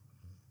though.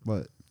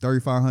 But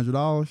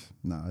 $3,500?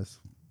 Nah,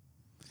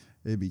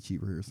 it'd be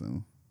cheaper here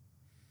soon.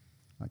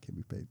 I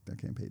can't pay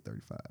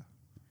 $35.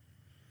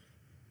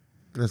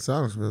 That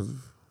sounds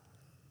expensive.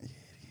 Yeah,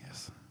 it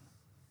is.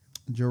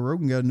 Joe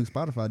Rogan got a new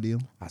Spotify deal.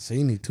 I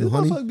seen it too, this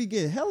honey. motherfucker be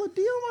getting hella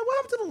deal. I'm like, what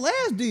happened to the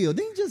last deal?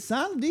 Didn't you just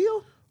sign a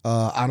deal?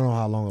 I don't know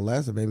how long it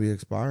lasted. Maybe it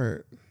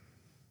expired.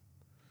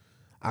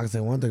 I can say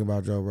one thing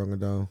about Joe Rogan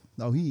though.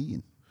 Oh, he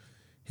eating.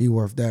 He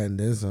worth that and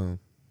then some.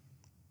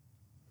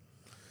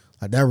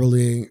 Like, that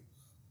really ain't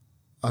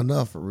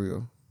enough for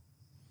real.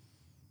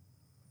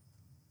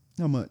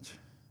 How much?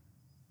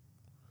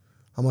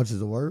 How much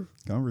is it worth?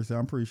 Conversation.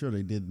 I'm pretty sure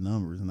they did the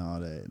numbers and all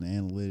that and the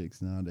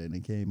analytics and all that, and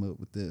they came up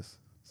with this.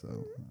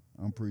 So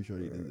I'm pretty sure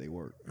they did they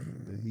work.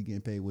 He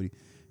getting paid what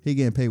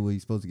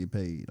he's supposed to get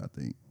paid.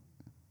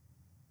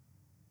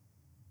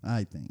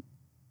 I think.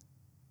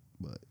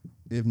 But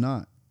if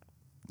not,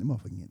 the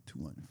motherfucker getting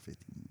 $250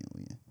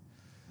 million.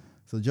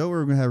 So Joe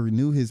Rogan have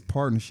renewed his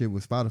partnership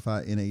with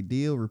Spotify in a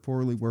deal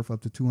reportedly worth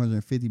up to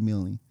 $250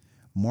 million,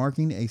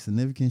 marking a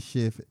significant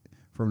shift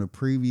from the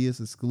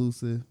previous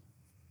exclusivity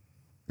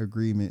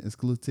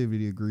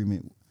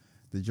agreement,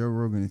 the Joe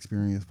Rogan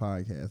Experience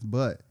podcast,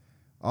 but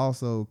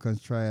also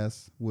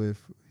contrasts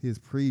with his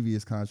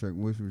previous contract,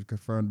 which was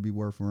confirmed to be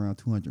worth around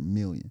 $200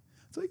 million.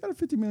 So he got a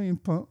 $50 million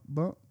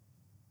bump.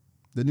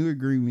 The new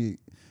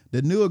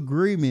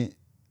agreement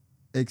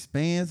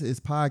expands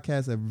its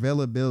podcast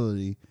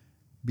availability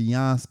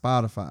beyond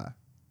Spotify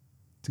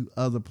to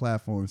other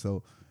platforms.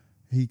 So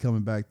he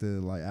coming back to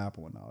like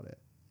Apple and all that.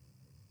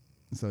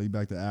 So he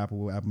back to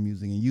Apple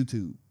Music and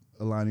YouTube,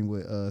 aligning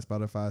with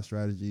Spotify's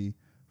strategy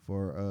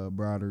for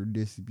broader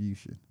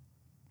distribution.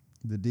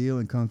 The deal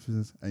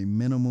encompasses a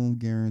minimum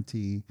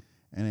guarantee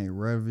and a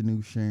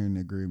revenue sharing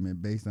agreement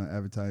based on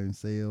advertising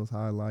sales,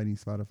 highlighting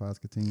Spotify's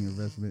continued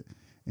investment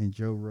in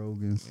Joe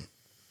Rogan's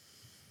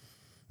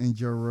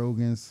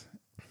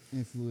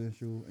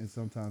influential and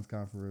sometimes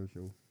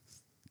controversial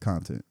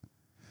content.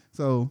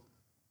 So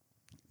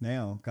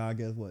now, God,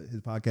 guess what?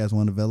 His podcast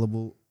wasn't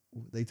available.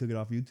 They took it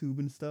off YouTube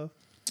and stuff.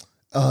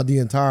 The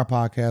entire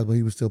podcast, but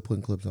he was still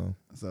putting clips on.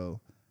 So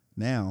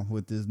now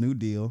with this new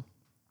deal,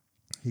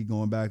 he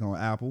going back on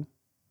Apple,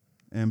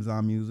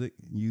 Amazon Music,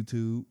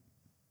 YouTube.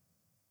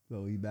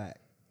 So he back.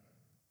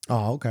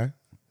 Oh, okay.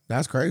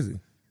 That's crazy.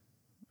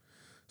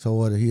 So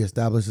what, he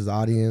established his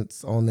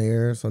audience on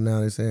there, so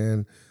now they're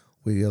saying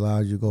we allow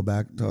you to go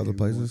back to other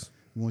places?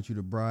 We want you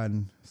to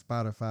broaden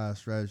Spotify's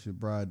strategy to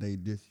broaden their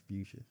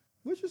distribution,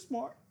 which is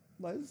smart.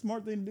 Like, it's a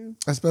smart thing to do.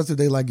 Especially if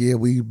they like, yeah,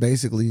 we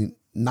basically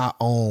not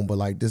own, but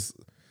like this,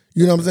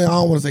 you know what I'm saying? I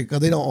don't want to say,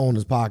 because they don't own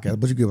this podcast,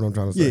 but you get what I'm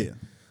trying to say. Yeah.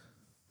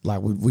 Like,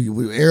 we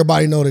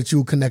everybody know that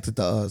you connected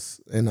to us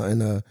and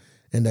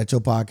that your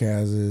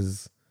podcast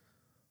is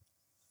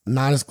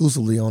not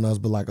exclusively on us,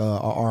 but like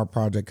our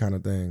project kind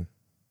of thing.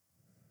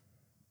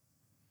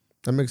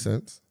 That makes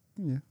sense.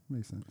 Yeah,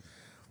 makes sense.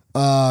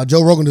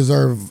 Joe Rogan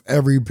deserves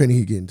every penny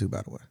he get into,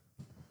 by the way.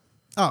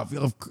 Oh,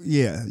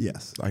 yeah,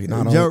 yes. Like,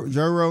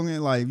 Joe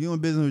Rogan, like, if you in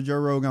business with Joe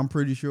Rogan, I'm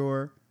pretty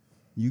sure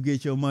you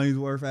get your money's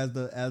worth as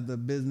the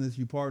business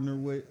you partner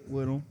with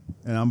him.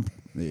 And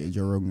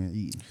Joe Rogan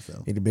eating.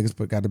 So he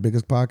got the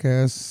biggest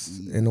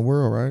podcast in the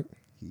world, right?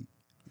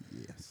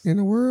 Yes. In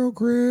the world,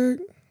 Craig.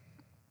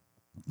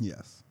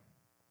 Yes.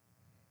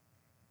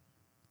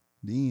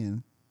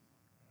 Then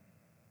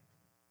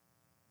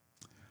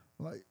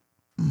Like,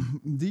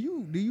 do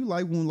you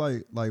like when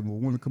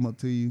when women come up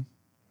to you?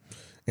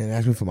 And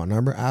ask me for my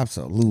number?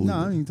 Absolutely. No,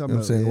 I ain't talking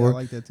about saying? that. I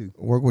like that too.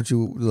 Work with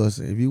you.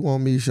 Listen, if you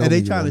want me, show and me.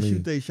 And they trying to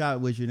shoot their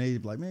shot with you, and they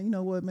be like, man, you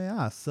know what, man?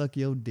 I'll suck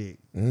your dick.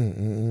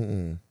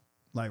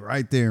 Like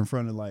right there in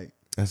front of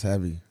That's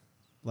heavy.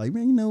 Like,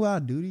 man, you know what I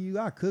do to you?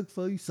 I cook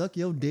for you, suck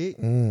your dick,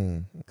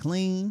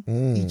 clean,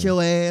 eat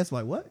your ass.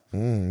 Like, what?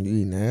 You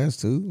eating ass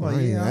too? Like,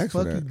 I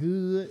fuck you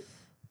good.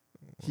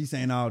 She's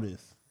saying all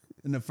this.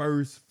 In the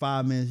first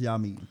 5 minutes y'all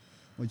meeting,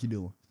 what you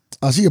doing?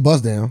 She a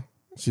bust down.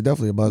 She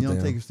definitely a bust down. You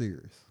don't take her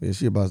serious. Yeah,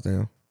 she a bust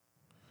down.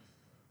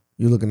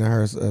 You looking at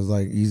her as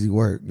like easy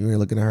work. You ain't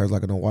looking at her as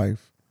like a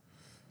wife.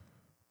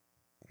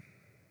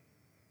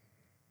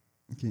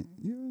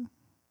 You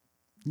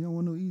don't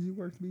want no easy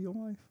work to be your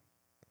wife?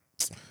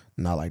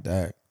 Not like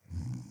that.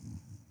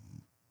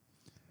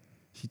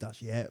 She thought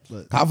she had,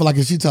 but I feel like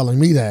if she telling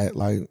me that,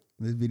 like,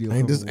 this video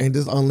ain't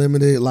this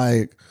unlimited?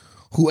 Like,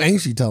 who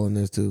ain't she telling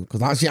this to?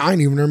 Because I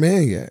ain't even her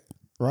man yet,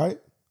 right?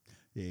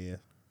 Yeah,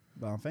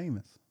 but I'm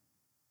famous.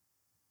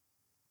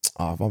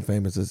 Oh, if I'm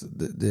famous,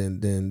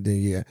 then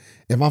yeah.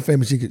 If I'm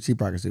famous, she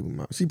probably can sleep with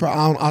my.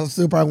 I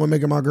still probably want to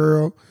make her my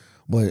girl,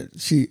 but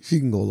she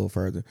can go a little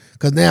further.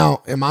 Because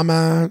now, in my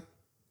mind,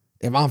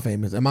 if I'm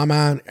famous, in my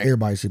mind,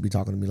 everybody should be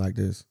talking to me like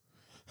this.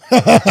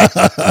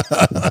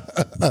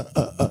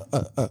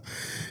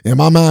 In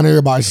my mind,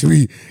 everybody should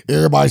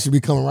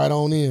be coming right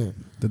on in.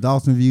 The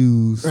Dawson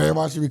views.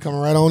 Everybody should be coming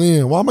right on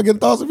in. Why am I getting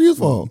 1,000 views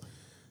for?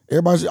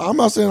 I'm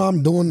not saying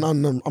I'm not doing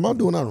nothing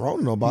wrong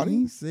to nobody.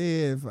 He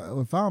said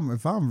if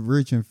I'm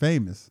rich and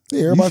famous,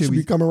 yeah, everybody should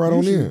be coming right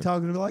on in.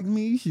 Talking to me like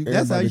me.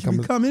 That's how you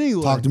should be coming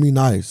anyway. Talk to me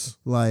nice.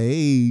 Like,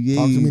 hey,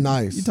 talk to me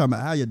nice. You talking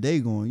about how your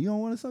day going? You don't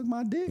want to suck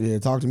my dick? Yeah,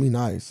 talk to me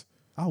nice.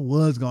 I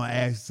was gonna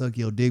ask to suck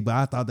your dick, but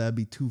I thought that'd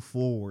be too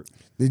forward.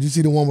 Did you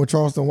see the one with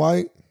Charleston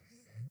White?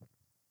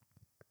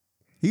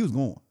 He was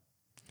going.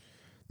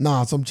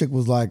 Nah, some chick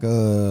was like,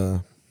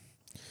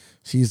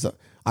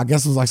 I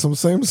guess it was like some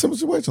same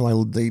situation,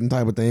 like dating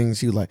type of thing.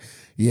 She was like,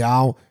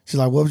 yeah, she's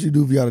like, what would you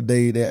do if you had a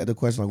date? The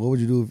question, like, what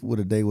would you do with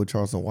a date with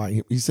Charleston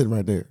White? He's sitting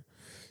right there.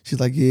 She's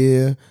like,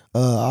 yeah,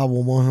 I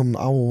would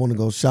want to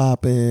go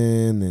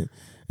shopping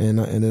and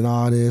then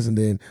all this. And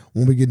then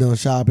when we get done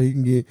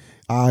shopping,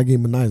 I give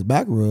him a nice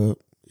back rub.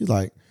 He's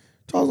like,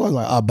 Charleston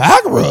White's like, a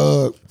back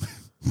rub?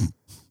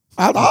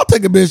 I'll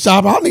take a bitch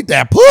shopping. I need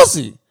that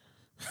pussy.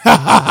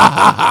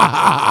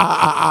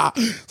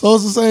 So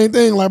it's the same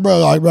thing, like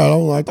bro, I'm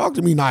like, talk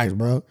to me nice,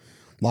 bro.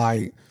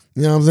 Like,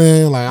 you know what I'm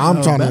saying? Like,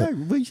 I'm trying to.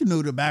 But you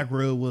knew the back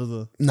rub was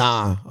a.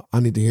 Nah,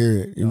 I need to hear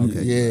it.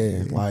 Okay.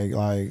 Yeah, like.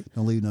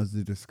 Don't leave nothing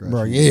to discretion,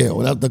 bro. Yeah,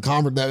 well, that's the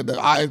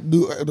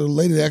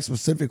lady that asked a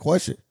specific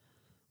question.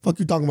 Fuck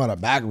you talking about a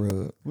back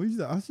rub?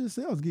 I just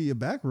said I was getting you a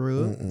back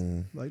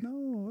rub. Like,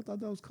 no, I thought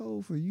that was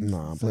cold for you.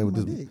 Nah, play with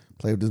this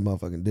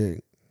motherfucking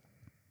dick.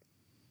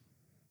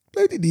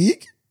 Play with the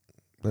dick.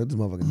 Play with this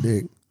motherfucking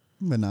dick.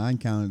 But nah, I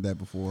encountered that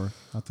before.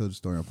 I told the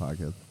story on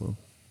podcast before.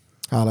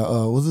 How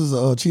was this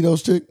a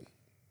Cheetos chick?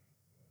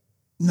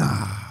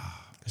 Nah.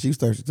 She was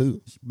thirsty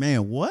too.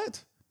 Man,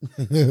 what?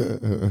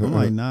 I'm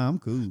like, nah, I'm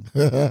cool.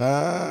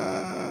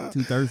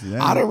 Too thirsty.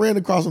 I done ran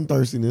across some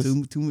thirstiness.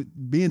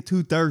 Being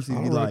too thirsty.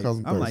 I'm like,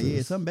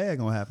 yeah, something bad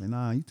gonna happen.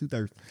 Nah, you too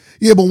thirsty.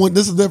 Yeah, but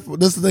this is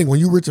the thing.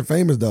 When you rich and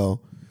famous though,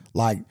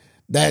 like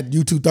that,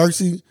 you too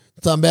thirsty,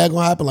 something bad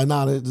gonna happen. Like,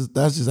 nah,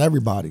 that's just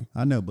everybody.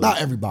 I know, but not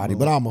everybody,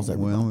 but almost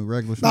everybody. Well,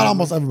 regular not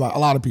almost everybody. A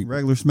lot of people.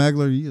 Regular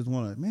smuggler, you just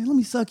want to, man, let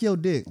me suck your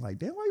dick. Like,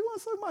 damn, why you want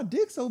to suck my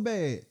dick so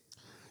bad?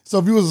 So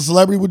if you was a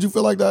celebrity, would you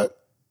feel like that?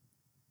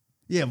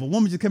 Yeah, if a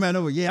woman just came out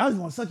over, yeah, I just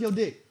want to suck your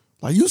dick.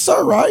 Like, you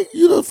sir, right?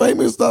 You the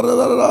famous da da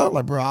da da da.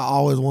 Like, bro, I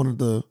always wanted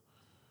to.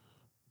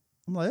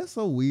 I'm like, that's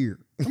so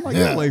weird. I'm like,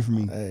 get away from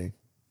me. Hey,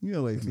 get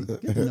away from me.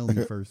 Get to know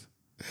me first.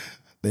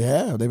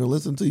 They've been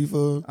listening to you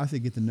for. I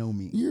said, get to know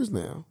me years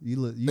now.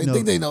 They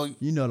think they know you.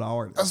 You know the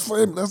artist.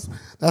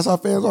 That's how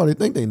fans are. They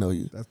think they know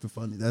you. That's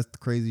the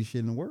craziest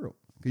shit in the world.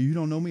 Because you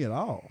don't know me at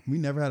all. We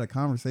never had a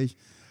conversation.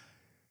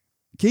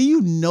 Can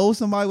you know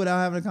somebody without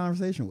having a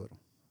conversation with them?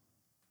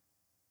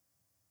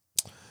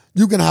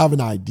 You can have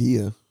an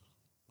idea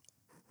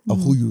of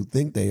who you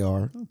think they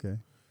are. Okay.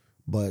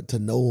 But to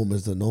know them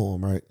is to know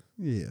them, right?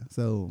 Yeah.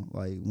 So,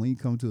 like, when you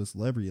come to a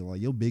celebrity,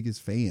 like, your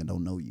biggest fan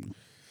don't know you.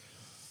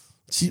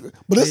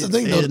 But that's the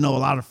thing, though. They know a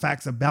lot of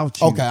facts about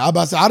you. Okay, I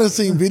about to say, I done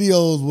seen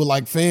videos with,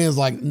 like, fans,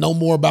 like, know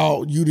more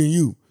about you than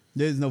you.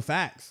 There's no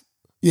facts.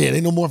 Yeah, they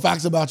know more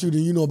facts about you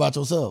than you know about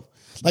yourself.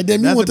 Like,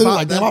 damn, you went to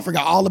like, damn, I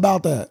forgot all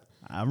about that.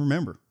 I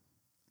remember.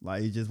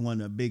 Like, it just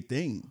wasn't a big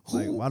thing.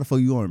 Like, why the fuck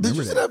you want to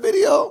remember that? Did you see that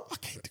video? I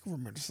can't think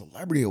remember the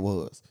celebrity it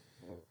was.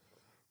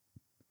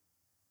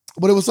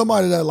 But it was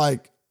somebody that,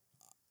 like,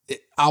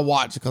 I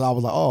watched because I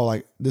was like, oh,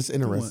 like, this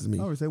interests me.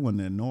 I would say wasn't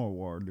that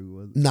Norwar dude,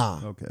 was it?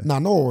 Nah. Okay. Nah,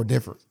 Norwar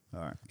different. All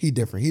right. He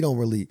different. He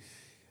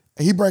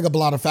bring up a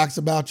lot of facts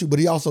about you, but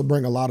he also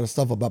bring a lot of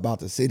stuff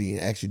about the city.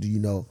 And actually, do you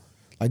know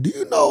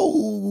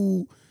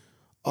who,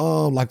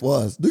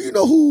 do you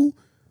know who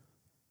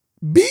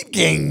Beat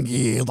Gang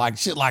is? Like,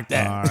 shit like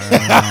that.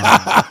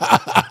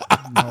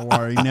 Don't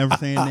worry, he never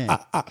saying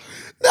that.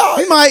 No,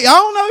 He might. I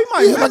don't know. He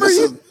might Yeah, remember like I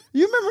you. said-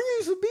 You remember you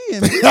used to be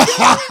in.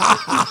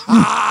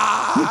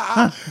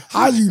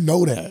 how do you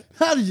know that?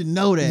 How did you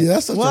know that? Yeah,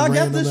 that's such well, a I got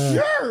random the ass-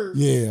 shirt.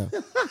 Yeah.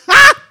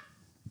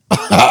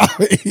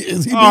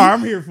 Is he?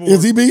 I'm here for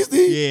Is it. he beastie?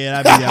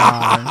 Yeah, that'd be all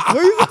right.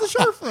 Where you get the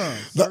shirt from?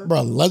 Sir?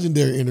 Bro,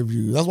 legendary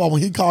interview. That's why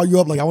when he call you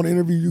up, like, I want to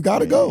interview, you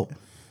gotta go.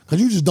 Cause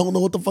you just don't know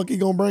what the fuck he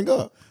gonna bring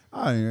up.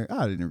 I'd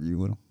interview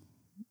with him.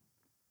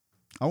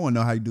 I want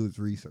to know how you do his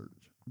research.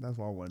 That's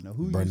what I want to know.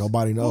 Bro,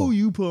 nobody knows. Who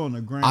you put on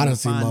the ground I done to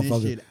seen find this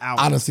motherfuckers. shit out.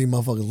 I done seen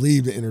motherfuckers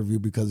leave the interview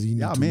because he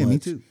knew Yeah, too man, much. me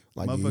too.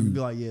 Like Motherfuckers you, be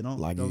like, yeah, don't.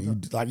 like don't you,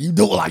 talk. like you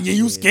do it. Like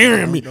you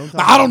scaring me. don't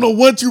Like, I don't know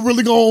what you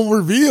really gonna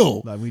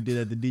reveal. Like we did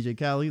at the DJ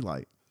Khaled.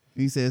 Like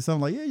he said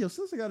something like, yeah, your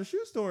sister got a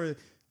shoe store.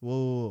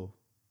 Whoa.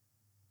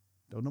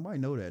 Don't nobody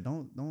know that.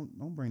 Don't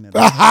bring that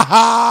up.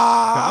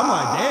 I'm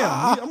like,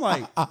 damn. I'm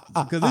like,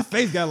 because his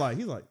face got like,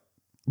 he's like,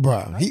 Bro,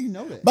 how do you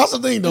know that? that's the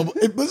thing though.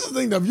 This is the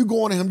thing though. If you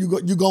go on to him,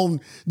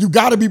 you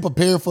got to be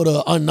prepared for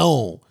the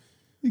unknown.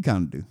 You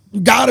kind of do. You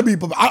got to be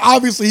prepared.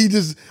 Obviously, he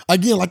just,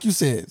 again, like you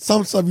said,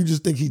 some stuff you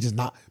just think he just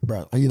not,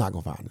 bro. You're not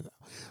gonna find it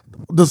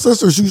out. The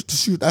sister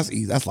shoot. That's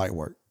easy. That's light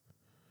work.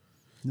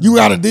 You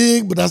got to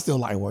dig, but that's still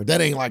light work.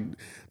 That ain't like.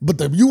 But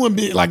the you and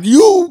B, like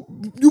you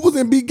was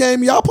in B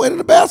game. Y'all played in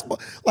the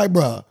basketball, like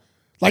bro.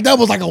 Like that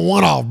was like a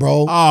one-off,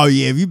 bro. Oh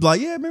yeah, if you be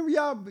like, yeah, remember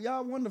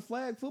y'all won the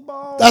flag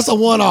football? That's a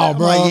one-off, I'm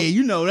bro. like, yeah,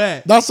 you know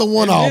that. That's a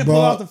one-off,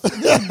 bro. This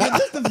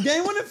the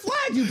game winning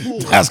flag you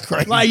pulled. That's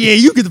crazy. Like, yeah,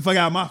 you get the fuck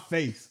out of my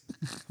face.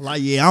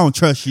 Like, yeah, I don't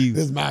trust you.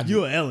 This magic.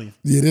 You an alien.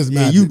 Yeah, this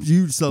Yeah, magic.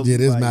 you so Yeah,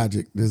 this like,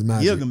 magic. This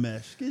magic.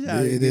 Gilgamesh. Get out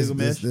of here, This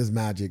Gilgamesh.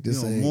 magic.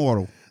 This You ain't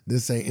immortal.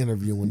 This ain't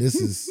interviewing. This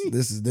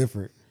is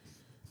different.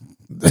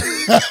 If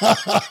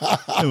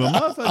a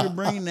motherfucker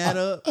bring that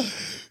up,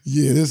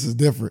 Yeah, this is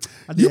different.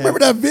 I You did remember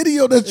that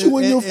video that you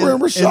and your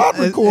friend Rashad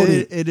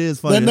recorded? It is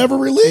funny. That never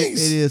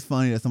released. It is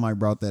funny that somebody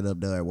brought that up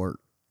though at work.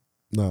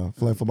 No,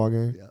 flag football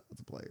game. Yeah,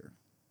 it's a player.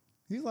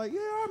 He's like, yeah,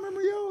 I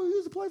remember you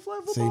used to play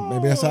flag football. See,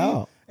 maybe that's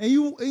how. And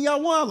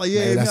y'all won. I'm like,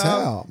 yeah, Maybe that's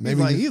y'all- how.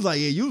 Maybe he's like,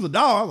 yeah, you was a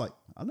dog. I'm like,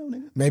 I know,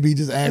 nigga. Maybe he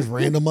just asked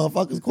random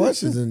motherfuckers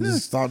questions and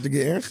just start to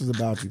get answers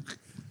about you.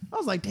 I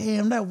was like,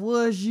 damn, that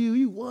was you.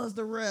 You was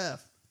the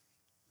ref.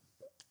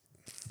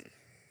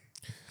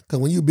 Because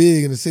when you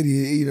big in the city,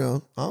 you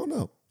know, I don't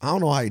know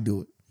how you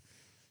do it.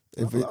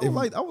 I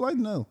would like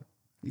to know.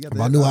 You got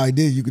If I knew how he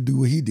did, you could do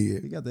what he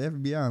did. You got the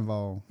FBI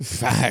involved.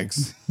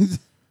 Facts.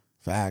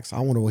 Facts. I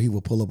wonder what he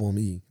would pull up on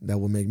me that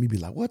would make me be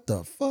like, what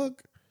the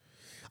fuck?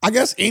 I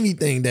guess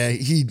anything that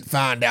he'd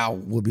find out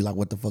would be like,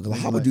 what the fuck?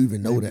 Like, how would you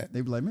even know that?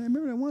 They'd be like, man,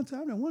 remember that one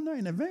time, that one night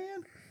in that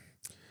van?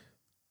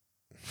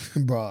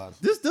 Bro.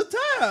 This the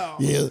towel.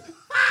 Yeah.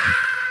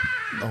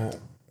 Don't.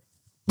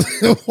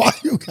 Why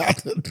you got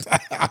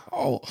the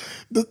towel?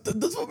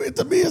 This for me,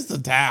 to me, it's the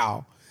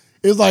towel.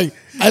 It's like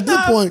at this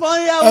How point,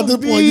 funny that at this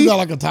would point, be. you got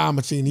like a time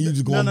machine, and you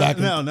just going back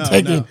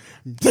and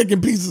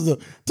taking pieces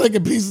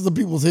of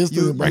people's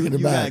history and breaking it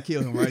You gotta back.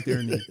 kill him right there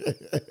and then.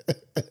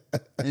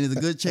 And there's a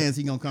good chance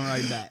he gonna come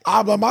right back.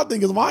 My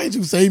thing is, why didn't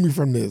you save me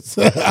from this?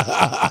 You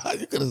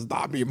could have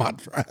stopped me in my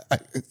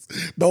tracks.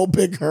 Don't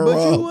pick her But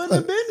up. you wouldn't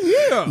have been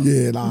here.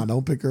 Yeah, nah,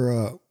 don't pick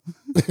her up.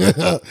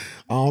 I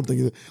don't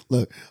think it,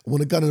 look,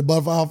 when it comes to the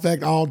butterfly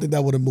effect, I don't think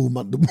that would have moved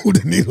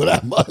the needle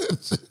that much.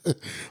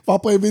 If I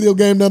play a video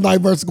game that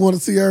night versus going to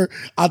see her,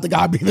 I think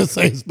I'd be in the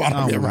same spot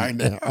I'm in right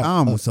now.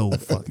 I'm so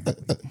fucking.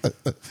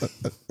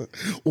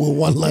 With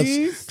one less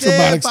He said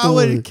traumatic if I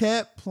would story. have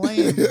kept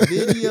playing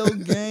video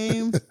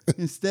games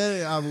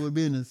instead, I would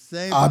be in the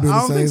same. I'd be in I the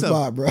don't same think so.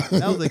 spot, bro.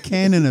 That was a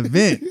canon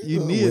event.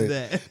 You needed Wait.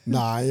 that.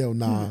 Nah, hell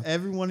nah.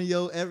 Every one of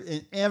your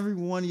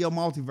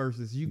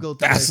multiverses, you go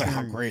through That that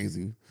sounds experience.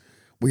 crazy.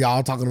 We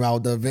all talking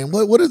about the van.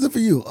 What is it for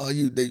you?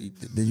 Did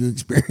you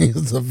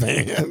experience a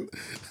van?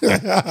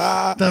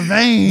 The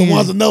van. The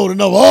ones that know.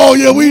 Oh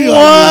yeah, we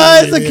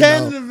What? It's a they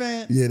canon know.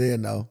 event. Yeah, they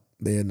know.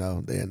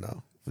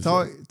 For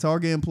sure.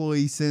 Target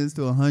employee sentenced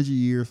to 100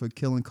 years for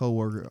killing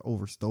coworker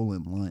over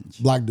stolen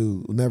lunch. Black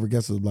dude. We'll never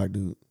guess it was a black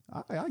dude.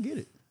 I get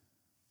it.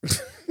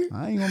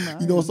 I ain't gonna.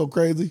 You know what's so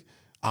crazy?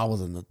 I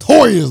was a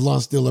notorious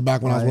lunch stealer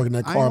back when I was working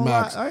at I ain't gonna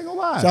CarMax. lie. I ain't gonna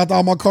lie. Shout out to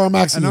all my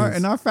CarMax.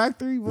 In our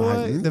factory,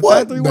 boy, the what?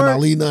 factory Better work. not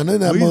leave nothing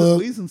in that we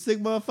mug. some sick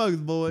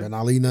motherfuckers, boy. Better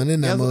not leave nothing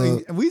in that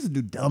mug. We used to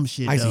do dumb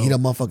shit. I used to though. heat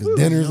up motherfuckers' We was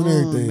dinners and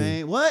young, everything.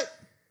 Man,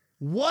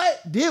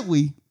 what did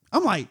we?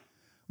 I'm like,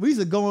 we used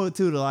to go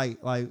into the like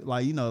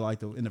you know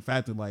like in the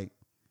factory like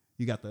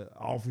you got the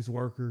office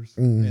workers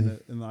and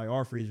like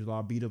our fridge was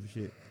all beat up and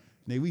shit.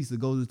 We used to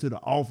go to the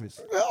office.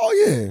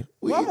 Oh yeah.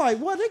 Well, I'm like,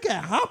 what? They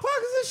got hot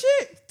pockets and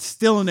shit,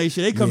 stealing they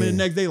shit. They come in the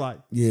next day like,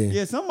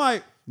 Yeah.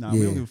 Somebody. Nah,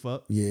 we don't give a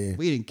fuck. Yeah.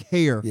 We didn't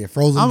care. Yeah,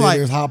 frozen I'm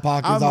dinners, like- hot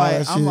pockets, I'm all like,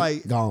 that shit. I'm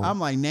like, gone. I'm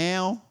like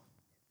now.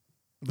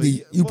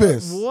 You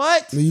pissed.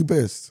 What? You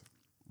pissed.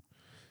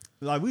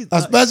 Like we,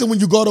 Especially when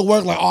you go to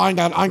work, like, oh, I ain't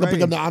gonna pick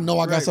up the, I know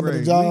I got right, something right.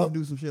 at the We used job. to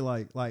do some shit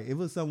like it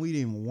was something we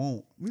didn't even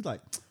want. We like,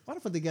 why the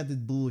fuck they got this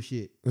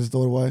bullshit? Just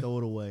throw it away. Throw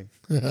it away.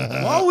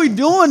 Why are we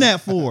doing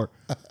that for?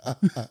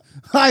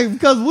 Like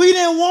because we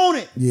didn't want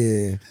it.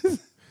 Yeah.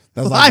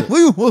 That's like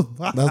we was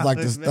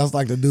that's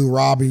like the dude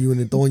robbing you and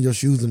then throwing your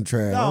shoes in the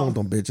trash. I No. don't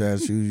want them bitch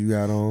ass shoes you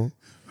got on.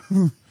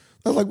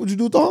 That's like what you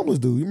do with the homeless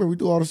dude. You remember we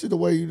do all the shit the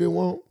way you didn't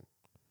want?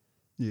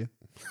 Yeah.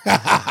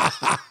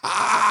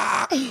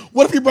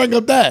 What if he bring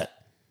up that?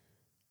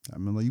 I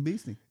remember you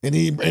beasting. And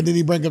then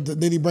he bring up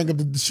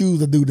the shoes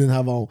the dude didn't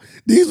have on.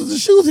 These was the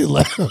shoes he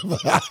left. I'm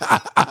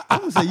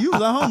gonna say you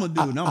was a homeless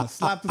dude, and I'm gonna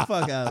slap the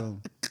fuck out of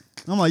him.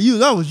 I'm like,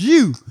 that was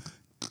you.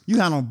 You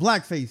had on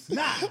blackface.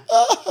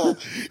 Nah.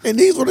 And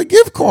these were the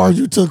gift cards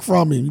you took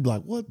from me. You be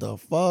like, what the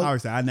fuck? I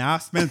was saying, I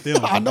spent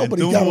them. I know, but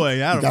he got them you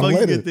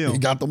later. get them? He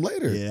got them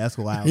later. Yeah, that's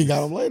wild. He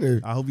got them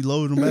later. I hope he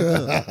loaded them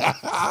back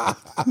up.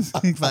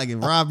 If I can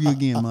rob you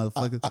again,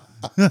 motherfucker.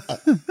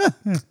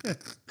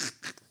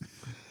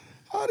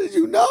 How did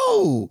you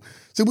know?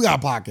 See, we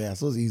got a podcast,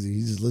 so it's easy.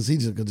 He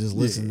just could just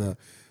listen to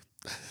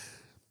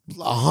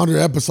 100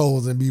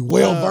 episodes and be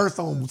well versed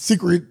on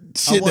secret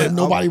shit that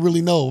nobody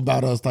really know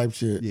about us type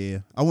shit. Yeah,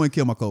 I wouldn't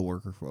kill my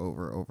coworker for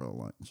over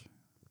lunch.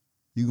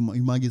 You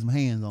might get some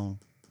hands on.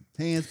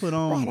 Hands put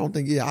on. Bro, I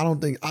think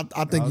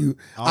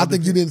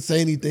you didn't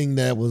say anything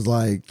that was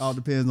like all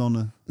depends on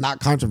the not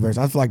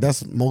controversial. I feel like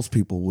that's most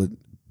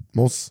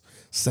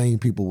sane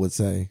people would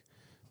say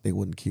they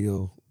wouldn't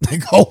kill their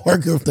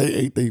coworker if they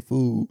ate their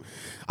food.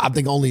 I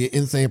think only an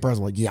insane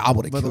person like, I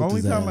would have killed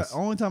his ass. The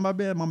only time I've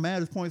been at my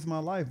maddest points in my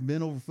life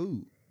been over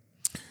food.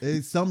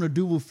 It's something to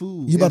do with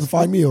food. You about to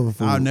fight me over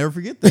food? I'll never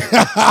forget that.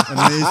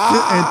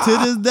 And to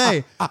this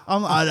day,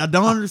 I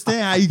don't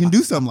understand how you can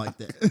do something like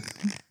that.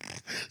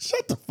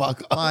 Shut the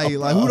fuck up.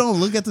 Like who don't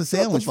look at the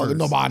sandwich first?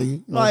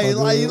 Nobody. Like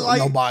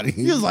nobody.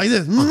 He was like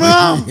this.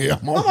 Mom, yeah,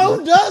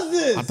 who does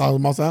this? I thought it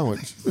was my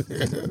sandwich.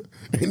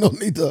 Ain't no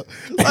need to.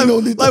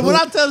 When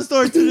I tell the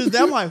story to this day,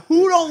 I'm like,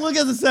 who don't look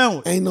at the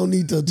sandwich? Ain't no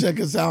need to check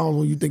a sandwich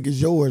when you think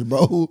it's yours,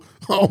 bro.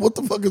 What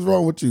the fuck is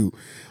wrong with you?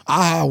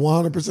 I have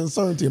 100%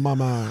 certainty in my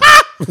mind.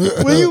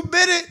 When you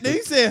bit it, then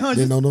you said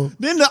 100. No.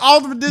 Then the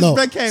ultimate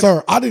disrespect came.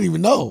 Sir, I didn't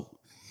even know.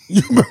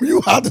 You remember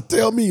you had to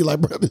tell me,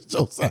 like, bro, this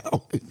your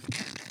sandwich.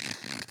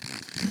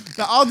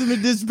 The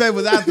ultimate disrespect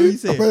was after he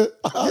said,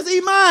 just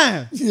eat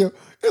mine. Yeah.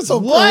 It's so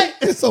what?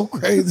 It's so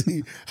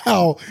crazy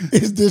how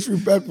it's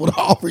disrespectful to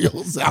offer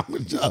your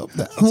sandwich up.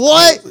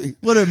 What? Crazy.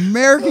 With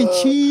American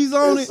cheese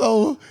on it?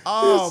 My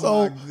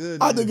goodness.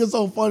 I think it's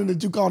so funny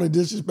that you call it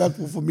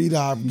disrespectful for me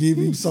to give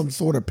you some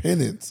sort of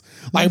penance.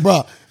 Like,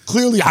 bro,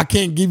 clearly I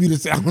can't give you the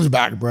sandwich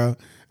back, bro.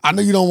 I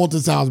know you don't want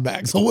the sandwich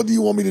back. So what do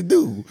you want me to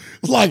do?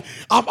 It's like,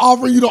 I'm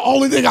offering you the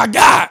only thing I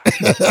got.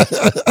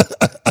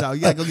 So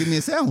you gotta go get me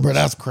a sandwich. Bro,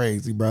 that's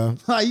crazy, bro.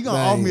 Like, you gonna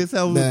offer me a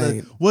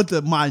sandwich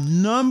with my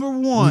number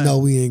one. You know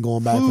we ain't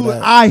going back food for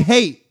that. I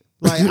hate.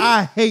 Like,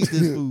 I hate this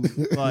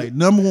food. Like,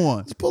 number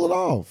one. Just pull it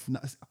off.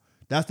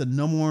 That's the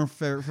number one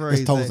phrase.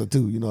 It's toasted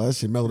too. You know, that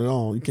shit melted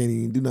on. You can't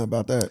even do nothing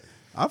about that.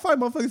 I fight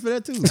motherfuckers for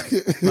that too.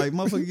 Like,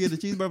 motherfuckers get a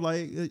cheeseburger.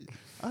 Like,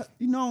 I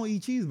don't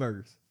eat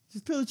cheeseburgers.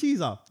 Just peel the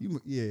cheese off.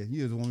 You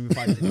just want me to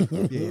fight me.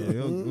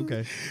 Yeah,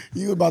 okay.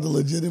 You about to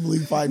legitimately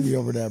fight me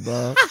over that,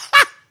 bro.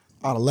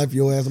 I'd have left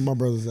your ass in my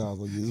brother's house.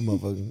 Like, this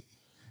motherfucker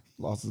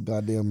lost his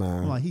goddamn mind.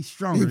 I'm like, he's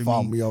stronger than me. He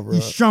fought me over.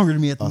 He's stronger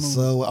than me at the moment.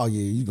 Oh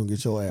yeah, you gonna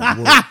get your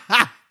ass.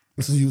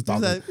 So you was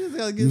talking.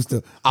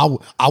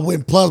 I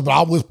went plus, but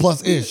I was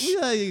plus-ish. We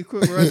had a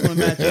quick wrestling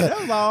match. That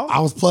was all. I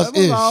was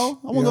plus-ish. I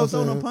won't go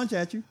throw no punch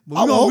at you.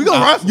 But we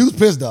gonna wrestle. You was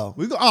pissed though.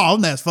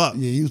 I'm that's fuck.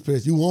 Yeah, you was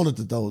pissed. You wanted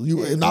to throw.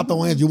 Not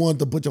throw hands. You wanted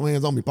to put your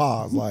hands on me.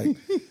 Pause. Like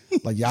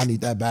I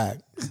need that back.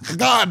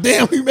 God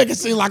damn, you make it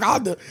seem like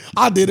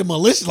I did it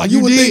malicious. Like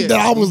you would think that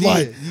I was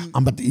like,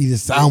 I'm about to eat a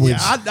sandwich.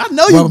 Yeah, I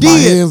know you did. My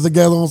hands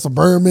together on some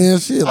Birdman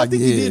shit. I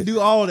think you did do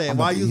all that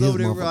while you was over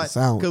there.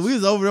 Because we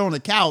was over there on the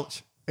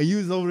couch and you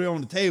was over there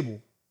on the table.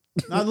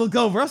 And I looked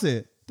over. I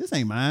said, "This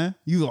ain't mine."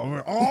 You over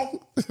there? I'm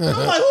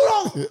like,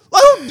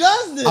 who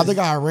does this? I think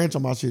I had ranch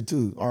on my shit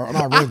too, or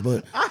not ranch,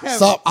 but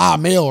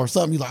mayo or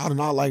something. You like, I do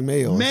not like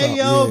mayo.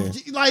 Mayo,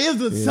 like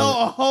it's a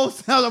whole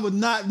salad I would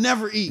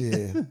never eat.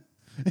 Yeah.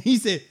 He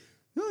said,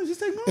 "No, just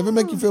take mine." If it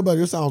make you feel better,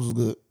 your sounds was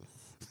good.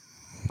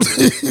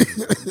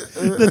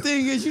 The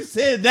thing is, you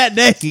said that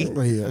day.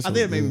 Yeah, I think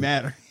it made me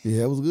matter.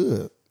 Yeah, it was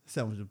good.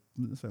 Sandwich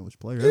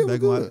player. That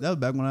was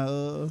back when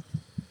I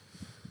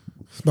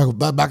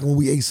Back when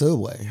we ate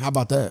Subway. How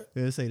about that?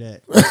 Yeah, say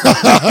that.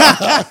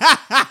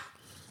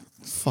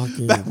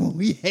 Fucking. Back when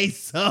we ate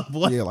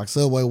Subway. Yeah, like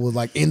Subway was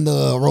like in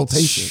the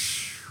rotation.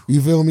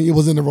 You feel me? It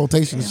was in the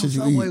rotation. Damn, shit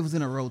you Subway eat. was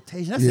in a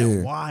rotation.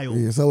 That's wild.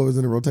 Yeah, Subway was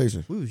in the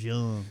rotation. We was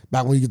young.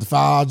 Back when you get the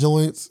 5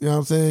 joints, you know what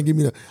I'm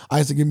saying? I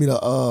used to give me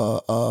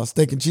the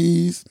steak and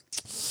cheese.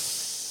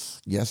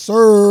 Yes, sir.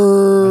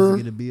 I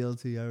used to get a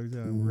BLT every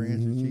time.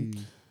 Ranch and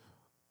cheese.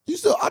 You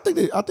still, I think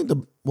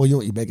well, you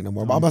don't eat bacon no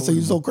more. But I'm about to say,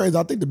 you're so crazy.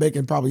 I think the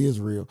bacon probably is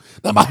real.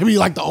 That might be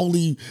like the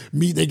only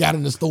meat they got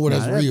in the store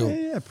that's real.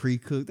 That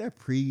pre-cooked.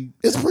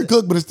 It's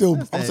pre-cooked, but it's still,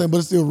 but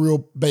it's still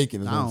real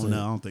bacon. I don't know.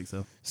 I don't think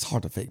so. It's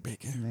hard to fake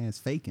bacon. Man, it's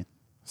faking.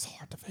 It's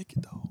hard to fake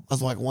it though.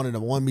 That's like one of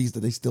the meats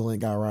that they still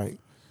ain't got right.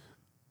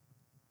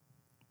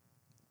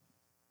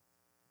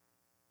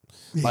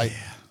 Like,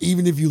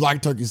 even if you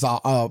like turkey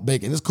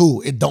bacon, it's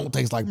cool. It don't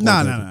taste like pork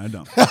No, bacon. it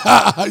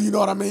don't. You know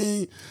what I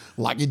mean?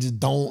 Like, it just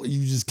don't.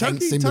 You just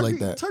can't simulate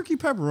that. Turkey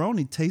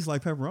pepperoni tastes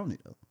like pepperoni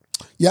though.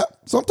 Yeah,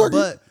 some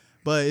turkey.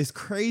 But it's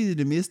crazy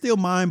to me. It's still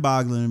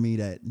mind-boggling to me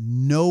that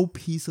no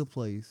pizza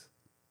place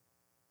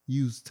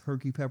use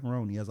turkey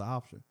pepperoni as an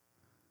option.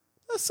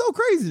 That's so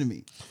crazy to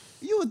me.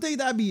 You would think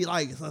that'd be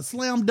like a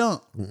slam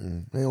dunk.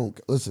 They don't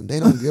listen. They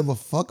don't give a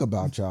fuck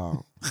about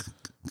y'all.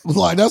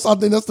 Like I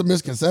think that's the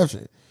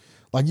misconception.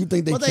 Like you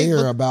think they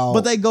care about,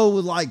 but they go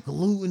with like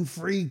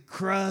gluten-free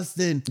crust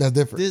and that's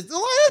different. That's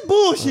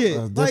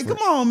bullshit. Like, come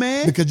on,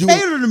 man. Because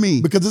cater to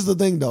me. Because this is the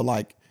thing though.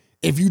 Like,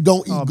 if you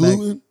don't eat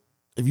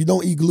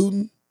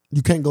gluten,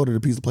 you can't go to the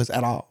pizza place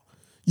at all.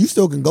 You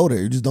still can go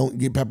there. You just don't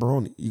get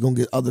pepperoni. You're gonna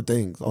get other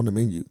things on the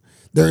menu.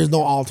 There is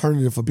no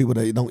alternative for people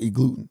that don't eat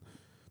gluten.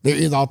 There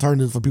is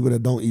alternatives for people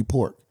that don't eat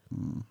pork.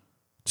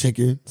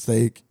 Chicken,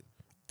 steak,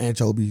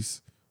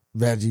 anchovies,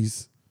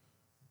 veggies.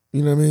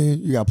 You know what I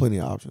mean? You got plenty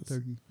of options.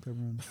 Turkey,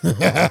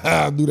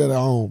 pepperoni. Do that at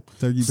home.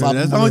 Turkey, pepperoni.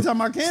 That's the only time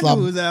I can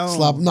do is at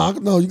home.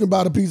 No, you can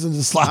buy the pizza and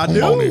just slap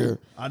them on there.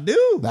 I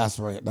do. That's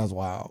right. That's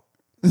wild.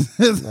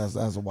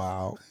 that's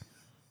wild.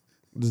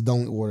 Just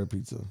don't order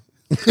pizza.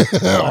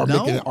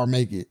 or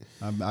make it.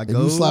 If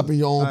you slapping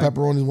your own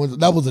pepperoni,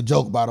 that was a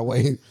joke, by the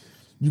way.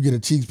 You get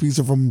a cheese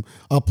pizza from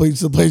a place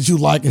you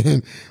like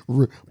and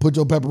put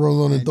your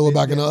pepperoni on and throw it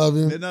back in the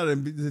oven.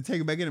 They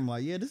take it back in. I'm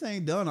like, yeah, this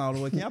ain't done all the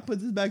way. Can I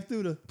put this back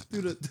through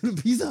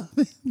the pizza?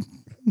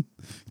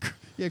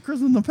 Yeah,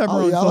 Chris with the pepperoni.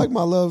 Oh, yeah,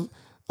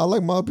 I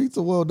like my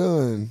pizza well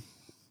done.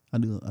 I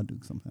do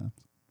sometimes.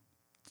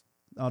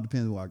 All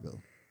depends where I go.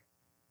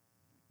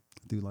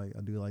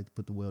 I do like to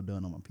put the well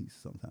done on my pizza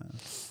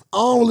sometimes. I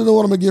don't really know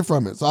what I'm gonna get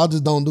from it, so I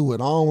just don't do it.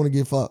 I don't want to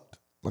get fucked.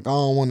 Like, I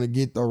don't want to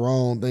get the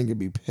wrong thing and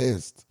be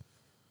pissed.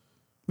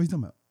 What are you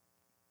talking about?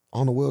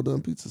 On the well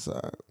done pizza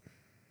side.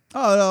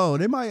 Oh no,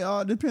 they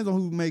might. Depends on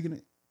who's making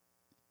it.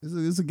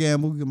 It's a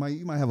gamble. You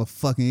might have a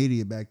fucking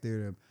idiot back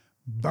there to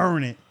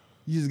burn it.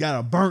 You just got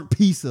a burnt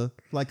pizza.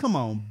 Like, come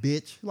on,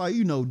 bitch. Like,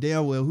 you know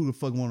damn well who the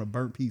fuck want a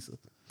burnt pizza.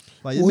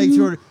 Like,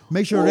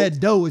 make sure that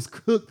dough is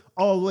cooked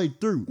all the way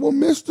through. Well,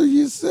 mister,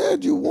 you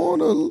said you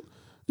wanna.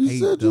 You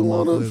said you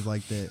wanna.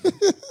 Like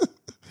that.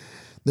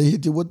 They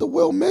hit you with the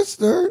well,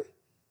 mister.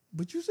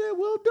 But you said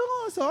well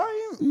done, so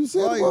I ain't. You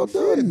said well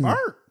done.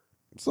 Burnt.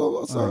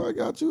 So I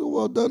got you a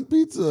well done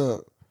pizza.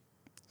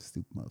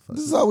 Stupid motherfucker.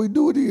 This is how we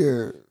do it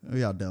here.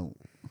 Y'all don't.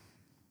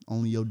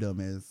 Only your dumb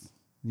ass.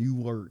 You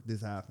work,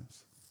 this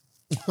happens.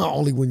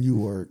 Only when you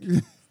work.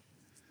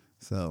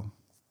 So.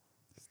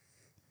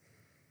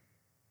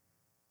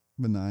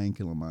 But no, I ain't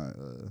killing my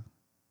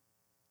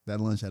that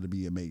lunch had to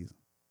be amazing.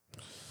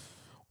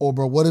 Oh,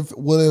 bro, what if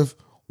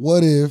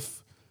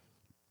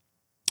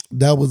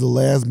that was the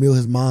last meal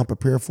his mom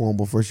prepared for him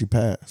before she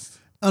passed?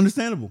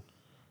 Understandable.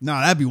 No,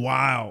 that'd be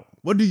wild.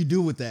 What do you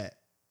do with that?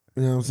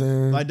 You know what I'm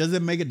saying? Like, does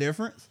it make a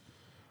difference?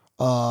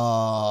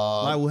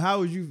 Like, how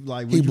would you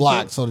like? He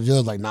black, so the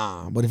judge like,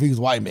 nah. But if he was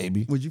white,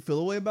 maybe. Would you feel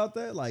a way about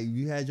that? Like,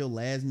 you had your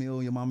last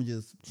meal, your mama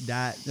just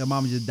died. Your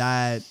mama just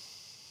died.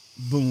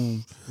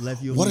 Boom,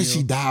 left you. What if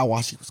she died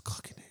while she was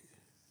cooking it?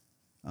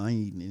 I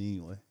ain't eating it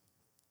anyway.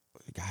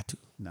 You got to.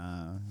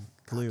 Nah,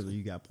 clearly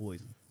you got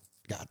poison.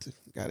 Got to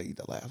eat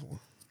the last one.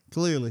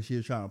 Clearly she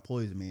was trying to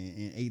poison me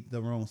and ate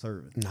the wrong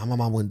serving. Nah, my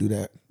mom wouldn't do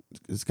that.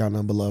 It's got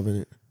nothing but love in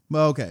it.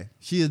 But okay,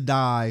 she just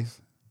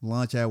dies.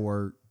 Lunch at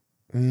work.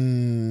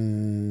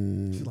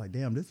 She's like,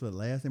 damn, this was the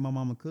last thing my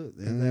mama cooked.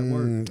 It's at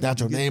work. Got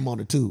your name on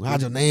it too.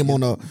 Had your name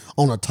on a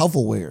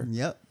Tupperware.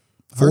 Yep.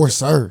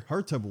 Sir.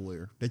 Her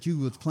Tupperware that you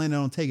was planning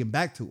on taking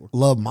back to her.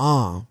 Love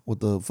mom with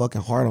the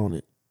fucking heart on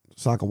it.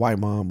 It's like a white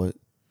mom, but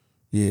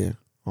yeah,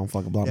 I'm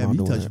fucking block mom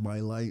doing that. You touch my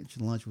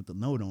lunch with the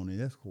note on it.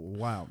 That's cool.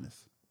 Wildness.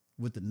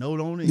 With the note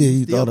on it, yeah,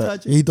 you still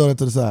touch it? He throw that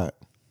to the side.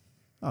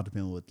 I'll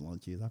depend on what the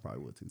lunch is. I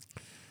probably would too.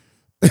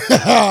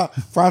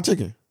 Fried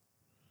chicken.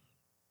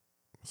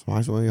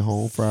 Spice on your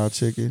home fried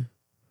chicken.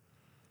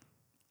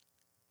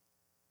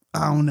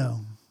 I don't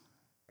know.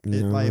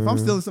 Like, if I'm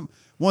still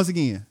once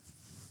again,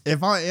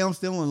 if I am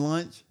still in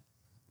lunch,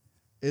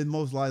 it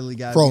most likely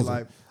got to be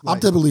like I'm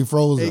typically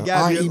frozen.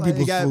 I eat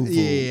people's food.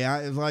 Yeah,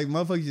 it's like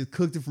motherfuckers just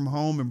cooked it from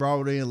home and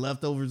brought it in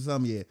leftovers or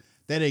something. Yeah,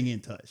 that ain't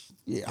getting touched.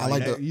 Yeah, I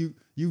like that.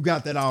 You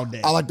got that all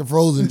day. I like the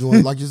frozen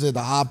joint, like you said,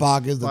 the hot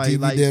pockets, the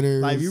TV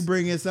dinners. Like you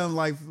bring in something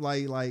like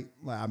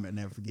I may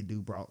never forget.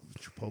 Dude brought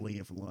Chipotle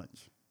in for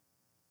lunch.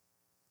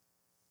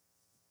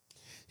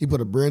 He put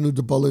a brand new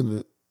Chipotle in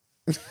it.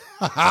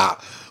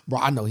 Bro,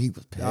 I know he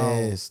was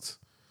pissed.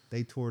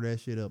 They tore that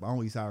shit up. I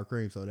don't eat sour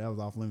cream, so that was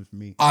off limits for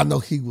me. I know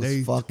he was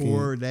They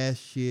tore that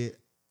shit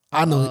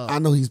I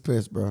know he's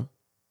pissed, bro.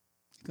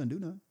 He couldn't do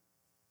nothing.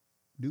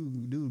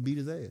 Dude beat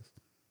his ass.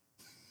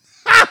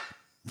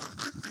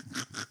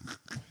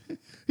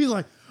 He's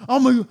like,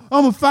 I'm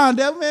gonna find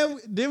out, man.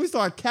 Then we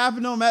started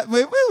capping on that.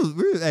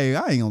 Hey,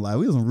 I ain't gonna lie,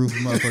 we was some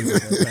ruthless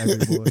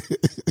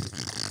motherfuckers.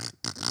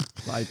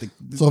 Like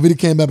so if he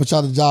came back and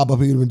shot the job up,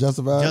 he would have been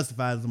justified?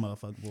 Justified as a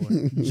motherfucker,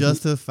 boy.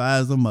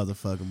 Justified as a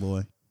motherfucker,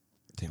 boy.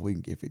 Damn, we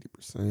can get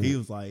 50%. He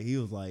was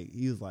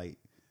like,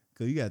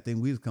 cause you gotta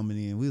think we was coming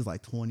in, we was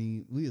like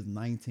 20, we was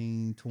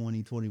 19,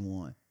 20,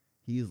 21.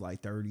 He was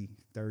like 30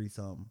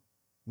 something.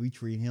 We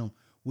treat him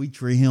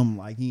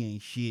like he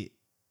ain't shit.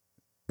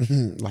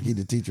 Like he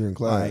the teacher in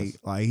class.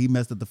 Like he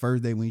messed up the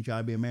first day when he tried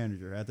to be a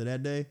manager. After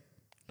that day,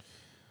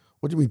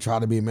 what do you mean try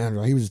to be a manager?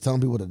 Like he was just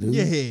telling people what to do.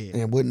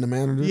 Yeah. And wasn't the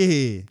manager.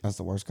 Yeah. That's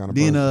the worst kind of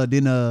person.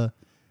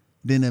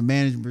 Then the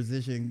management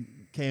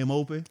position came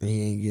open.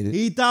 He ain't get it.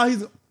 He thought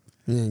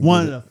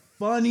one of the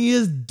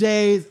funniest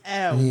days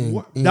at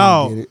work.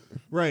 Dog.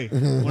 Right.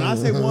 When I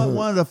say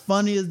one of the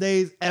funniest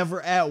days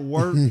ever at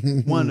work,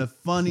 one of the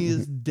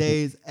funniest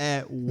days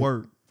at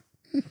work.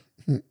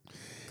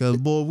 Cause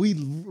boy,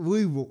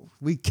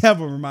 we kept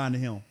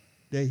reminding him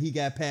that he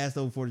got passed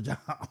over for the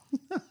job.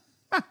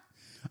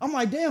 I'm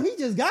like, damn, he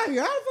just got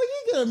here. How the fuck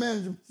he get a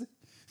manager?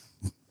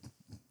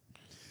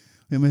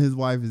 Him and his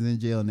wife is in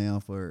jail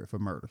now for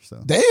murder.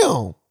 So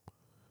damn.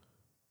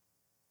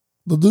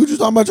 The dude you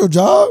talking about your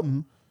job? Mm-hmm.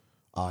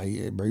 Oh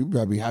yeah, bro. You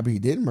better be happy he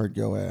didn't murder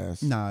your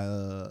ass.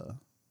 Nah,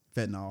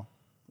 fentanyl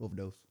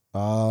overdose.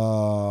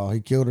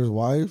 He killed his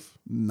wife?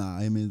 Nah,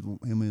 him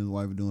and his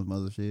wife were doing some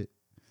other shit.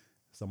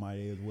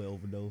 Somebody as well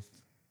overdosed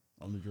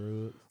on the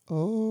drugs.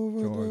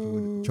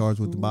 Charged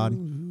with the body.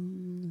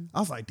 I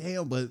was like,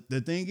 damn, but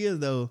the thing is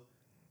though,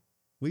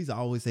 we used to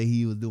always say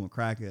he was doing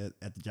crack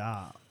at the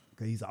job.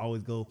 Cause he used to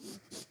always go,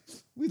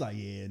 we like,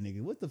 yeah,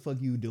 nigga, what the fuck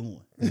you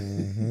doing?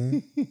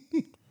 Mm-hmm.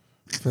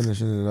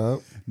 Finishing it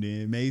up.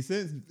 Then it made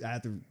sense.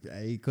 After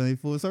he couldn't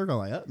full circle,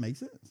 like, oh, makes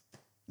sense.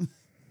 So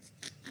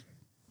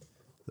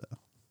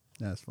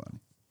that's funny.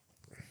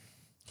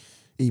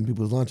 Eating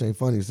people's lunch ain't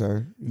funny,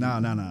 sir. Nah.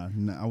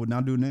 I would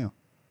not do it now.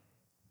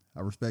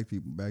 I respect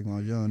people. Back when I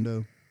was young,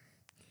 though.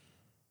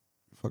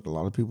 Fucked a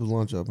lot of people's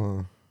lunch up,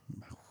 huh?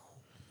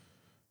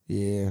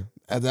 Yeah.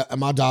 At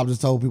my job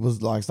just told people,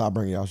 like, stop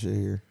bringing y'all shit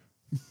here.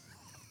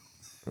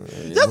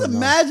 Just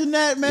imagine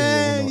that,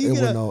 man. It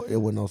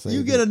wasn't no saving.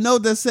 You get a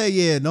note that say,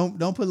 yeah,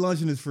 don't put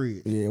lunch in this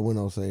fridge. Yeah, it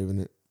wasn't no saving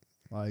it.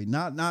 Like,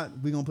 not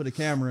we gonna put a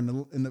camera in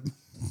the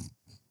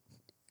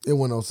It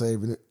wasn't no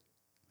saving it.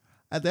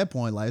 At that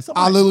point, like,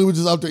 I literally was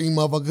just up there eating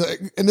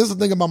motherfucker. And this is the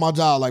thing about my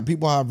job. Like,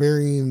 people have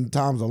varying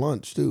times of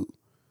lunch, too.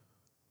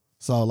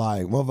 So,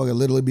 like, motherfucker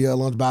literally be at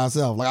lunch by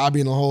himself. Like, I'd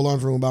be in the whole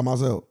lunchroom by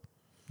myself.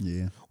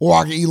 Yeah. Or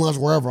I can eat lunch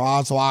wherever.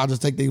 So I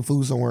just take their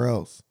food somewhere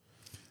else.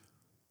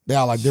 They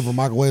have, like, different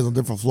microwaves on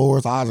different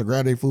floors. So I just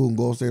grab their food and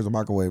go upstairs and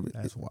microwave it.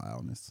 That's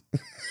wildness.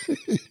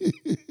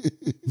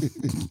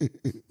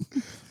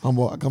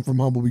 I come from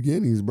humble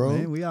beginnings, bro.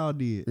 Man, we all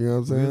did. You know what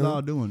I'm saying? We was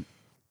all doing it.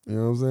 You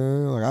know what I'm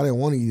saying? Like, I didn't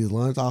want to eat his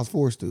lunch. I was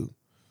forced to.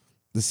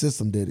 The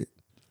system did it.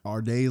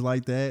 Our days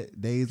like that,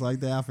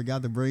 I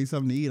forgot to bring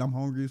something to eat. I'm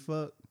hungry as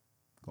fuck.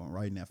 Going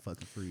right in that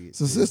fucking fridge. It's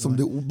the system.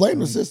 Blame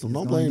the system.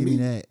 Don't blame me.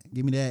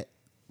 Give me that.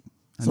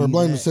 Sir,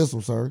 blame the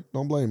system, sir.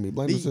 Don't blame me.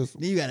 Blame the system.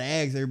 Then you got to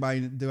ask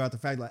everybody throughout the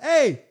fact, like,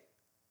 hey,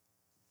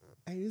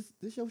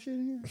 this your shit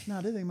in here?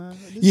 Nah, this ain't mine.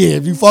 Yeah,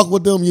 if you fuck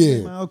with them,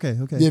 yeah. Okay.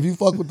 Yeah, if you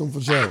fuck with them,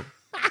 for sure.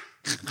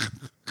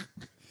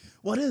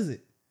 What is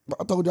it?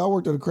 I told you I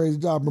worked at a crazy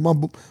job.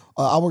 But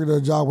I worked at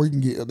a job where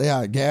they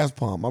had a gas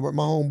pump. My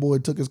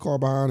homeboy took his car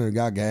behind and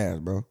got gas,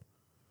 bro.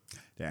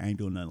 I ain't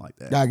doing nothing like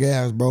that. Got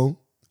gas, bro.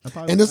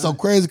 And it's so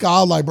crazy because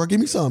I was like, bro, give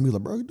me something. He's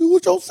like, bro, do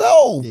it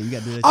yourself. Yeah, you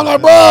got to do that. I'm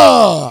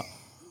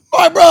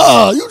like,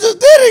 bro, you just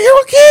did it. Here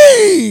are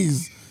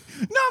keys.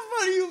 Not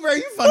funny, you, bro.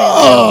 You funny,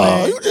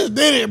 man. You just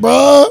did it,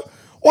 bro.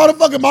 Why the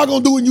fuck am I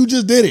going to do it and you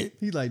just did it?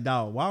 He's like,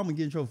 dog, why am I going to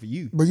get in trouble for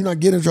you? Bro, you're not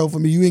getting in trouble for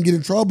me. You ain't getting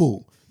in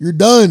trouble. You're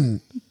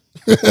done.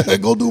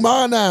 Go do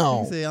mine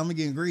now. He said, I'm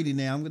getting greedy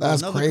now. I'm going to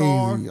That's do another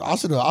crazy. car. I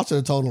should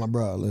have told him, like,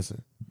 bro,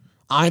 listen.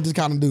 I ain't this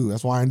kind of dude.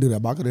 That's why I didn't do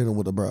that. But I could hit him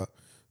with a bro. If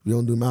you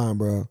don't do mine,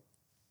 bro,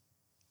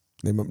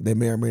 they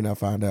may or may not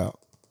find out.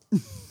 You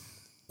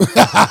ever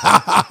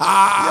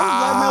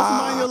blackmail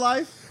somebody in your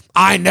life?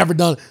 I ain't never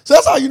done it. So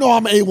that's how you know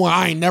I'm an A1.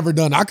 I ain't never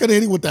done it. I couldn't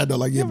hit him with that, though.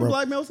 Like, yeah, you ever bro.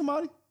 blackmail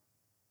somebody?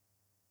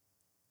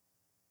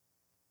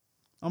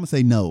 I'm going to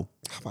say no.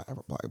 Have I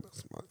ever blackmailed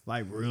somebody?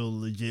 Like real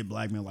legit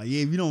blackmail. Like,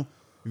 yeah, if you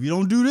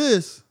don't do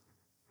this,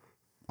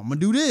 I'm going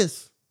to do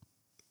this.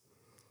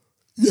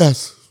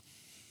 Yes.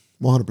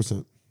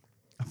 100%.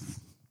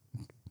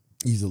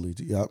 Easily.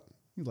 Yep.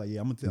 He's like,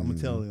 yeah, I'm gonna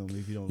tell him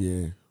if you don't.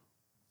 Yeah.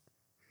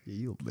 Yeah,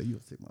 you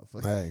a sick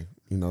motherfucker. Hey,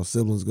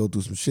 siblings go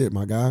through some shit,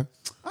 my guy.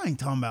 I ain't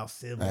talking about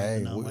siblings or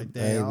nothing like that.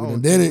 Hey, we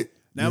done did it.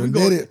 Now we we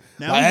did it.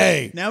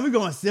 Now we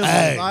going siblings.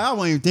 Hey. Like, I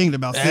wasn't even thinking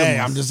about siblings. Hey,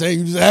 I'm just saying,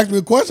 you just asked me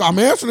a question. I'm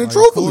answering it like,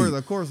 truthfully.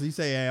 Of course. You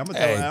say, hey, I'm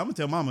gonna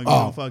tell mama you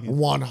don't fucking.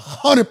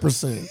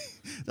 100%.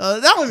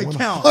 That don't even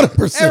count.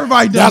 100%.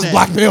 Everybody does that. That's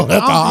blackmail.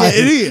 That's the highest.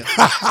 It is.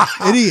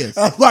 It is.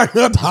 That's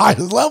blackmail at the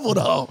highest level,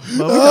 though.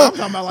 But I'm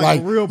talking about like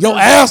a real your person.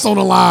 ass on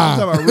the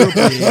line. I'm talking about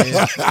real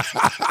people.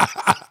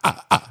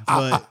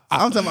 But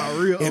I'm talking about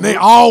real. And they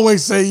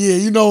always say,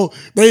 yeah,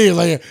 they ain't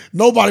like,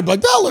 nobody but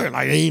tell her.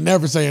 Like, they ain't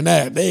never saying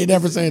that. They ain't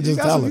never saying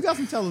just tell her. You got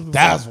some tellers before.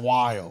 That's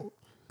wild.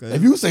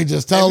 If you say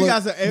just tell her,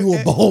 you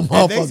a bold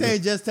motherfucker. If they say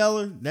just tell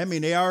her, that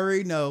mean they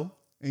already know.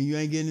 and you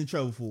ain't getting in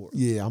trouble for it.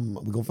 Yeah,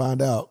 we're gonna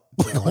find out.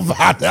 We're gonna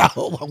find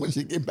out when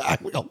she get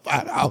back. We're gonna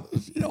find out.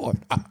 You know,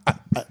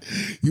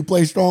 you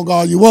play strong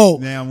all you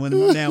want. Now when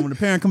the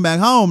parent come back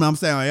home, and I'm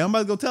saying, hey, I'm about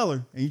to go tell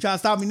her, and you try to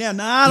stop me now.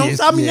 Nah, don't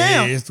stop me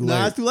now. It's too late.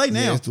 Nah, it's too late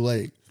now. Yeah, it's too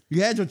late.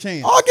 You had your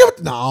chance. I'll give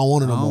it. No, I don't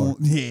want it no more.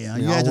 Yeah,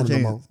 you I had your don't want it no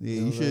chance. more.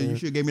 Yeah, you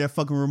should have gave me that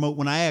fucking remote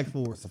when I asked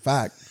for it. It's a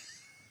fact.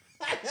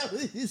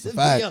 It's a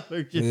fact.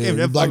 Yeah,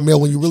 you blackmail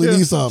when you really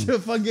need something.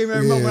 Should fucking give me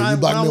that remote when I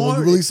blackmail when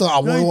you really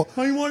something. I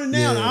you want it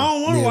now. I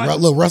don't want to watch.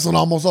 Look, wrestling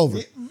almost over.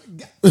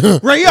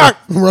 Ray York.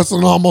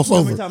 Wrestling almost How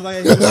over. many times I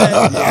had to do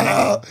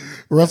that?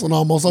 Wrestling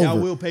almost over. Y'all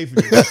will pay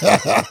for this.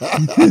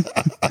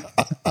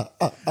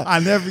 I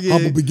never forget.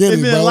 Humble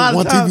beginning, bro.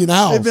 One TV in the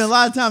house. It's been a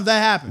lot of times that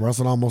happened.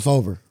 Wrestling almost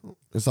over.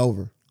 It's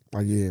over.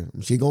 Like, yeah,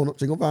 she gonna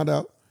find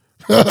out.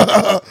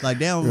 Like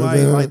damn,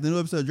 like the new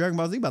episode of Dragon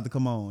Ball Z about to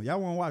come on.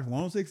 Y'all want to watch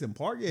 106 in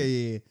Park?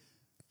 Yeah.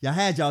 Y'all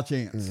had y'all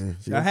chance.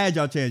 Y'all had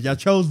y'all chance. Y'all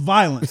chose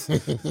violence.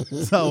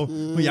 So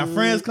when y'all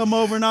friends come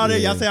over and all that,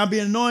 y'all say I'm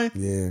being annoying.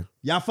 Yeah.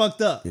 Y'all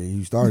fucked up. Yeah,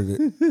 you started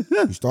it.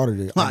 You started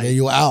it. I gave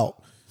you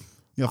out.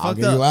 I'll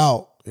get you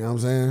out. You know what I'm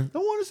saying?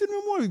 Don't want to see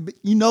no more.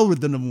 You know what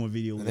the number one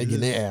video is. They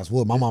getting their ass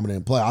whooped. My mama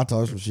didn't play. I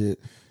told her some shit.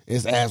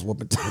 It's ass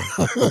whooping time.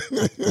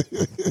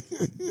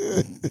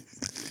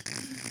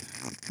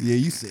 Yeah,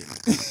 you said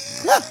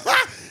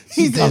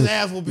he says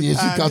ass whooping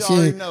time. You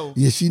already know.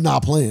 Yeah, she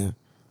not playing.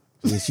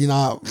 Yeah, she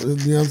not, you know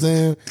what I'm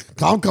saying?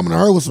 Cause I'm coming to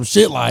her with some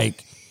shit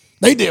like,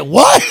 they did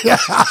what? Yeah,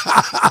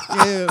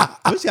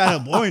 we got a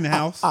boy in the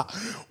house.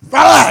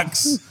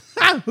 Facts.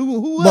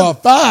 Who But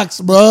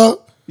facts,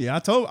 bro. Yeah, I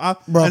told I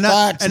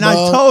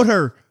told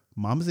her,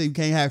 Mama said you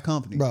can't have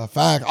company. Bro,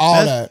 fact,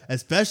 all that.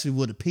 Especially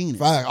with a penis.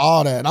 Fact,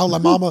 all that. And I was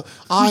like, Mama,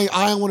 I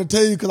ain't want to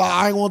tell you because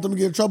I ain't want them to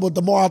get in trouble.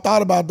 The more I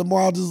thought about it, the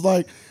more I was just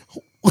like,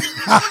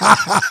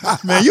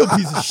 man, you a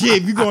piece of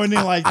shit if you going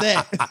in like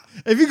that.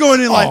 If you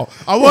going in like,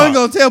 I wasn't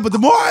going to tell, but the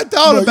more I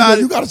thought about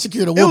it, you got to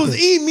secure the whooping. It was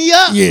eating me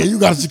up. Yeah, you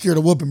got to secure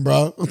the whooping,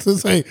 bro.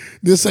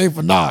 This ain't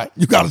for naught.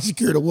 You got to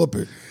secure the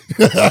whooping.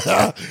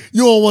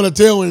 You don't want to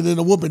tell and then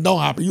the whooping don't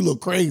happen. You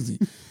look crazy.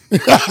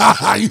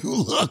 You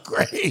look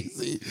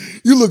crazy.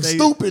 You look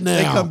stupid now.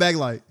 They come back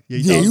like,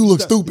 you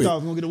look stupid.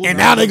 And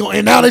now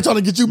they trying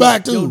to get you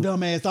back too. Your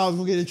dumb ass thought I was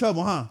gonna get in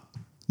trouble, huh?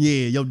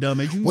 Yeah, your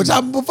dumb ass. Which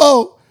happened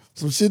before.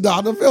 Some shit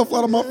I done fell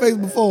flat on my face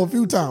before a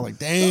few times. Like,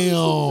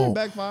 damn.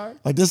 Backfire.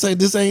 Like this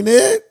ain't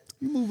it.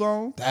 You move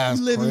on. That's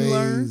you live crazy. And you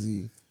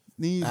learn.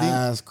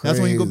 That's crazy. That's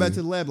when you go back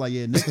to the lab. Like,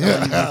 yeah, next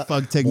time you got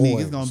fuck technique,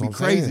 it's gonna be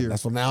crazier.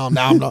 That's what now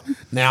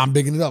I'm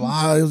bigging it up.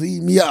 It was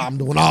eating me up. I'm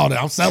doing all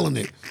that. I'm selling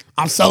it.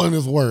 I'm selling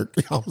this work.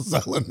 I'm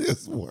selling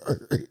this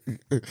work.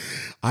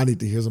 I need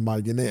to hear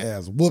somebody getting their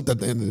ass whooped at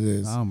the end of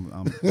this.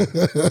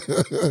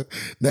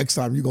 Next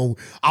time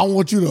I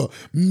want you to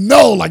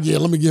know, like, yeah,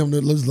 let me give him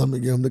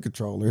the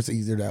controller. It's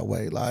easier that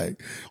way.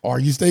 Like, or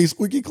you stay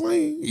squeaky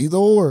clean. Either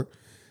or.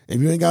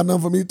 If you ain't got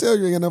nothing for me to tell,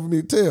 you ain't got nothing for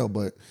me to tell.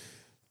 But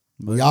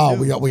we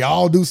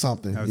all do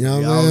something. You know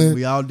what I'm saying?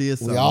 We all did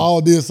something. We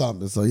all did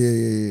something. So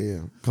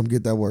yeah. Come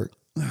get that work.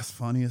 That's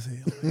funny as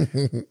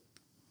hell.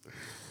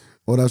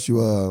 What else you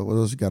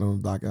got on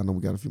the dock? I know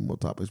we got a few more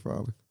topics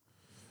probably.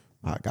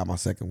 I got my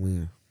second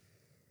win.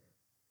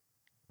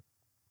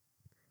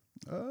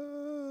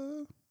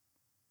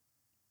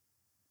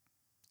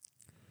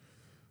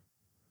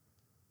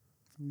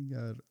 We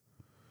got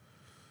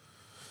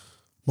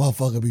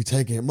motherfuckers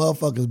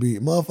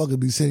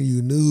be sending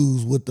you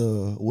news with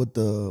the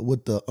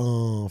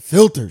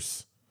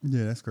filters.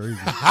 Yeah, that's crazy.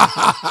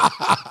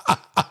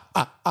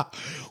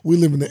 We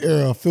live in the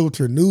era of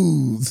filter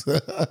news.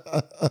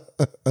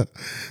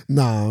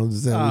 Nah, I'm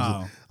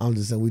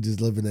just saying we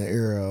just live in the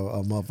era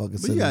of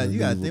motherfuckers. But you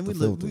got to think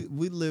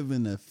we live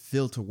in a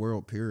filter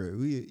world.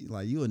 Period.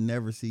 You would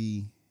never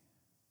see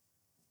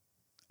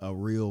a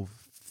real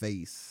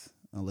face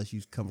unless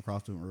you come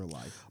across them in real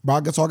life. Bro,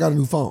 I got a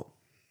new phone.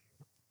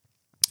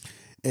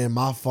 And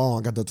my phone,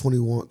 I got the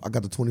 21, I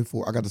got the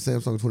 24, I got the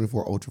Samsung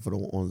 24 Ultra for the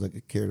ones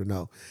that care to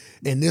know.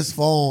 And this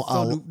phone,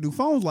 so do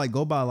phones like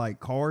go by like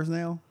cars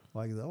now?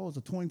 Like, it's a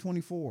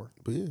 2024.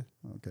 But yeah.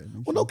 Okay.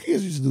 Well, no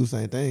kids used to do the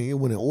same thing. It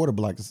went in order,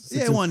 but like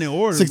it went in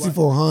order.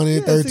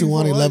 6400,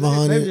 3200,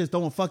 1100. They just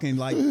throwing fucking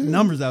like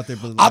numbers out there.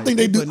 But I think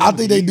they do. I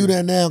think they do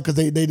that now because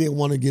they didn't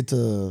want to get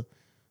to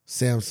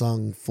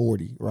Samsung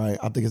 40, right?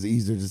 I think it's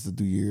easier just to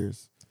do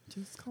years.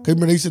 Because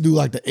they used to do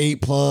like the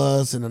 8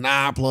 Plus and the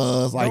 9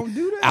 Plus. Like, don't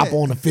do that.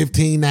 Apple on the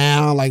 15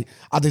 now. Like,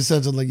 I think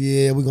Samsung like,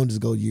 yeah, we're going to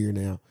just go year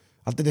now.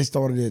 I think they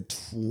started at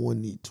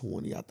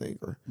 2020, I think.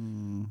 Or, you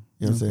know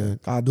what I'm saying?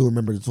 I do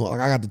remember the 20.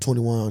 Like, I got the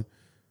 21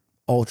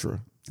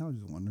 Ultra. I was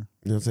just wondering.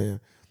 You know what I'm saying?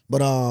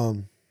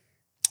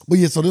 But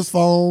yeah, so this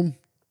phone.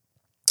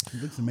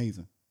 It looks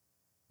amazing.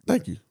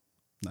 Thank you.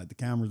 Like the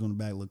cameras on the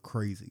back look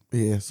crazy.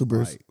 Yeah, super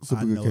Like,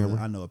 good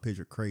camera. I know a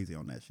picture crazy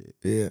on that shit.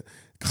 Yeah,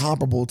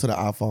 comparable to the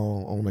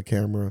iPhone on the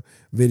camera.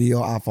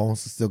 Video, iPhones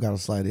still got a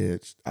slight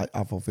edge.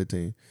 iPhone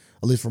 15,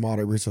 at least from all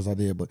the research I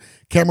did. But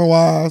camera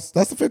wise,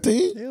 that's a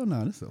 15. Hell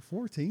no, this is a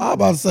 14. I'm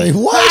about to say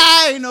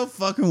what? Ain't no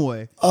fucking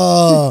way.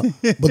 But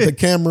the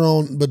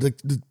camera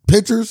the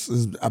pictures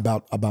is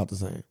about the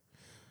same.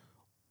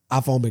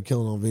 iPhone been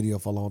killing on video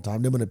for a long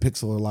time. Them and the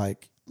Pixel are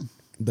like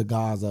the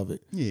gods of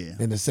it. Yeah.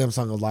 And the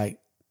Samsung is like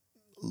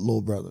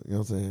little brother. You know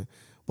what I'm saying?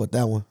 But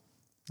that one.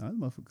 Oh, that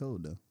motherfucker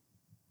cold though.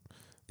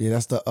 Yeah,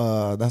 that's the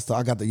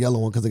I got the yellow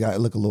one because it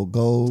look a little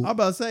gold. I'm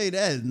about to say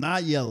that is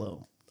not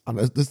yellow.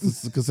 This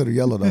is considered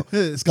yellow though.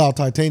 It's called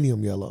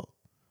titanium yellow,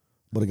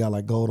 but it got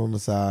like gold on the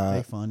side.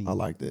 They funny. I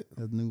liked it.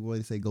 That's a new way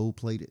to say gold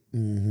plated.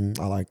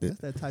 I liked it.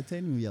 That's that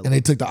titanium yellow. And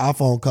they took the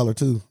iPhone color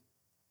too.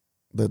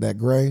 That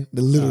gray.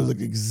 They literally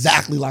look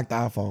exactly like the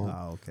iPhone.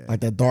 Oh, okay. Like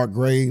that dark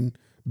gray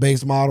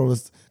base model.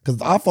 Because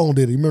the iPhone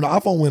did it. You remember the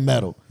iPhone went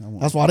metal.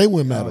 That's why they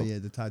went metal. Oh yeah,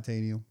 the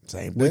titanium.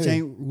 Same Which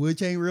thing.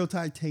 ain't real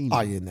titanium.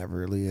 Oh yeah, it never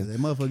really is. That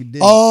motherfucker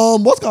did.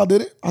 What's called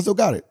did it? I still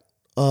got it.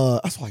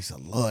 That's why I used to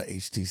love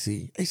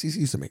HTC. HTC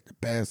used to make the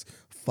best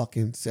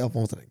fucking cell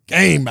phones in the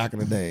game back in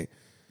the day.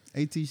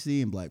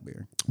 ATC and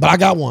BlackBerry. But I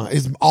got one.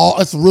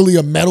 It's really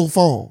a metal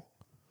phone.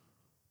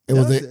 It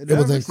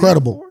was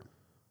incredible.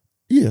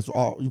 Yes,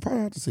 you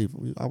probably have to see it.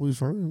 I was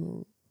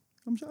trying.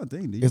 I'm trying to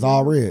think. It's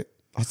all red.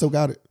 I still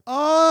got it.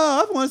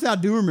 Oh, I want to say I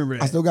do remember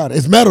that. I still got it.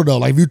 It's metal though.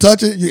 Like if you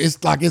touch it,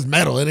 it's like it's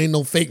metal. It ain't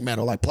no fake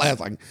metal like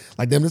plastic.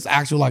 Like them. It's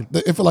actual like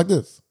it feel like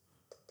this.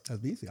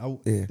 That's BC.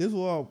 Yeah. This is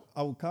what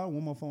I would kind of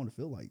want my phone to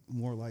feel like.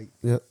 More like.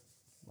 Yep.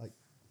 Like.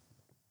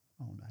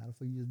 I don't know how the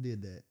fuck you just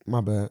did that.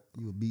 My bad.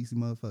 You a BC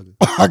motherfucker.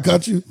 I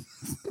got you.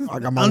 I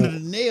got my under the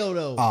nail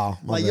though. Oh,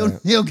 my like bad. your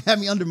nail got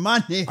me under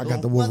my nail. I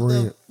got the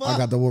Wolverine. I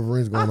got the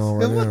Wolverines going on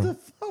right what now. the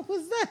fuck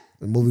was that?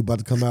 The movie about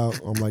to come out.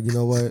 I'm like, you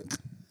know what?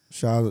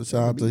 Shout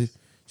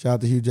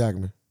out to Hugh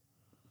Jackman.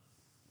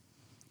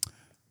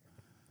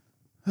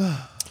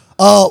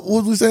 What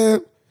was we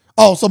saying?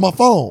 Oh, so my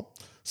phone.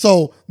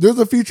 So there's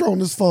a feature on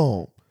this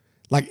phone.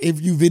 Like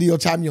if you video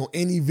chat me on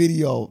any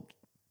video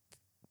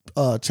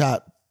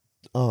chat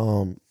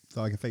So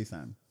I can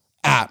FaceTime.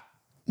 app.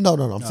 No.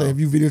 I'm saying if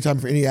you video chat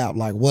me for any app,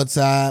 like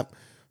WhatsApp,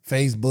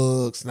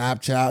 Facebook,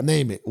 Snapchat,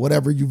 name it.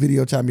 Whatever you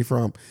video chat me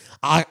from.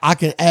 I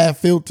can add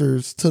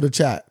filters to the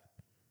chat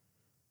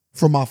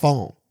from my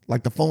phone.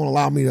 Like the phone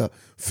allow me to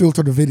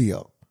filter the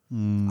video.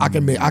 I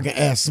can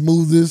add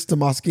smoothness to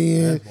my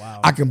skin.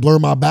 I can blur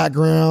my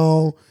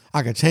background.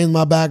 I can change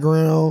my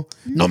background.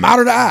 No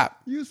matter the app.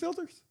 You use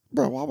filters?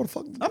 Bro, why would the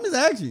fuck? I'm just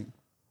asking.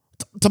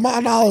 To my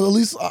knowledge, at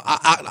least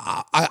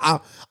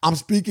I'm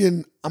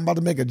speaking. I'm about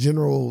to make a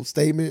general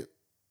statement.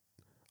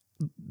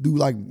 Do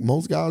like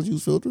most guys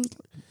use filters?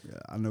 Yeah,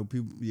 I know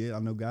people. Yeah, I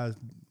know guys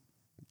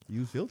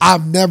use filters.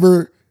 I've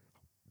never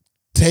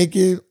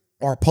taken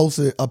or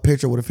posted a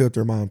picture with a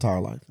filter in my entire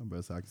life. I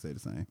bet I can say the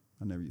same.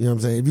 I never. You know what I'm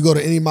saying? If you go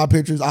to any of my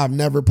pictures, I've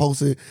never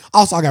posted.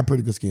 Also, I got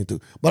pretty good skin too,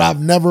 but I've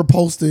never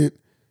posted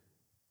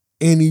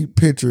any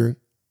picture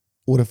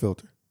with a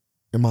filter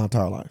in my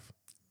entire life.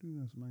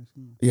 Dude, that's nice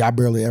skin. Yeah, I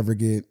barely ever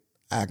get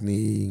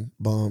acne,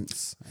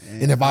 bumps,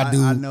 and if I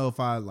do, I know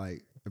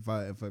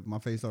if my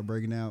face start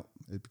breaking out,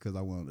 it's because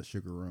I went on a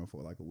sugar run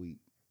for like a week.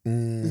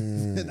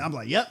 I'm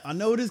like, yep, I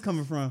know where this is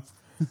coming from.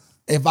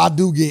 If I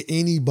do get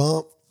any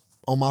bump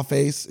on my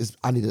face,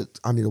 I need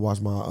to wash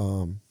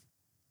my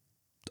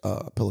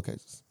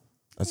pillowcases.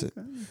 That's it.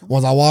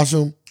 Once I wash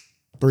them,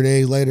 3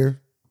 days later,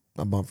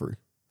 I'm bump free.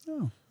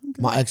 Oh,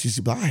 okay. My ex used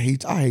to be like,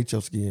 I hate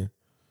your skin.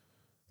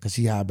 Cause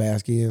she had bad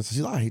skin. So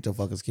she's like, I hate your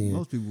fucking skin.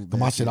 Most people. Cause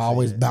my shit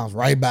always bounce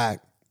right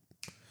back.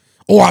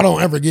 Or I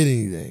don't ever get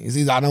anything. It's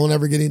either I don't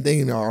ever get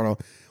anything or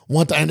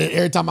one time, and then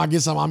every time I get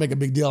something, I make a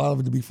big deal out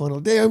of it to be funny.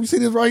 Like, damn, you see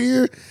this right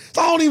here?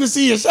 So I don't even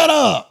see it. Shut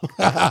up. You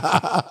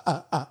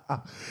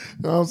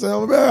know what I'm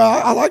saying? Man,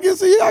 I like it.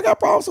 See, I got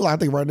problems. So I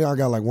think right now I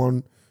got like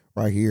one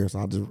right here. So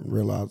I just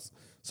realized.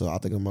 So I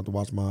think I'm about to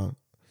watch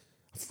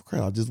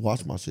I just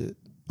watched my shit.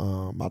 I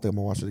think I'm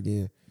gonna watch it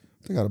again.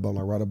 I think I got about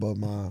like right above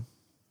my,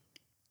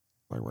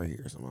 like right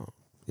here somehow.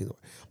 Either way.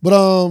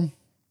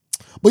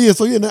 But yeah,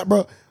 so yeah, that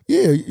bro,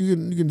 yeah, you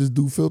can just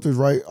do filters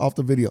right off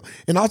the video.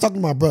 And I was talking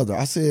to my brother.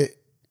 I said,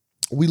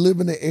 we live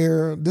in the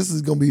era. This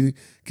is gonna be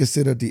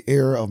considered the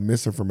era of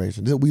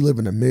misinformation. We live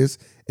in a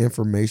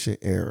misinformation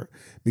era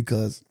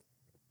because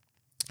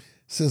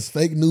since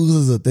fake news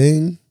is a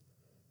thing,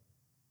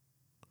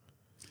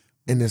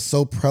 and it's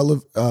so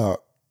prevalent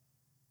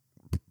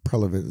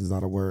is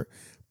not a word.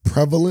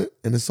 Prevalent,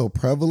 and it's so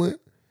prevalent.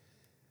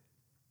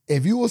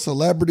 If you a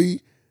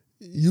celebrity,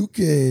 you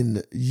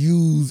can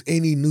use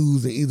any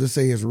news and either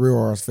say it's real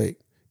or it's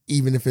fake,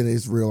 even if it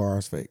is real or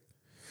it's fake.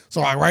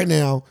 So like right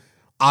now,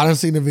 I done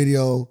seen a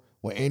video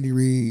with Andy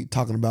Reid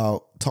talking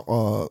about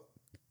Kyle.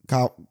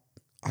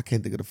 I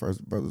can't think of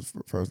the brother's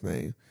first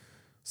name.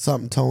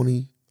 Something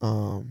Tony.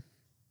 Anyway,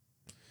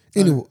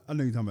 I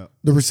know you're talking about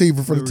the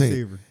receiver for the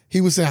team.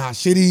 He was saying how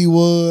shitty he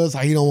was,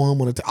 how he don't want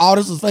him on the team. All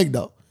this was fake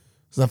though.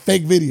 It's a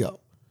fake video.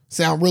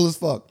 Sound real as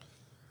fuck.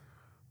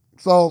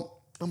 So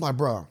I'm like,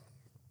 bro,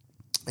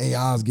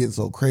 AI is getting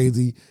so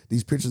crazy.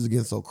 These pictures are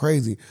getting so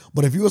crazy.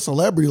 But if you're a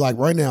celebrity, like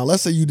right now,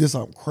 let's say you did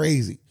something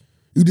crazy.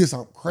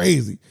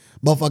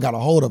 Motherfucker got a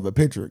hold of a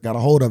picture, got a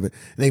hold of it,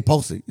 and they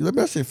post it. You like,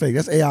 that shit fake.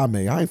 That's AI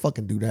made. I ain't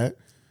fucking do that.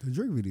 The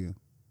Drake video.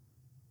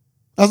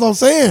 That's what I'm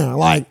saying.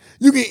 Like,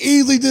 you can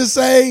easily just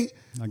say,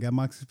 I got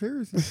my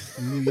conspiracy.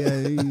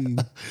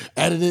 Yeah.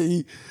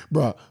 edited,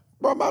 bro,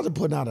 imagine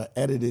putting out an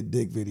edited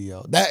dick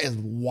video. That is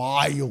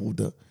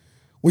wild.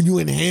 When you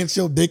enhance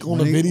your dick on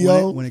the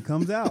video. When it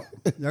comes out,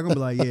 y'all gonna be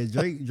like, yeah,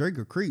 Drake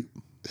a creep.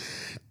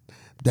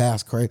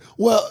 That's crazy.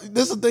 Well,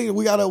 this is the thing.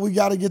 We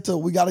gotta get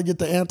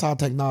the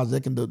anti-technology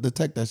that can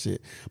detect that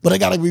shit. But it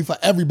gotta be for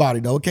everybody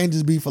though. It can't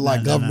just be for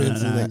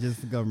governments. Nah, just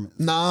for government.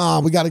 Nah,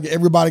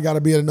 everybody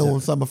gotta be able to know when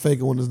something fake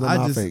and when it's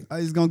not fake.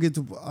 I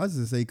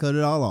just say cut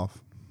it all off.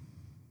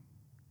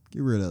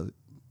 Get rid of it.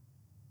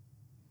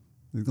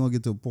 It's gonna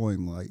get to a point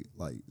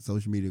like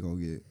social media gonna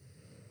get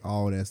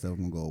all that stuff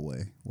gonna go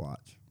away.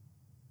 Watch.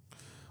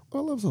 I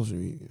love social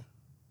media.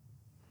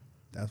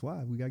 That's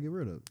why we gotta get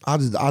rid of it. I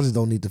just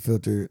don't need the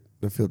filter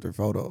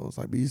photos.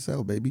 Like, be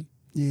yourself, baby.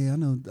 Yeah, I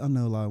know a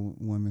lot of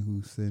women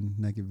who send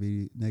naked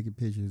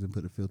pictures and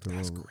put a filter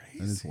That's over. Crazy.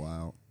 And it's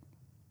wild.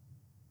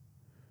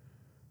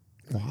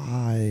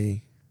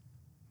 Why?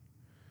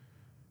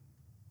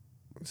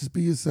 Just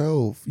be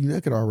yourself. You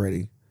naked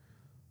already.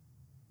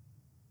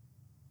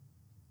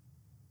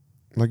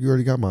 Like, you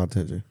already got my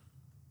attention.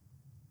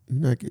 You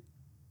naked.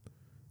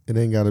 It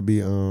ain't gotta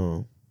be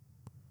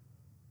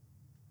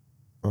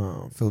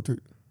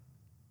filtered.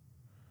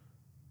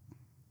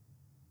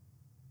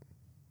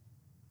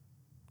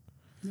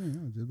 Yeah,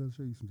 I was just about to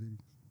show you some titties.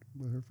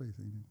 But her face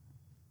ain't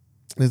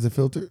it. Is it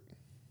filtered?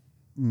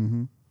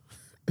 Mm-hmm.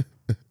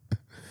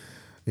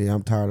 Yeah,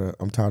 I'm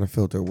tired of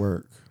filtered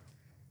work.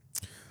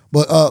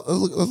 But I'll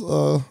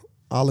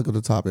look at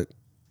the topic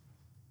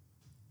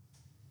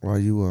while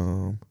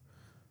you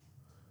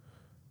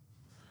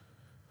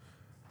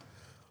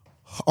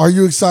Are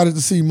you excited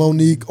to see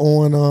Monique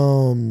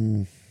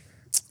on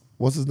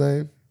what's his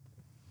name?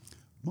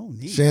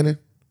 Monique. Shannon?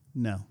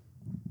 No.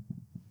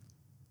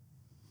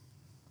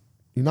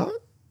 You not?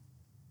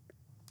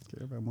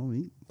 Care about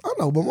Monique. I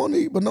know, but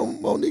Monique,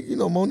 Monique get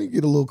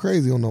a little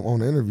crazy on the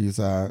interview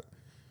side.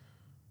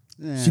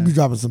 Yeah. She be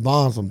dropping some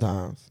bombs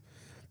sometimes.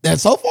 And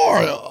so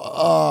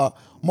far,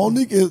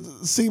 Monique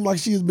seemed like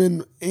she has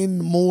been in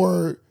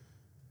more.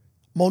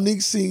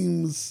 Monique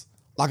seems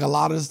like a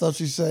lot of the stuff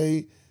she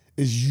say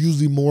is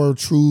usually more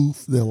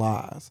truth than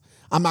lies.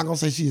 I'm not gonna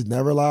say she's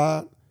never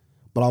lied,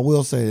 but I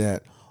will say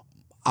that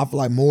I feel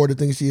like more of the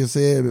things she has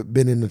said have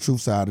been in the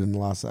truth side than the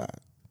lie side.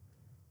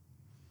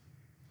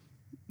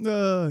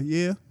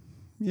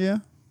 Yeah.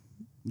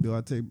 Do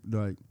I take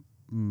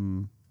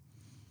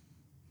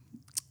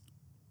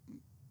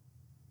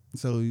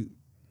So,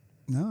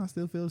 no, I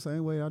still feel the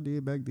same way I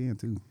did back then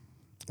too.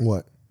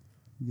 What?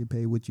 You get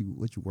paid what you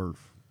worth.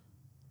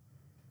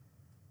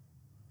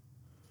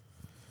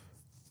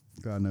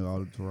 I know all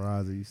the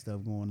Tarazi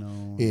stuff going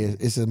on. Yeah,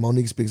 it says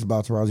Monique speaks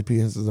about Taraji P.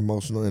 Henson's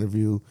emotional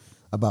interview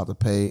about the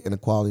pay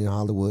inequality in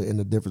Hollywood and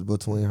the difference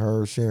between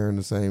her sharing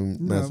the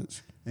same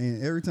message.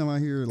 And every time I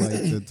hear like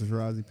the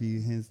Tarazi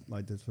P. Henson,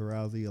 like the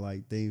Tarazi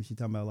like thing, she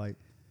talking about like,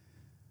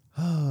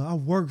 oh, I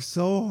worked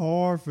so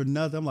hard for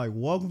nothing. I'm like,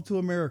 welcome to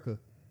America.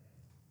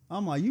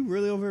 I'm like, you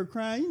really over here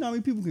crying? You know how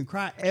many people can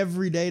cry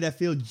every day that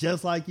feel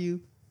just like you?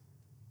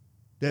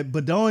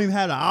 But don't even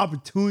have the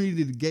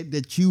opportunity to get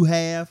that you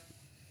have.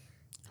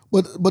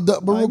 But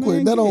real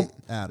quick, that don't.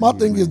 My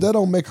thing is that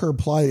don't make her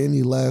plight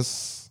any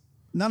less.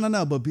 No.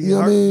 But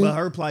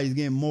her plight is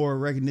getting more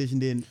recognition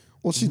than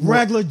she's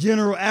regular,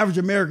 general, average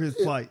American's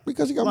plight.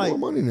 Because she got more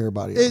money than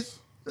everybody else.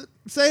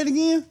 Say it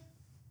again.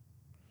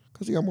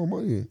 Because she got more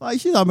money. Like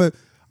she's talking about,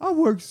 I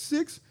worked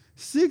six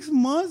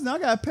months and I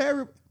got to pay.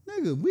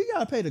 Nigga, we got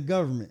to pay the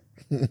government.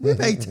 We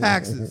pay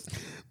taxes.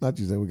 Not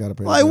you say we got to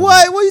pay. Like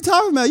what? What are you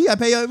talking about? You got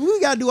to pay. We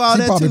got to do all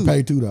that too. She probably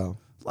pay too though.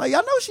 Like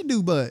I know she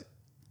do, but.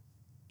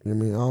 I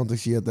mean, I don't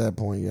think she at that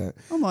point yet.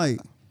 I'm like,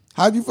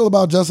 how'd you feel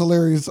about Just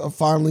Hilarious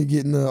finally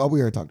getting? We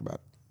already talked about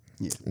it.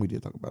 Yeah, we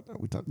did talk about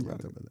that. We talked about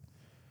it.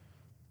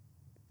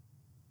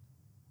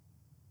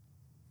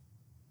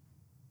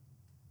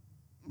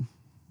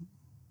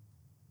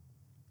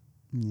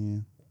 Yeah.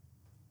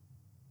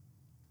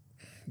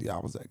 Yeah, I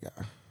was that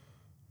guy.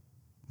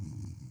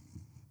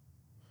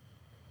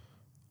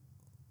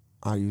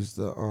 I used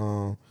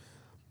to.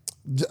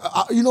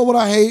 You know what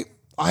I hate?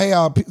 I hate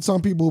how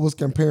some people was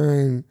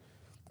comparing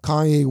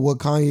what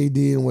Kanye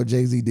did and what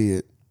Jay-Z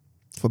did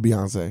for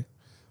Beyonce.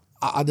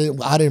 I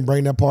didn't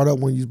bring that part up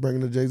when you was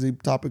bringing the Jay-Z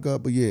topic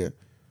up, but yeah.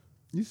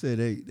 You said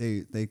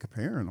they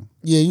comparing them.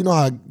 Yeah, you know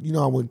how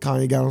when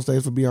Kanye got on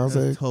stage for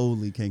Beyonce? That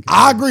totally can't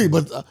compare. I agree,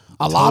 but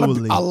a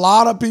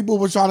lot of people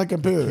were trying to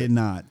compare it.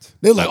 Cannot.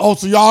 They're like, oh,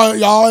 so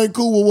y'all ain't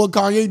cool with what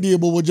Kanye did,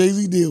 but what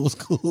Jay-Z did was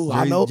cool.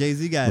 I know.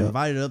 Jay-Z got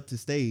invited up to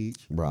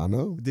stage. Bro, I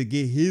know. To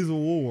get his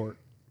award.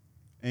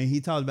 And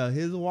he talked about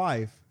his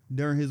wife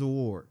during his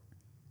award.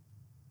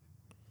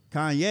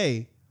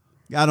 Kanye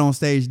got on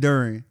stage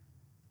during.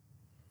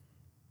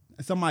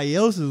 somebody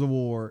else's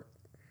award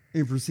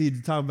and proceed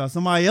to talk about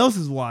somebody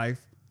else's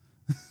wife.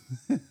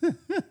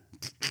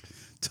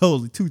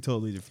 Two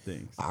totally different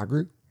things. I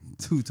agree.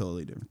 Two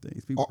totally different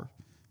things.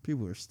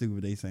 People are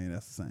stupid. They saying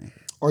that's the same.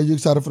 Are you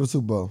excited for the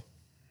Super Bowl?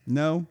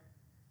 No,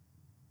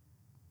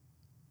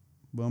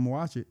 but I'm gonna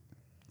watch it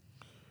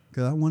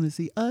because I want to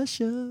see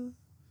Usher.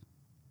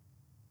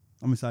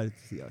 I'm excited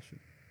to see Usher.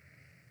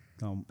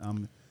 I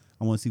want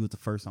to see what the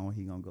first song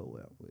he gonna go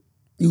out with.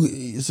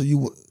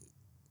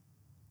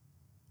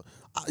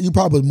 You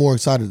probably more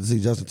excited to see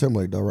Justin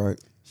Timberlake though, right?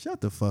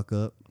 Shut the fuck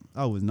up.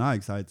 I was not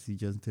excited to see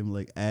Justin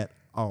Timberlake at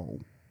all.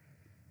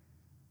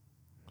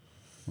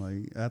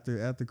 Like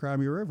after Cry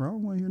Me a River, I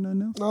don't want to hear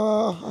nothing else.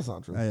 No, that's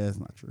not true. That's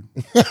not true.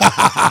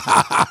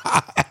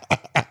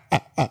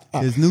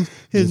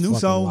 his new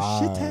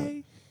song,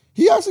 Shit.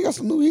 He actually got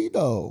some new heat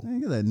though. Man,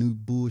 get that new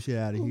bullshit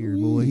out of here,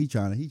 boy. He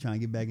trying to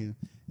get back in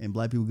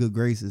black people good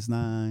graces. You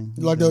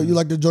like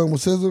the joint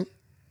with SZA?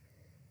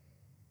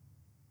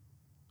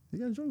 You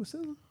got a joint with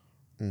SZA?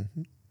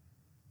 Mm-hmm.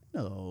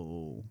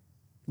 No,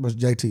 but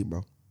it's JT,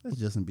 bro. that's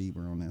Justin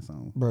Bieber on that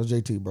song. Bro, it's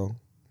JT, bro.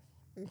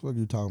 What are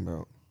you talking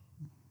about?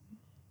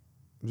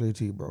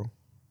 JT, bro.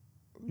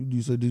 Did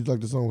you like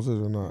the song with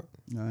SZA or not?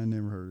 No, I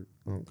never heard it.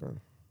 Okay.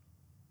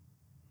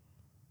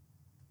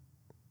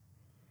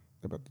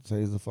 They about to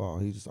tase the fall.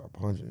 He just started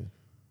punching.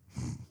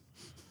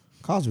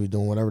 Cosby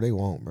doing whatever they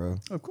want, bro.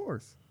 Of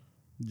course.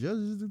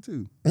 Judges do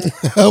too.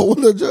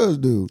 What the judge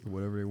do?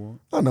 Whatever they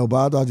want. I know,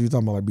 but I thought you were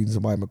talking about like beating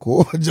somebody in the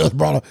court. Judge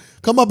brought up,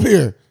 come up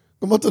here.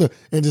 Come up to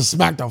and just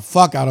smack the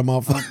fuck out of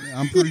motherfucker.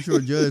 I'm pretty sure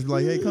a judge be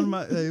like, hey, come to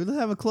my, let's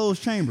have a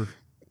closed chamber.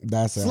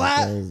 That sounds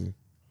Slap. crazy.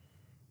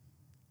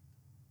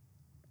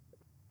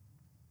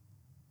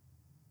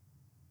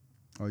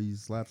 Or you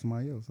slap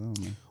somebody else. I don't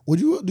know.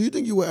 Do you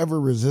think you would ever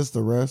resist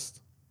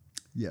arrest?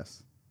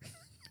 Yes.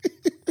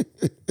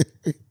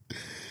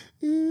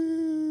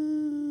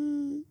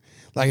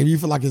 Like if you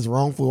feel like it's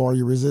wrongful, are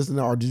you resisting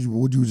it, or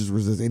would you just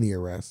resist any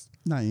arrest?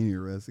 Not any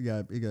arrest. You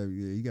gotta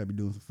be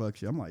doing some fuck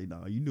shit. I'm like,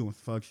 no, you doing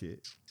some fuck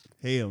shit.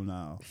 Hell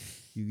no.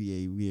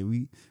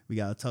 We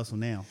gotta tussle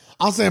now.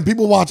 I'm saying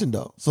people watching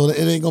though, so it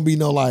ain't gonna be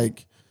no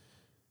like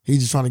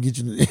he's just trying to get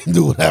you to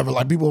do whatever.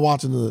 Like people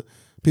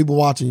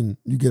watching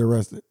you get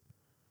arrested.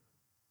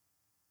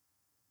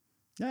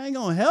 That ain't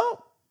gonna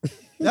help.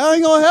 That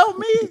ain't gonna help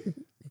me.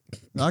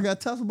 I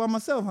got tussle by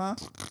myself, huh?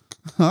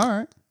 All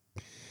right.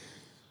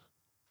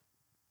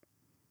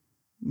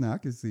 Nah, I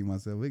can see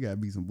myself. It gotta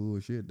be some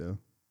bullshit though.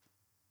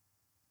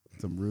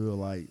 Some real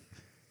like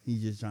he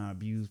just trying to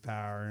abuse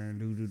power and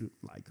do.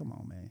 Like, come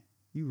on, man.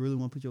 You really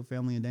want to put your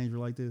family in danger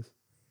like this?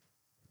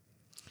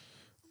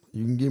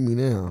 You can get me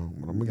now,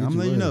 but I'm gonna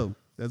let you know.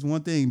 That's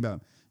one thing about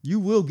it. You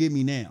will get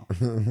me now.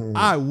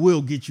 I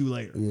will get you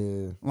later.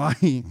 Yeah.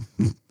 Like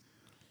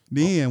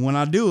then when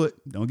I do it,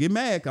 don't get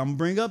mad. I'm gonna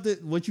bring up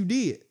what you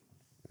did.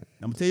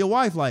 I'm gonna tell your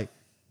wife like,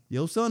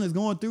 your son is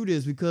going through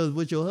this because of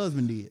what your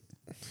husband did.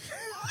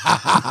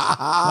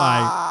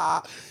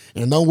 Like,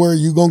 and don't worry,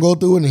 you gonna go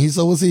through it, and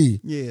so was he.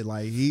 Yeah,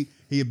 like he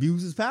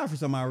abuses power for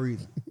some odd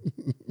reason.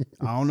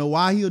 I don't know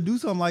why he'll do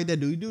something like that.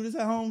 Do he do this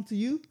at home to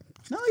you?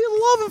 No, you're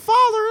a loving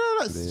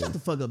father. Yeah. Shut the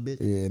fuck up, bitch.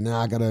 Yeah, now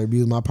I gotta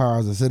abuse my power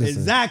as a citizen.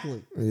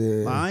 Exactly.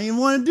 Yeah. But I ain't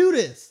want to do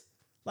this.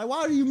 Like,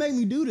 why do you make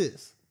me do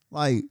this?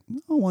 Like, I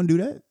don't want to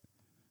do that.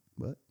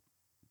 But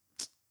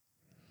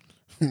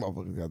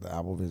motherfucker got the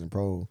Apple Vision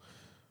Pro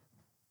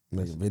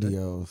making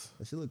videos.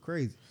 That shit look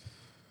crazy.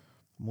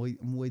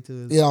 I'm wait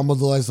till yeah, I'm gonna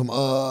do like some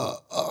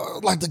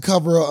like the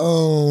cover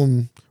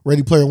of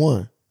Ready Player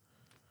One.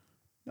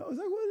 No, is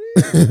that what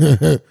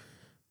it is?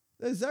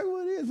 That's exactly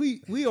what it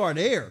is. We are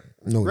there.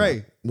 No,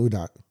 right. We're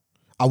not.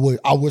 I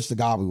wish to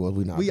God we was.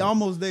 We not. We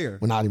almost there.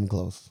 We're not even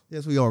close.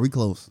 Yes, we are. We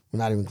close. We're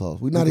not even close.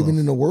 We're not even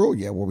in the world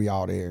yet where we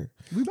all there.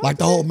 Like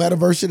the be. whole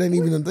metaverse shit ain't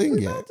even a thing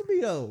we yet. About to be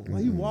though.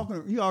 Like you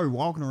already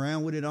walking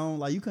around with it on.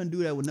 Like you couldn't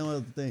do that with no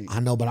other thing. I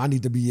know, but I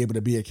need to be able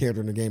to be a character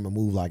in the game and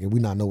move like it.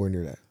 We're not nowhere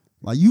near that.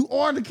 Like you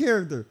are the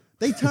character.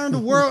 They turned the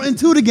world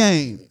into the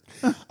game.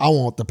 I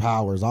want the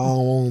powers. I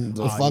don't want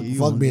the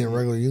fuck being a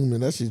regular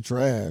human. That shit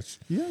trash.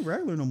 You ain't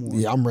regular no more.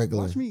 Yeah, I'm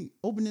regular. Watch me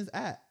open this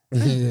app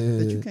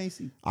that you can't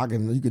see.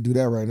 You could do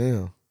that right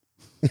now.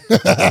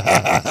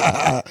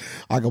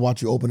 I can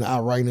watch you open the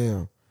app right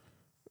now.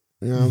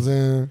 You know what I'm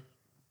saying?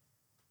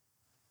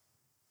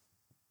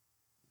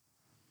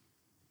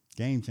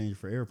 Game changer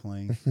for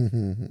airplanes.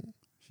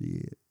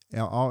 Shit.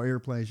 All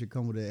airplanes should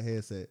come with that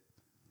headset.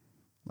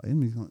 Like, let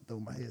me gonna throw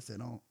my headset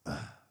on.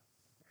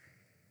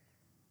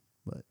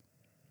 But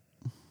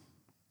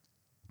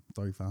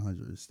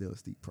 3,500 is still a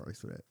steep price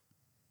for that.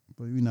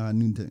 But you know how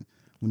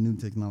when new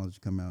technology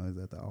come out, it's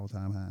at the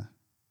all-time high.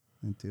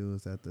 Until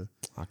it's at the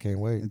I can't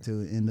wait.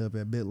 Until it end up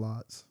at bit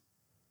lots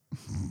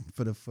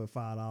for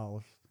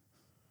 $5.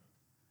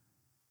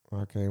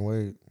 I can't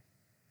wait.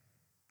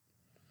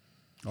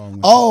 You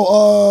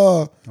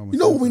know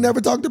what we never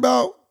talked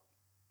about?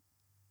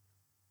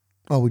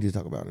 Oh, we did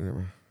talk about it.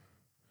 Never.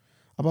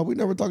 We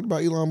never talked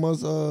about Elon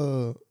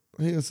Musk's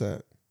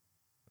headset.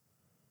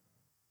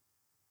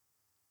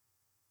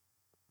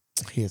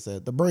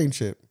 Headset, the brain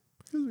chip.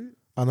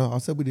 I know. I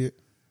said we did.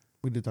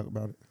 We did talk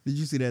about it. Did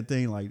you see that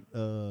thing like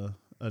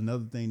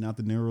another thing, not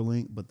the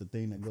Neuralink, but the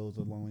thing that goes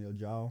along your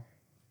jaw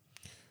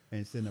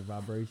and send the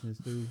vibrations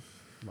through?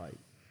 Like,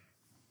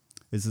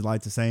 it's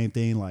like the same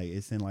thing. Like,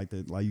 it's in like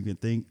you can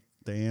think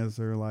the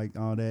answer, like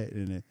all that,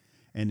 and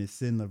it's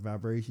sending the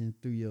vibration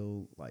through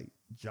your like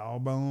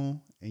jawbone,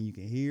 and you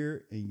can hear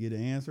it and you get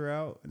the answer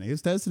out. And they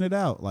was testing it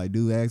out. Like,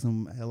 dude asked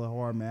him hella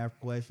hard math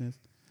questions.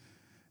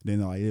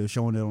 Then like it was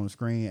showing it on the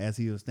screen as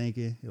he was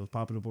thinking. It was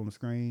popping up on the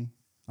screen.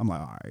 I'm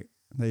like, all right,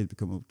 they had to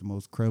come up with the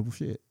most credible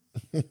shit.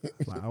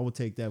 Like, I would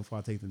take that before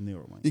I take the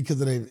Neuralink.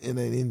 Because it ain't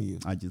in you.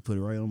 I just put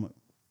it right on my.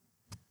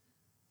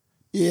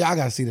 Yeah, I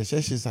gotta see that.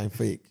 That shit ain't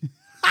fake.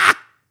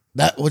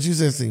 That what you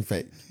said seemed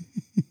fake.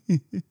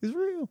 It's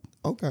real.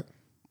 Okay.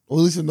 Well,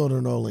 at least you know the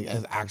Neuralink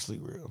is actually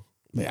real.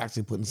 They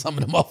actually putting some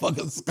in the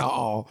motherfucking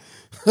skull.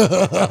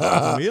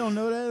 We don't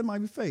know that. It might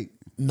be fake.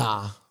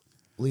 Nah.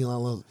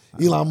 Elon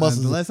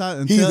Musk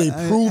he's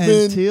a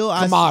proven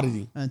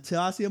commodity.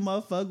 Until I see a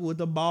motherfucker with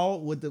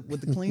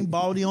the clean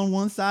baldy on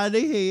one side of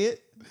their head,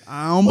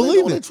 I don't They believe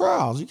doing it. their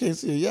trials. You can't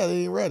see it. Yeah,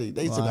 they ain't ready.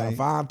 They still gotta Like,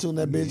 fine tune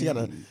that bitch. You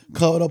gotta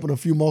cover it up with a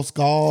few more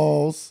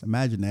skulls.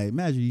 Imagine that.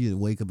 Imagine you just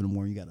wake up in the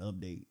morning, you got to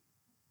update.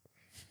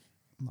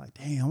 I'm like,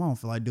 damn, I don't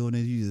feel like doing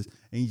this.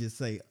 You just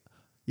say,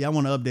 yeah, I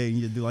want to update, and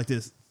you just do like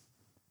this.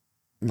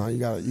 No, you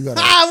gotta.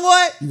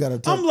 What? You gotta.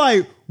 I'm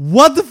like,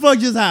 what the fuck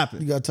just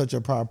happened? You gotta touch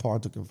your private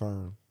part to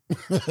confirm.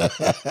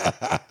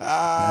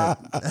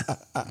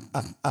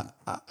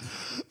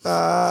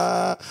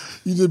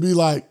 You just be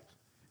like,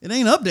 It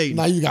ain't updating.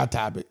 now you gotta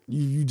tap it.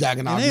 You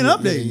jacking off. It ain't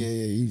updating.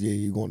 Yeah.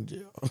 You going to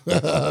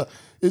jail.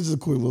 It's just a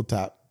quick little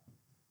tap.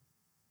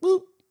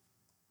 Boop.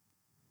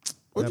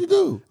 What'd you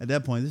do? At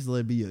that point, just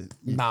let it be your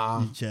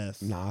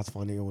chest. Nah, it's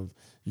funny when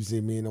you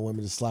see me and the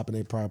women just slapping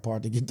their private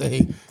part to get their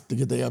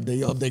update.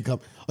 Your update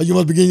come. Oh, you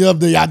must be getting your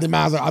update. I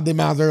did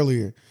mine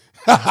earlier.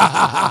 If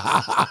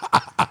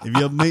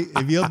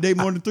you update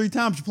more than 3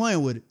 times, you're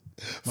playing with it.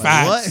 Like,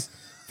 Facts. what?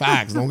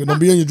 Facts. Don't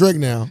be on your Drake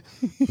now.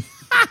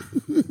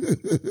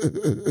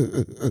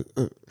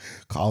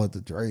 Call it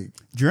the Drake.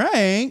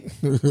 Drake.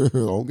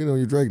 Don't get on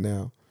your Drake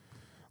now.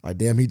 Like,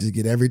 damn, he just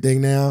get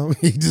everything now.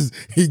 He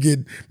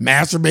get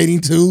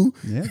masturbating too.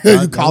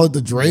 Yeah, You call it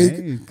the Drake.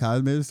 Hey,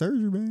 cosmetic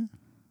surgery, man.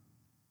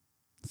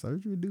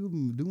 Surgery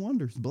do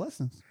wonders,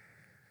 blessings.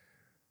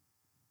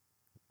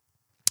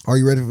 Are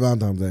you ready for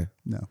Valentine's Day?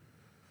 No,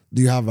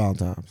 Do you have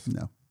Valentine's?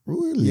 no.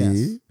 Really?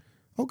 Yes.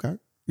 Okay.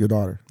 Your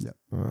daughter? Yep.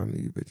 Oh, I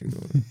knew you bitch ain't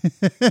doing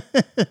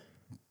it.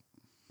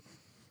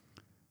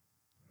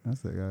 I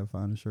said I gotta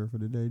find a shirt for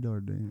the day daughter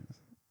dance.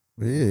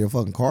 Yeah, your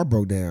fucking car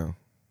broke down.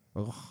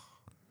 Ugh.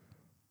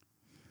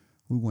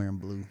 We wearing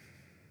blue.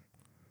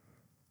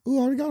 Ooh,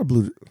 I already got a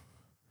blue.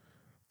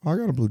 I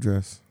got a blue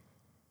dress.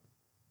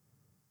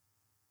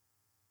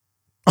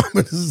 I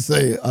meant to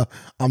say,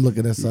 I'm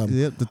looking at something.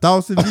 Yep, the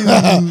thoughts and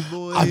views,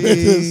 boy.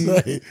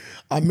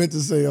 I meant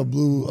to say a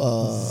blue.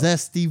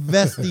 Zesty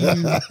Vesty. He's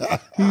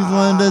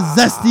one of the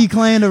Zesty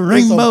clan, the It's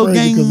Rainbow so crazy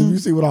Gang. because if you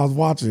see what I was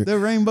watching, The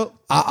Rainbow.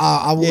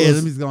 I was. Yeah,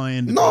 let me just go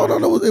and No.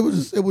 It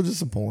was just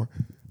some porn.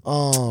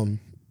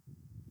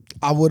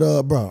 I would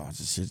bro,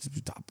 just shit just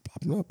be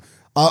popping up.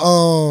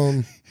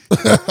 So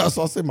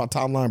I said my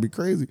timeline be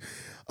crazy.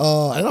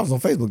 And I was on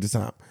Facebook this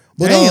time.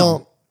 But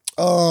Damn.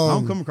 I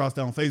don't come across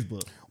that on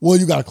Facebook. well,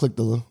 you gotta click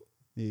the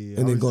Yeah,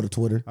 and then go to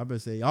Twitter. I better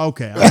say,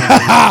 okay.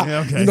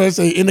 Yeah, okay. You know, they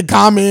say in the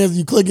comments,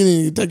 you click it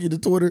and it take you to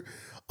Twitter.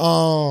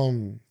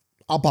 I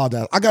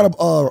apologize. I got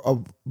a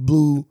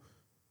blue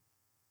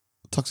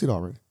tuxedo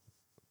already.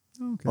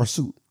 Okay. Or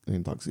suit. It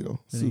ain't tuxedo.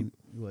 It Suit. ain't,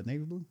 what,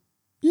 navy blue?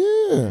 Yeah.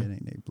 Yeah, it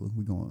ain't navy blue.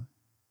 We going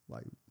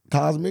like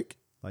Cosmic.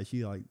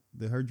 she like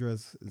her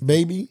dress is,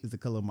 Baby. is the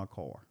color of my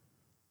car.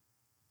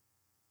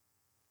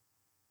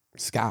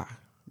 Sky.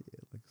 Yeah,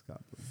 like sky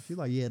blue. She's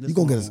like, yeah, this You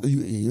gonna one get I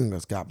want. you gonna get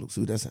a sky blue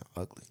suit. That sound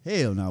ugly.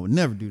 Hell no, I would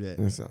never do that.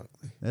 That sound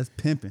ugly. That's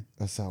pimping.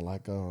 That sound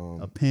like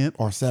A pimp.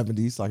 or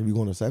 70s, like if you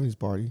going to a 70s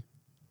party.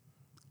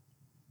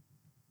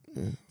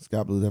 Yeah,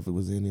 sky blue definitely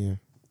was in here.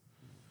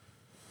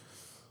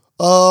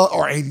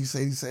 Or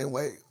 80s, same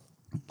way.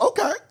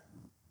 Okay.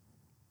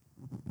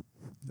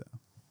 Yeah.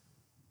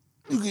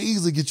 You can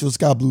easily get you a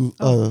sky blue.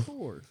 Of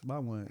course. By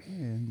one. Yeah,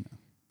 you know.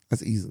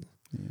 That's easy.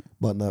 Yeah.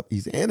 Button up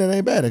easy. And it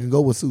ain't bad. It can go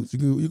with suits. You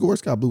can wear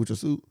sky blue with your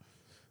suit.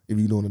 If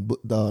you're doing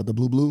the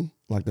blue,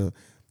 like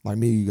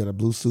me, you got a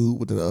blue suit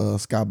with the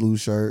sky blue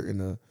shirt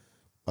and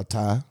a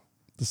tie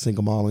to sink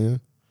them all in.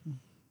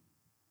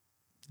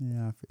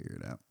 Yeah, I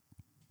figured it out.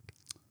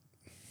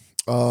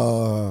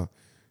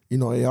 You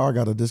know, AR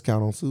got a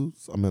discount on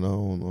suits. I mean,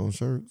 on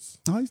shirts.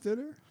 Oh, you still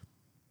there?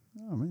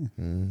 Oh man.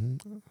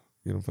 Mm-hmm.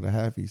 Get them for the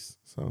halfies.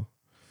 So,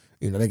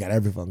 you know, they got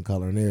every fucking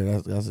color in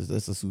there. That's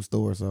a suit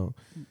store. So,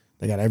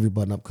 they got every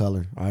button up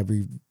color,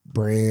 every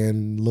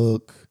brand,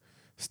 look,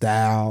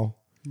 style.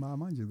 I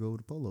might just go with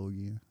the polo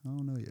again. I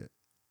don't know yet.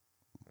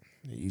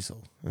 Yeah, you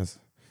so that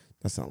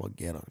sound like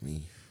ghetto to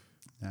me.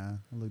 Nah,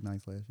 I looked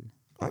nice last year.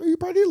 I mean, you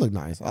probably did look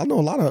nice. I know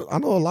a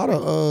lot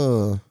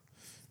of.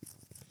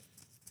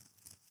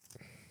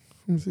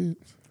 Let me see it.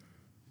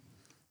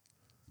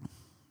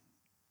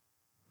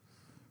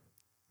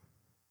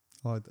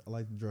 I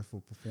like to dress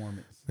for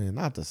performance. Man,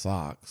 not the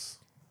socks.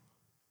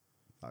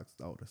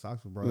 The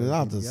socks were brought.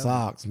 Not the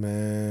socks,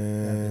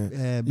 man.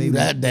 Yeah, You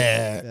that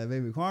dad. Yeah,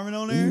 baby Carmen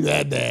on there. You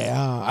that dad,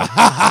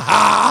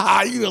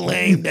 huh? You the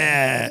lame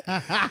dad.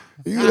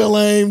 You the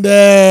lame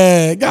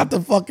dad. Got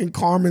the fucking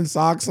Carmen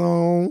socks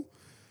on.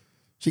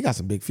 She got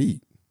some big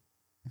feet.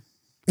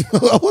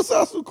 What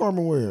size do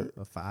Carmen wear?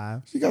 A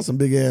 5. She got some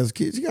big ass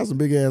kids. She got some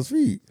big ass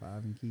feet.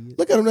 5 and kids.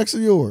 Look at them next to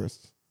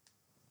yours.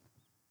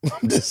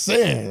 I'm just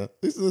saying.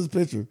 This is this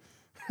picture.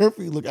 Her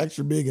feet look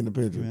extra big in the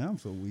picture. Man, I'm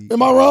so weak.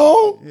 Am I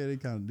wrong? Yeah, they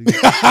kind of do.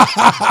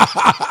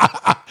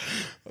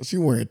 She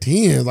wearing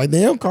 10s. Like,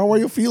 damn, Carl, where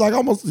your feet like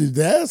almost your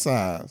dad's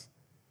size.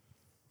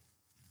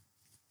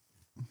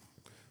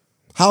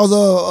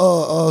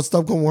 How's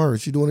stuff going with her?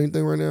 She doing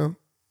anything right now?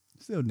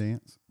 Still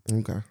dance.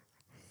 Okay.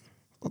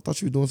 I thought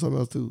she was doing something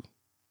else too.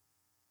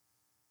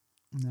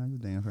 No,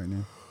 just dance right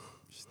now.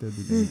 She still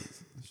do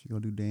dance. She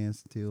gonna do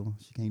dance until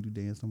she can't do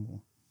dance no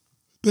more.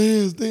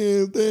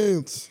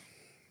 Dance.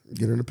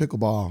 Get her in the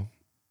pickleball.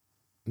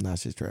 Nah,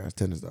 shit's trash.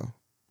 Tennis though.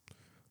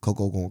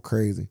 Coco going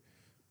crazy.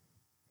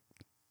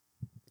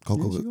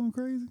 Coco, Yeah, she going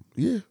crazy.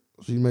 yeah,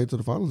 she made it to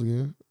the finals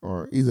again.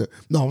 Or either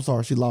no, I'm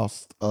sorry, she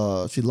lost.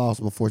 She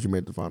lost before she made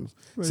it to the finals.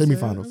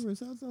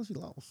 Semifinals. I thought she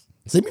lost.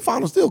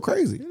 Semifinals still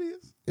crazy. It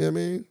is. You know what I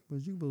mean? But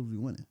you supposed to be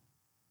winning.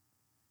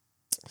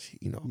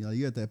 You know,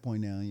 You at that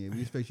point now. Yeah,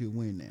 we expect you to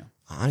win now.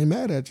 I ain't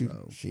mad at you.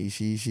 So- She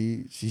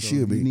So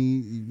should if be.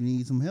 You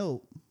need some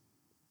help.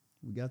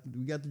 We got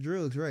the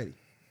drugs ready.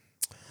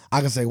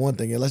 I can say one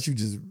thing, unless you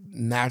just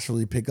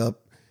naturally pick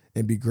up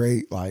and be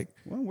great, like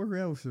Well, I'm working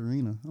out with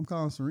Serena. I'm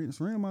calling Serena.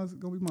 Serena might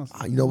gonna be my.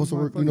 you know what's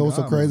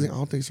so crazy? I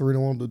don't think Serena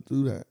wanted to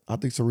do that. I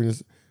think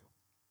Serena's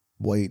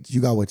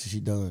you gotta wait till she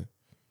done.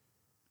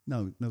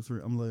 No,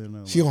 Serena. I'm letting her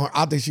know. She on her,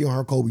 I think she on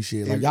her Kobe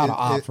shit. Like y'all the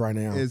ops right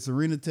now. If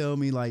Serena tell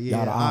me like,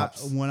 Y'all the yeah,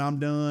 ops. when I'm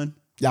done,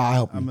 Y'all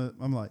help me.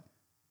 I'm gonna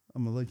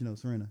let you know,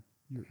 Serena,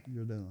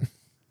 you're done.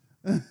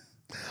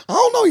 I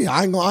don't know. Yeah,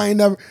 I ain't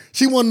never.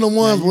 She one of the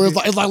ones where it's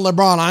like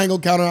LeBron. I ain't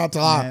gonna count her out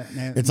till I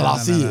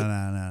see it.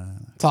 No.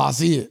 Till I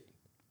see it.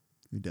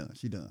 You done.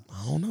 She done.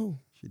 I don't know.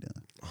 She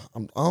done. I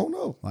don't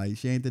know. Like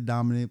she ain't the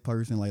dominant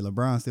person. Like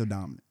LeBron's still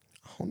dominant.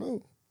 I don't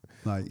know.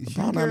 Like she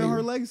LeBron carry not on her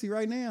even- legacy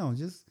right now.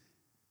 Just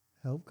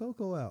help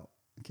Coco out.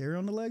 Carry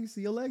on the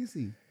legacy. Your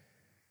legacy.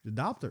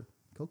 Adopt her,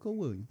 Coco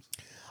Williams.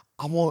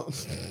 I want.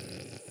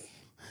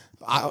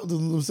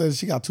 Says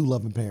she got 2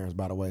 loving parents.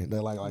 By the way,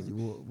 they're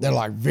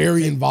like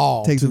very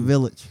involved. Takes a too.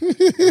 village.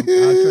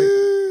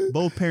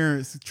 Both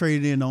parents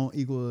traded in on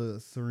equal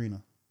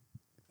Serena.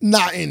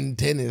 Not in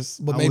tennis,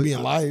 but maybe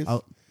in life.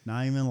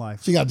 Not even in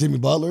life. She got Jimmy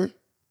Butler.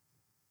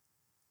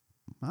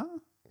 Huh?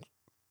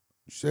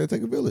 She said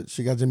take a village.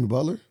 She got Jimmy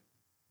Butler.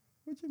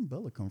 Where'd Jimmy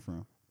Butler come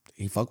from?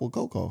 He fuck with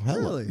Coco. Hella.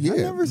 Really? I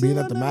Yeah. never seen Being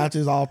at that the now.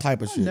 matches, all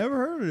type of I shit. never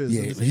heard of this.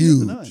 Yeah, It's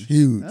huge.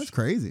 Huge. That's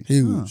crazy.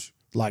 Huge.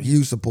 Like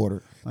huge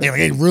supporter.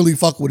 They really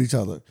fuck with each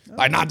other.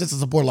 Like not just a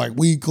supporter, like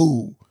we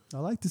cool. I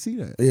like to see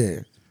that. Yeah.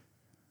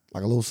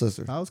 Like a little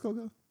sister. How's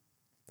Coco?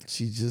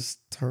 She just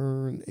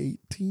turned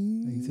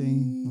 18.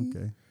 18.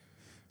 Okay.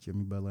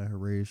 Jimmy Butler had her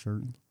red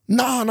shirt.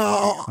 No.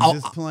 I'm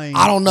just playing.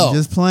 I don't know. I'm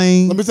just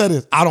playing. Let me say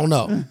this. I don't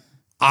know.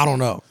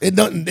 It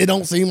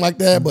don't seem like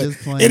that, I'm but just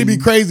playing. it'd be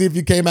crazy if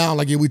you came out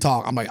like, yeah, we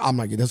talk. I'm like,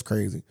 yeah, that's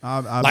crazy.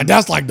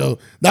 That's like the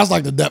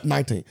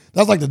 19.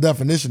 That's like the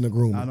definition of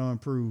grooming. I don't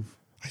approve.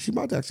 She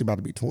about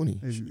to be 20.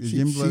 If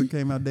Jimmy Butler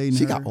came out dating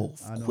she her, got old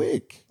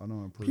quick. I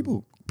don't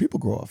approve. People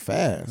grow up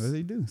fast. Yes,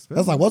 they do.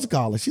 That's like what's it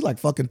called? Like she like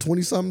fucking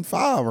 20-something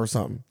 5 or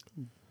something.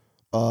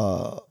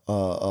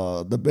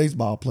 The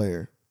baseball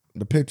player,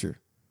 the pitcher,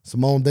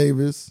 Simone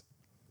Davis.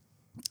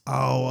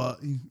 Oh,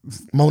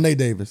 Monet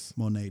Davis.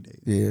 Monet Davis.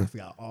 Yeah. I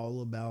forgot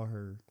all about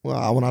her.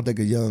 Well, when I think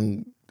of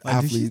young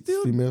Like, did she athletes,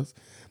 still- females.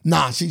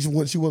 Nah, she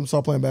wouldn't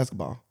start playing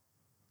basketball.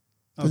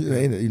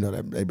 Okay. You know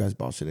that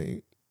basketball shit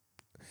ain't.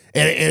 It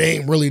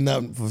ain't really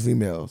nothing for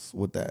females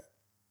with that.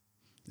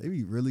 They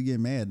be really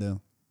getting mad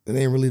though. It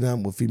ain't really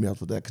nothing with females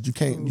with that because you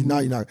can't. You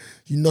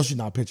know she's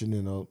not pitching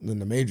in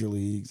the major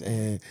leagues,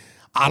 and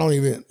I don't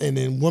even. And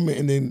then women,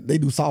 and then they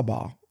do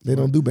softball. They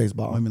don't do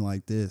baseball. Women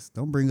like this.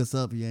 Don't bring us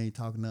up. You ain't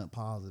talking nothing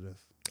positive.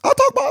 I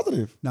talk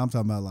positive. Now I'm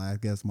talking about like I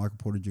guess Michael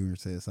Porter Jr.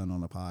 said something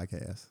on the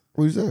podcast.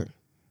 What you say?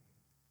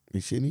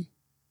 Is shitty?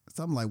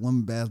 Something like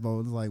women basketball.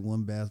 It's like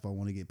women basketball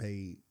want to get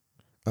paid.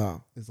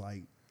 Oh. It's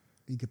like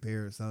he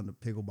compared something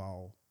to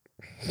pickleball.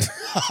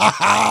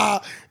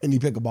 And the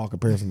pickleball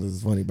comparisons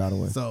is funny, by the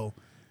way. So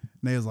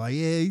they was like,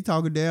 "Yeah, you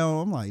talking down."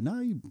 I'm like, "No,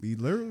 you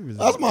literally." Was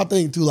That's my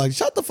thing too. Like,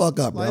 shut the fuck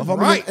up, Like, bro.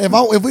 right.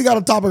 If we got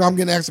a topic, I'm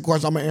getting asked a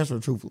question. I'm gonna answer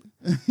it truthfully.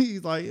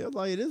 He's like,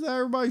 this is how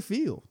everybody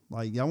feel.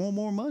 Like y'all want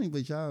more money,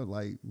 but y'all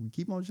like we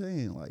keep on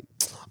saying like,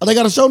 Oh, they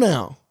got a show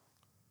now.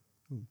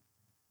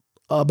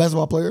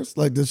 Basketball players,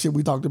 like the shit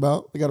we talked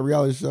about. They got a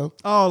reality show.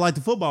 oh, like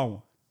the football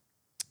one.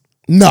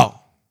 No,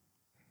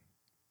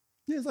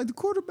 Yeah, it's like the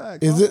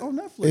quarterback. is it on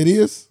Netflix? It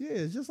is, Yeah,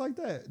 it's just like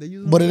that. They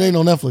use, but it ain't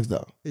on Netflix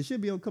though. It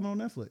should be coming on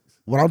Netflix.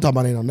 What I'm talking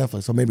about ain't on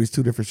Netflix, so maybe it's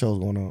 2 different shows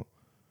going on.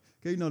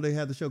 Cause you know they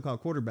had the show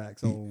called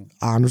Quarterbacks on.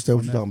 I understand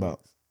what on you're talking Netflix. about.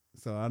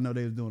 So I know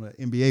they was doing an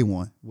NBA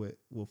one with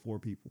 4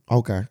 people.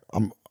 Okay,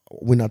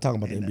 we're not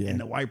talking about the And, NBA. and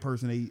the white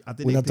person, I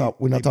think We're not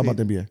talking about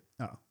the NBA.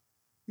 Oh,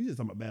 you just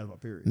talking about basketball,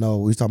 period. No,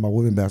 we talking about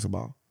women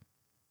basketball.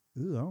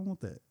 Ooh, I don't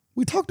want that.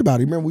 We talked about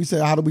it. Remember, we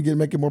said, how do we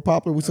make it more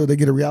popular? We said they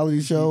get a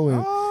reality show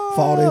and for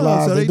all their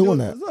lives. So They're doing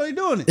that. So they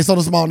doing it. It's on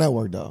a small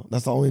network though.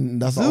 That's the only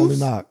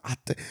knock.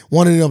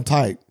 One of them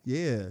type.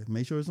 Yeah,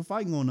 make sure there's some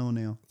fighting going on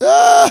now.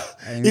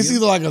 It's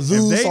either like a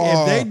Zeus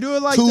if they do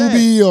it like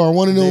Tubi that, or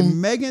one of them. They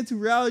make it to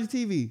reality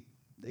TV.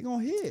 They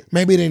gonna hit.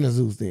 Maybe it ain't a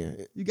Zeus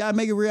then. You gotta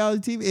make it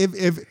reality TV.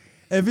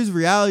 If it's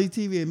reality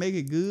TV and make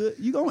it good,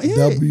 you gonna hit.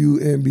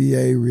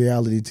 WNBA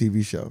reality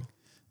TV show.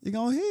 You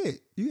gonna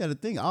hit. You gotta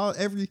think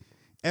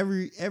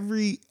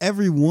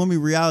every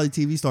woman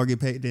reality TV star get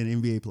paid than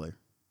an NBA player,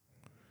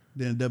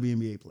 than a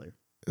WNBA player.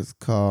 It's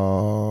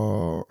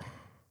called.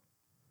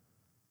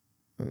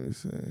 Let me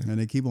see. And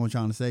they keep on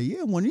trying to say,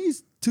 yeah, when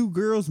these 2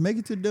 girls make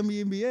it to the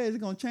WNBA, it's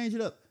gonna change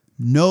it up.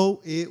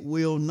 No, it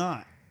will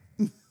not.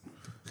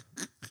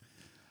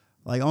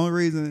 Like, only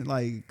reason,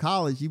 like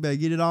college, you better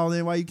get it all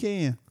in while you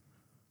can.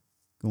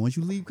 Because once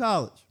you leave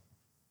college,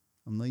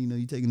 I'm letting you know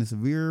you're taking a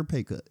severe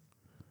pay cut.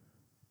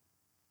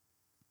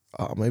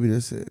 Oh, maybe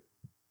that's it.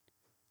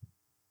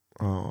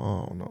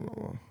 Oh,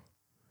 no.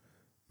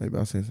 Maybe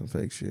I seen some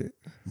fake shit.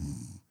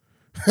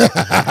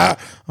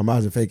 I'm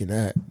out here faking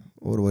that.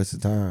 What a waste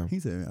of time. He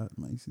said, I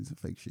might see some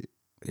fake shit.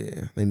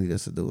 Yeah, they need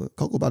us to do it.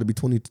 Coco about to be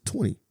 20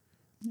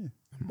 Yeah. in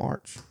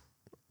March.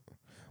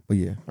 But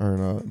yeah,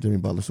 Jimmy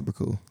Butler, super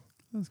cool.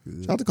 That's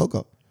good. Shout out to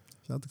Coco.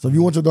 Shout to So if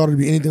you want your daughter to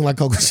be anything like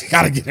Coco, she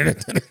got to get in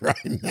it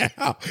right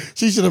now.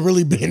 She should have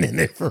really been in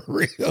it for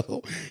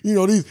real. You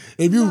know, these,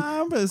 if you.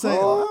 Nah, I'm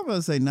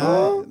gonna say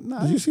nah.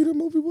 Did you see the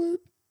movie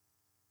with?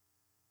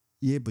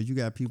 Yeah, but you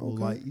got people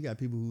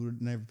who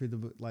never pick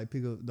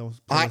up those.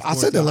 I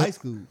said that high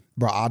school,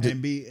 bro. I did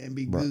and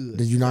be bro, good.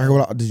 Did you not hear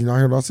what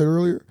I said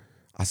earlier?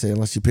 I said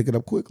unless you pick it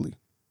up quickly.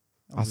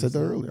 I said that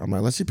earlier. I'm like,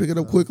 unless she pick it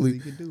up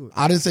quickly.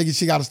 I didn't say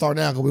she got to start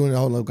now because we went in a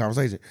whole other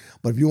conversation.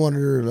 But if you wanted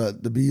her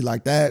to be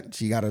like that,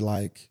 she got to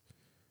like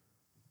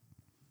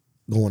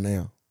going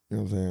now. You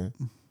know what I'm saying?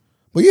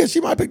 But yeah,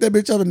 she might pick that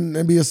bitch up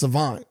and be a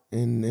savant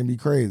and be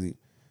crazy.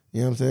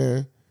 You know what I'm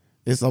saying?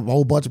 It's a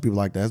whole bunch of people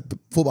like that.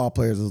 Football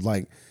players is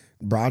like,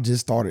 bro, I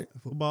just started.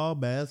 Football,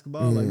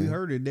 basketball, like we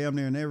heard it damn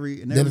near in every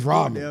Dennis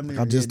Rodman.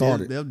 I just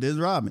started. Dennis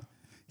Rodman.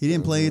 He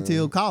didn't play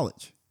until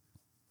college.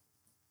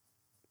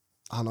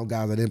 I know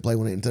guys that didn't play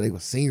until they were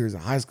seniors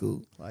in high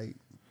school. Like,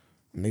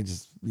 and they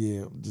just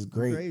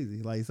great.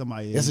 Crazy. Like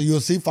somebody. That's a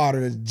UFC fighter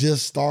that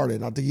just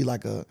started. I think he's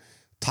like a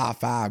top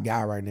 5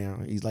 guy right now.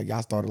 He's like,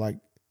 y'all started like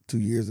 2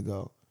 years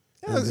ago.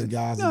 Guys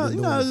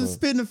just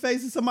spit in the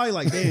face of somebody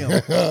like, damn,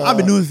 I've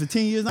been doing this for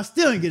 10 years and I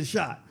still didn't get a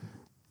shot.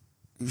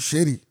 You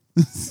shitty.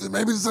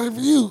 Maybe the same for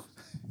you.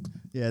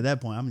 Yeah, at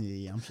that point, I'm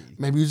shitty.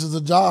 Maybe you're just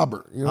a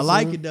jobber. You know I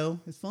like it though.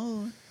 It's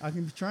fun. I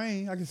can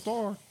train. I can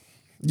spar.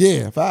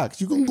 Yeah,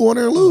 facts. You can go in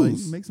there and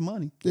lose. Make some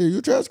money. Yeah, you're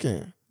a trash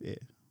can. Yeah.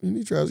 You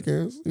need trash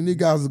cans. You need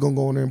guys that's going to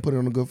go in there and put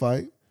in a good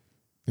fight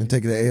and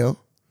take the L.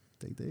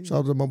 Shout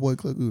out to my boy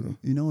Click Uno.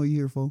 You know what you're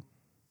here for?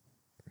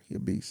 He a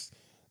beast.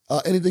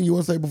 Anything you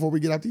want to say before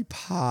we get out the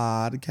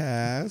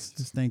podcast?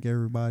 Just thank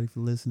everybody for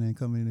listening,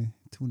 coming in,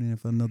 tuning in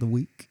for another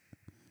week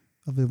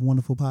of a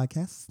wonderful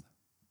podcast.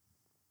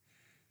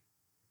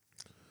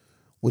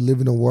 We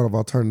live in a world of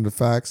alternative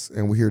facts,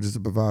 and we're here just to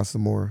provide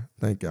some more.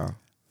 Thank y'all.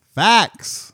 Facts.